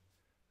haven't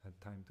had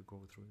time to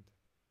go through it.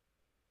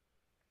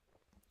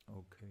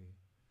 Okay.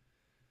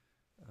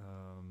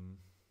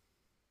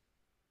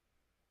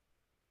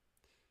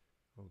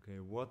 Okay,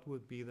 what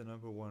would be the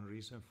number one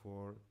reason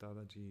for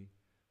Dadaji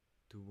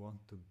to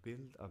want to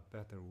build a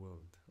better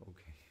world?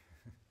 Okay.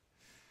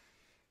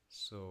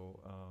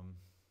 So,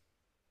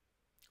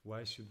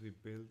 why should we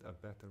build a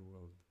better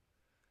world?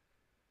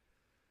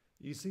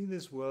 You see,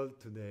 this world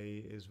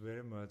today is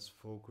very much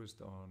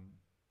focused on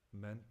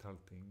mental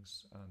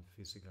things and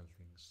physical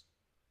things.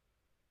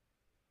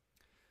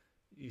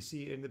 You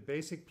see, in the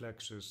basic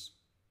plexus,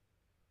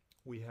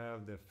 we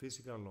have the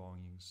physical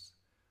longings,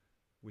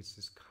 which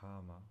is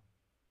kama.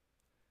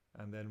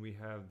 And then we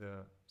have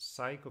the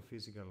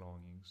psychophysical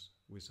longings,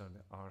 which are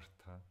the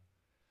artha.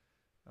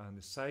 And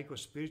the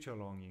psycho-spiritual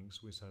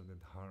longings, which are the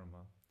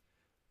dharma.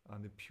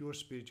 And the pure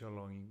spiritual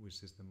longing,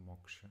 which is the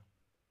moksha.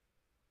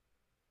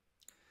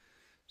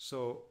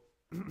 So,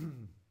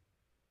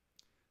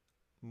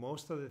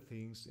 most of the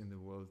things in the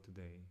world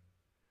today,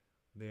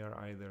 they are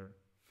either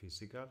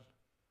physical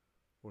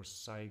or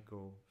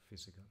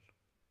psycho-physical,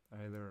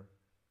 either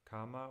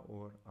kama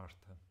or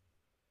artha.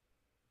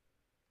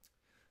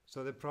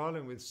 So the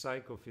problem with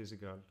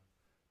psychophysical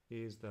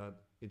is that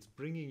it's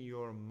bringing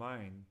your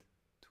mind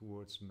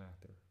towards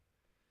matter.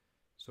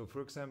 So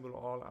for example,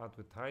 all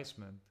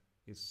advertisement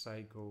is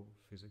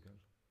psychophysical.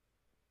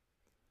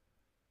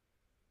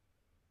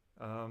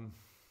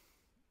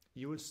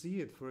 You will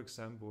see it, for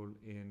example,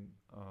 in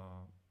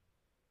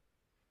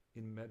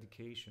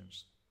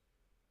medications.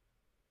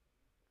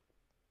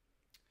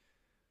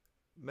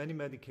 Many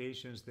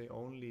medications, they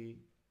only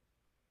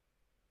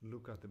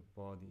look at the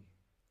body,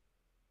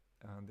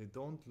 and they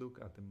don't look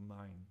at the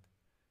mind.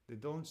 They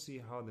don't see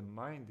how the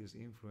mind is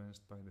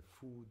influenced by the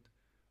food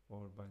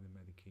or by the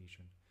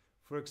medication.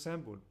 For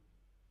example,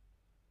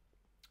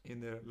 in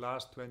the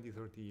last 20,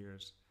 30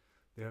 years,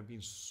 there have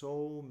been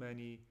so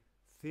many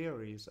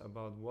theories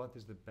about what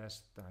is the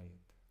best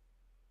diet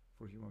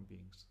for human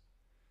beings.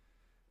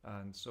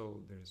 And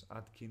so there is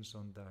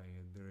Atkinson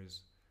diet, there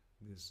is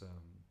this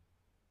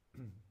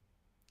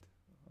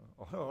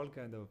all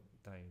kind of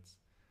diets.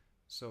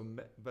 So,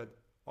 but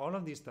all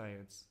of these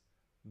diets,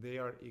 they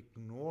are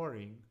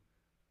ignoring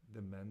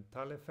the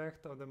mental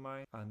effect of the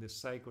mind and the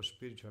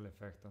psycho-spiritual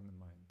effect on the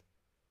mind.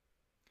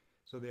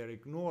 So they are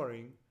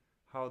ignoring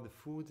how the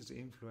food is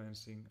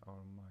influencing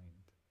our mind.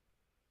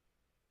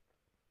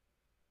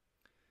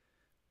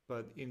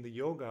 But in the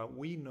yoga,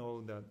 we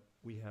know that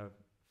we have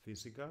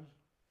physical,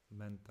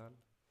 mental,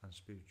 and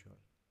spiritual.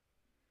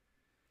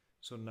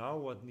 So now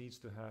what needs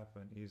to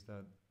happen is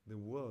that the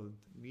world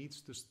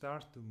needs to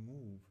start to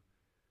move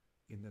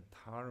in the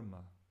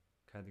dharma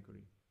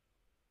category.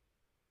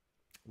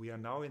 We are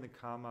now in the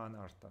kama and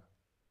artha,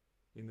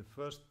 in the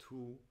first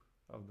two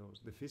of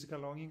those, the physical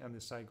longing and the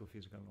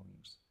psychophysical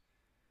longings.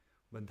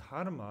 But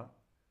dharma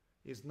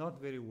is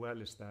not very well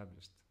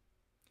established.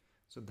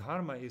 So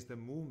dharma is the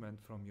movement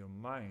from your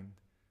mind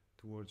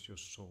towards your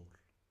soul.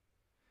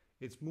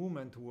 It's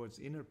movement towards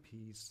inner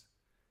peace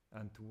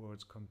and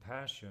towards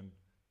compassion,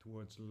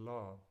 towards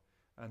love,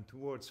 and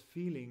towards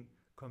feeling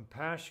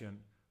compassion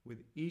with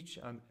each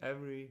and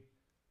every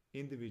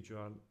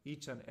individual,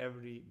 each and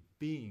every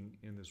being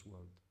in this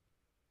world.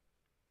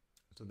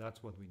 So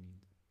that's what we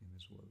need in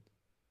this world.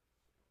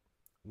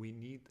 We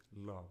need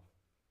love.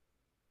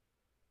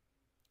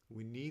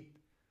 We need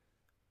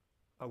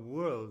a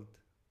world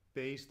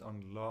based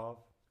on love,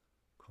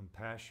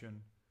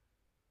 compassion,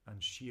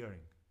 and sharing.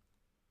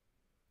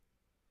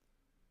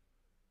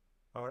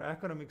 Our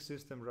economic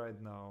system right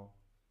now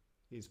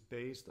is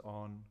based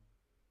on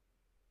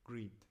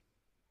greed,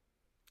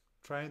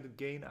 trying to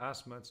gain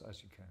as much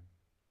as you can,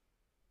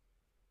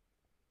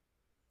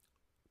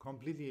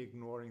 completely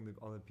ignoring the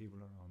other people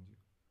around you.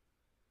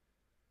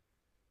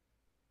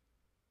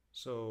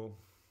 So,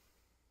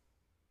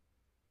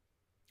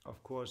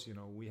 of course,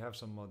 we have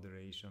some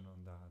moderation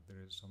on that.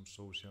 There is some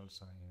social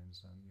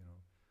science, and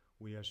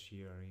we are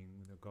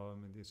sharing, the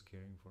government is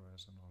caring for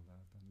us and all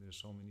that, and there's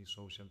so many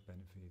social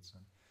benefits,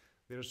 and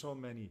there are so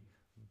many.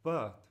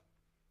 But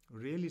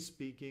really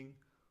speaking,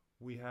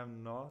 we have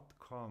not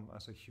come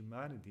as a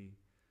humanity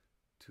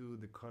to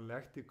the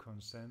collective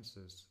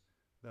consensus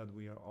that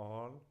we are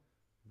all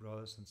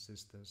brothers and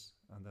sisters,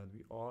 and that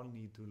we all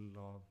need to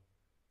love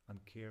and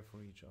care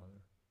for each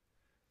other.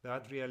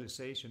 That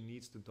realization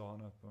needs to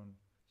dawn upon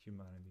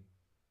humanity.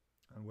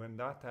 And when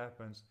that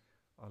happens,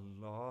 a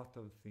lot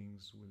of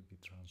things will be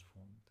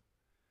transformed.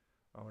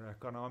 Our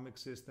economic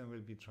system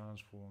will be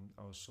transformed,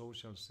 our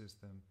social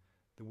system,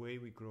 the way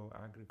we grow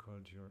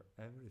agriculture,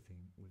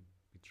 everything will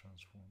be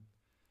transformed.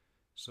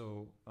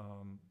 So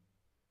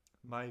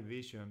My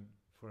vision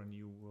for a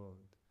new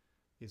world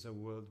is a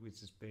world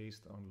which is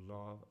based on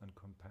love and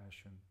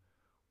compassion,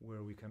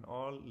 where we can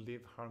all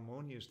live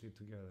harmoniously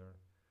together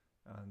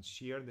and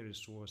share the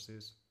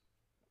resources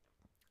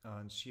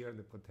and share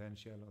the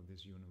potential of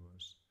this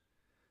universe.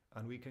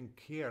 And we can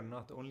care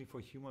not only for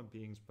human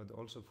beings but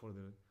also for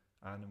the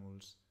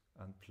animals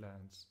and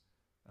plants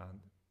and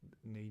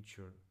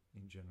nature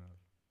in general.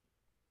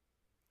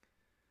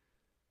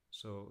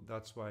 So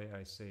that's why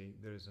I say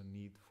there is a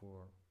need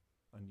for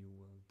a new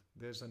world.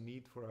 There's a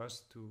need for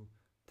us to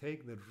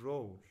take the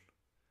role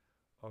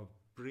of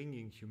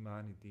bringing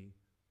humanity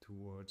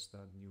towards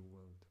that new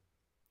world.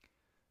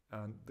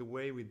 And the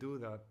way we do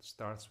that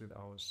starts with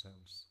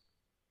ourselves.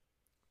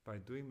 By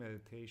doing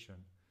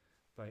meditation,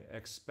 by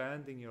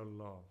expanding your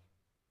love.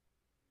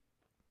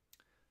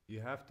 You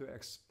have to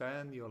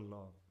expand your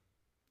love.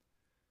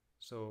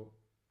 So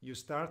you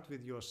start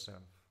with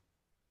yourself.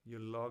 You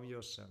love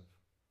yourself.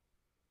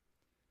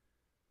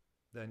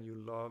 Then you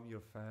love your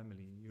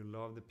family. You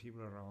love the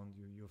people around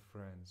you, your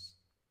friends.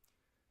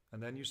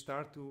 And then you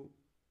start to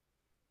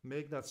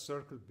make that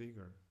circle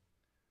bigger.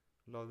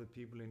 Love the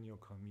people in your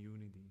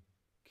community.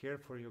 Care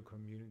for your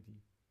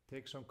community.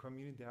 Take some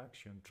community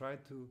action. Try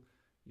to,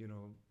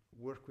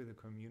 work with the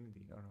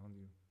community around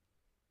you.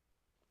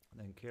 And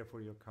then care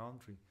for your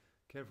country.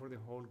 Care for the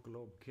whole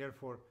globe. Care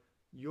for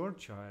your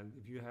child,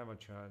 if you have a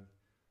child.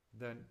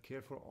 Then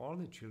care for all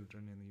the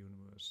children in the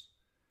universe.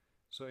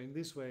 So in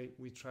this way,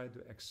 we try to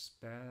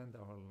expand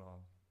our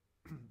love.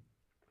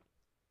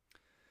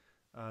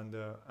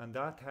 And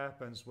that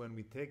happens when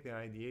we take the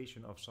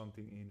ideation of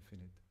something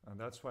infinite. And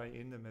that's why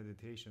in the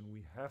meditation,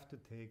 we have to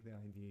take the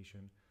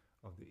ideation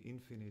of the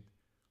infinite,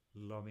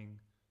 loving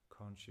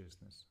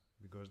consciousness,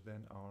 because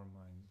then our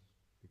mind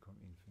become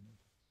infinite.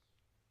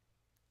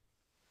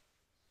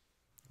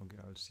 Okay,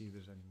 I'll see if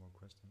there's any more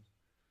questions.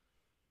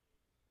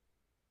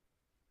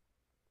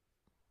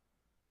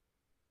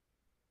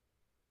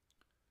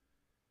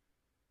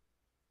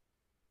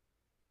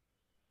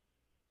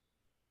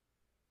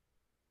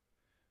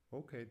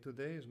 Okay,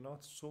 today is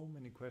not so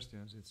many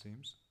questions, it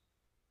seems.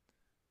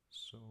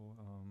 So,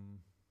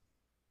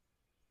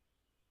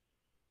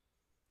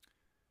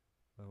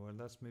 well,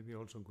 that's maybe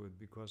also good,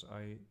 because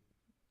I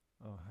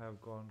have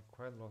gone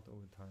quite a lot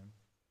over time.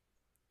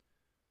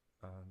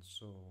 And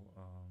so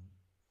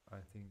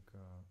I think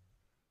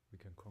we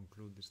can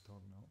conclude this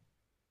talk now.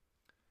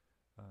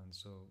 And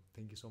so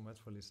thank you so much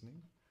for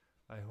listening.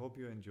 I hope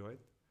you enjoyed.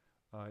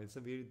 It's a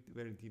very,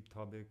 very deep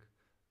topic.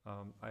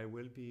 I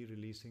will be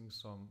releasing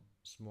some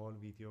small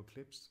video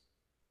clips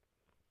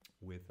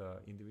with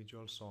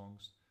individual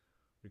songs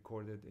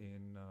recorded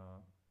in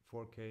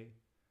 4K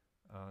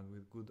and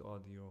with good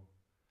audio.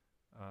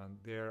 And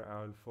there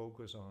I'll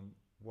focus on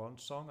one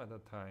song at a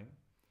time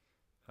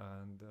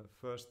and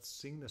first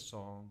sing the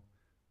song,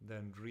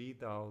 then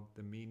read out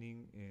the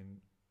meaning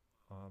in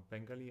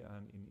Bengali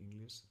and in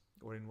English,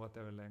 or in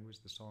whatever language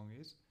the song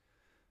is,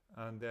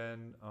 and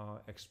then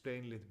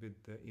explain a little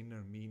bit the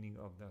inner meaning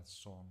of that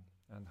song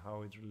and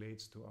how it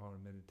relates to our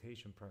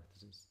meditation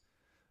practices.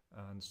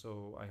 And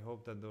so I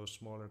hope that those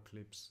smaller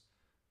clips,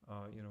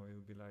 it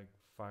will be like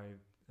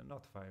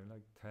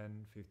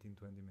 10, 15,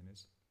 20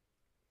 minutes.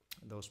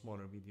 Those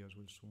smaller videos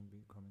will soon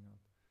be coming out.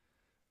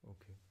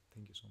 Okay,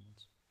 thank you so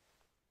much.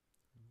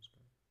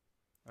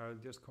 I'll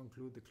just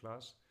conclude the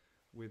class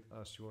with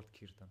a short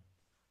kirtan.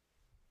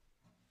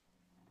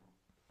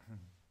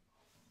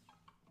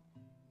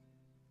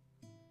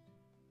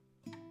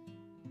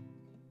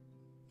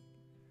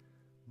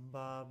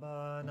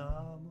 Baba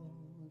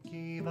Namo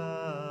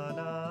Kiva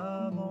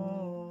Namo,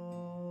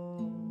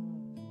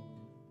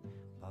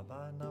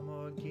 Baba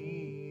Namo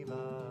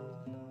Kiva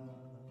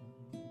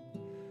Namo,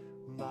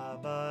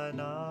 Baba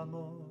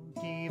Namo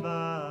Kiva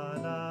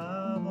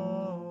Namo,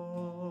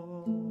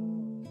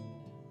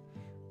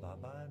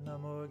 Baba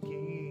Namo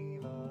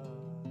Kiva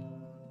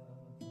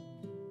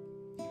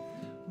Namo,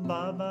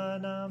 Baba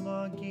Namo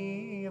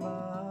Kiva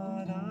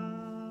Namo,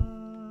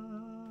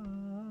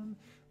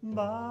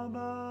 Baba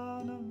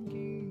Namo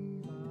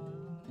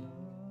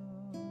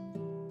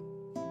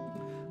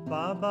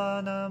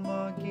Baba Namo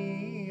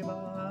Kiva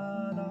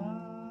Namo,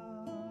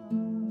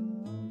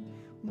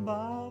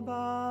 Baba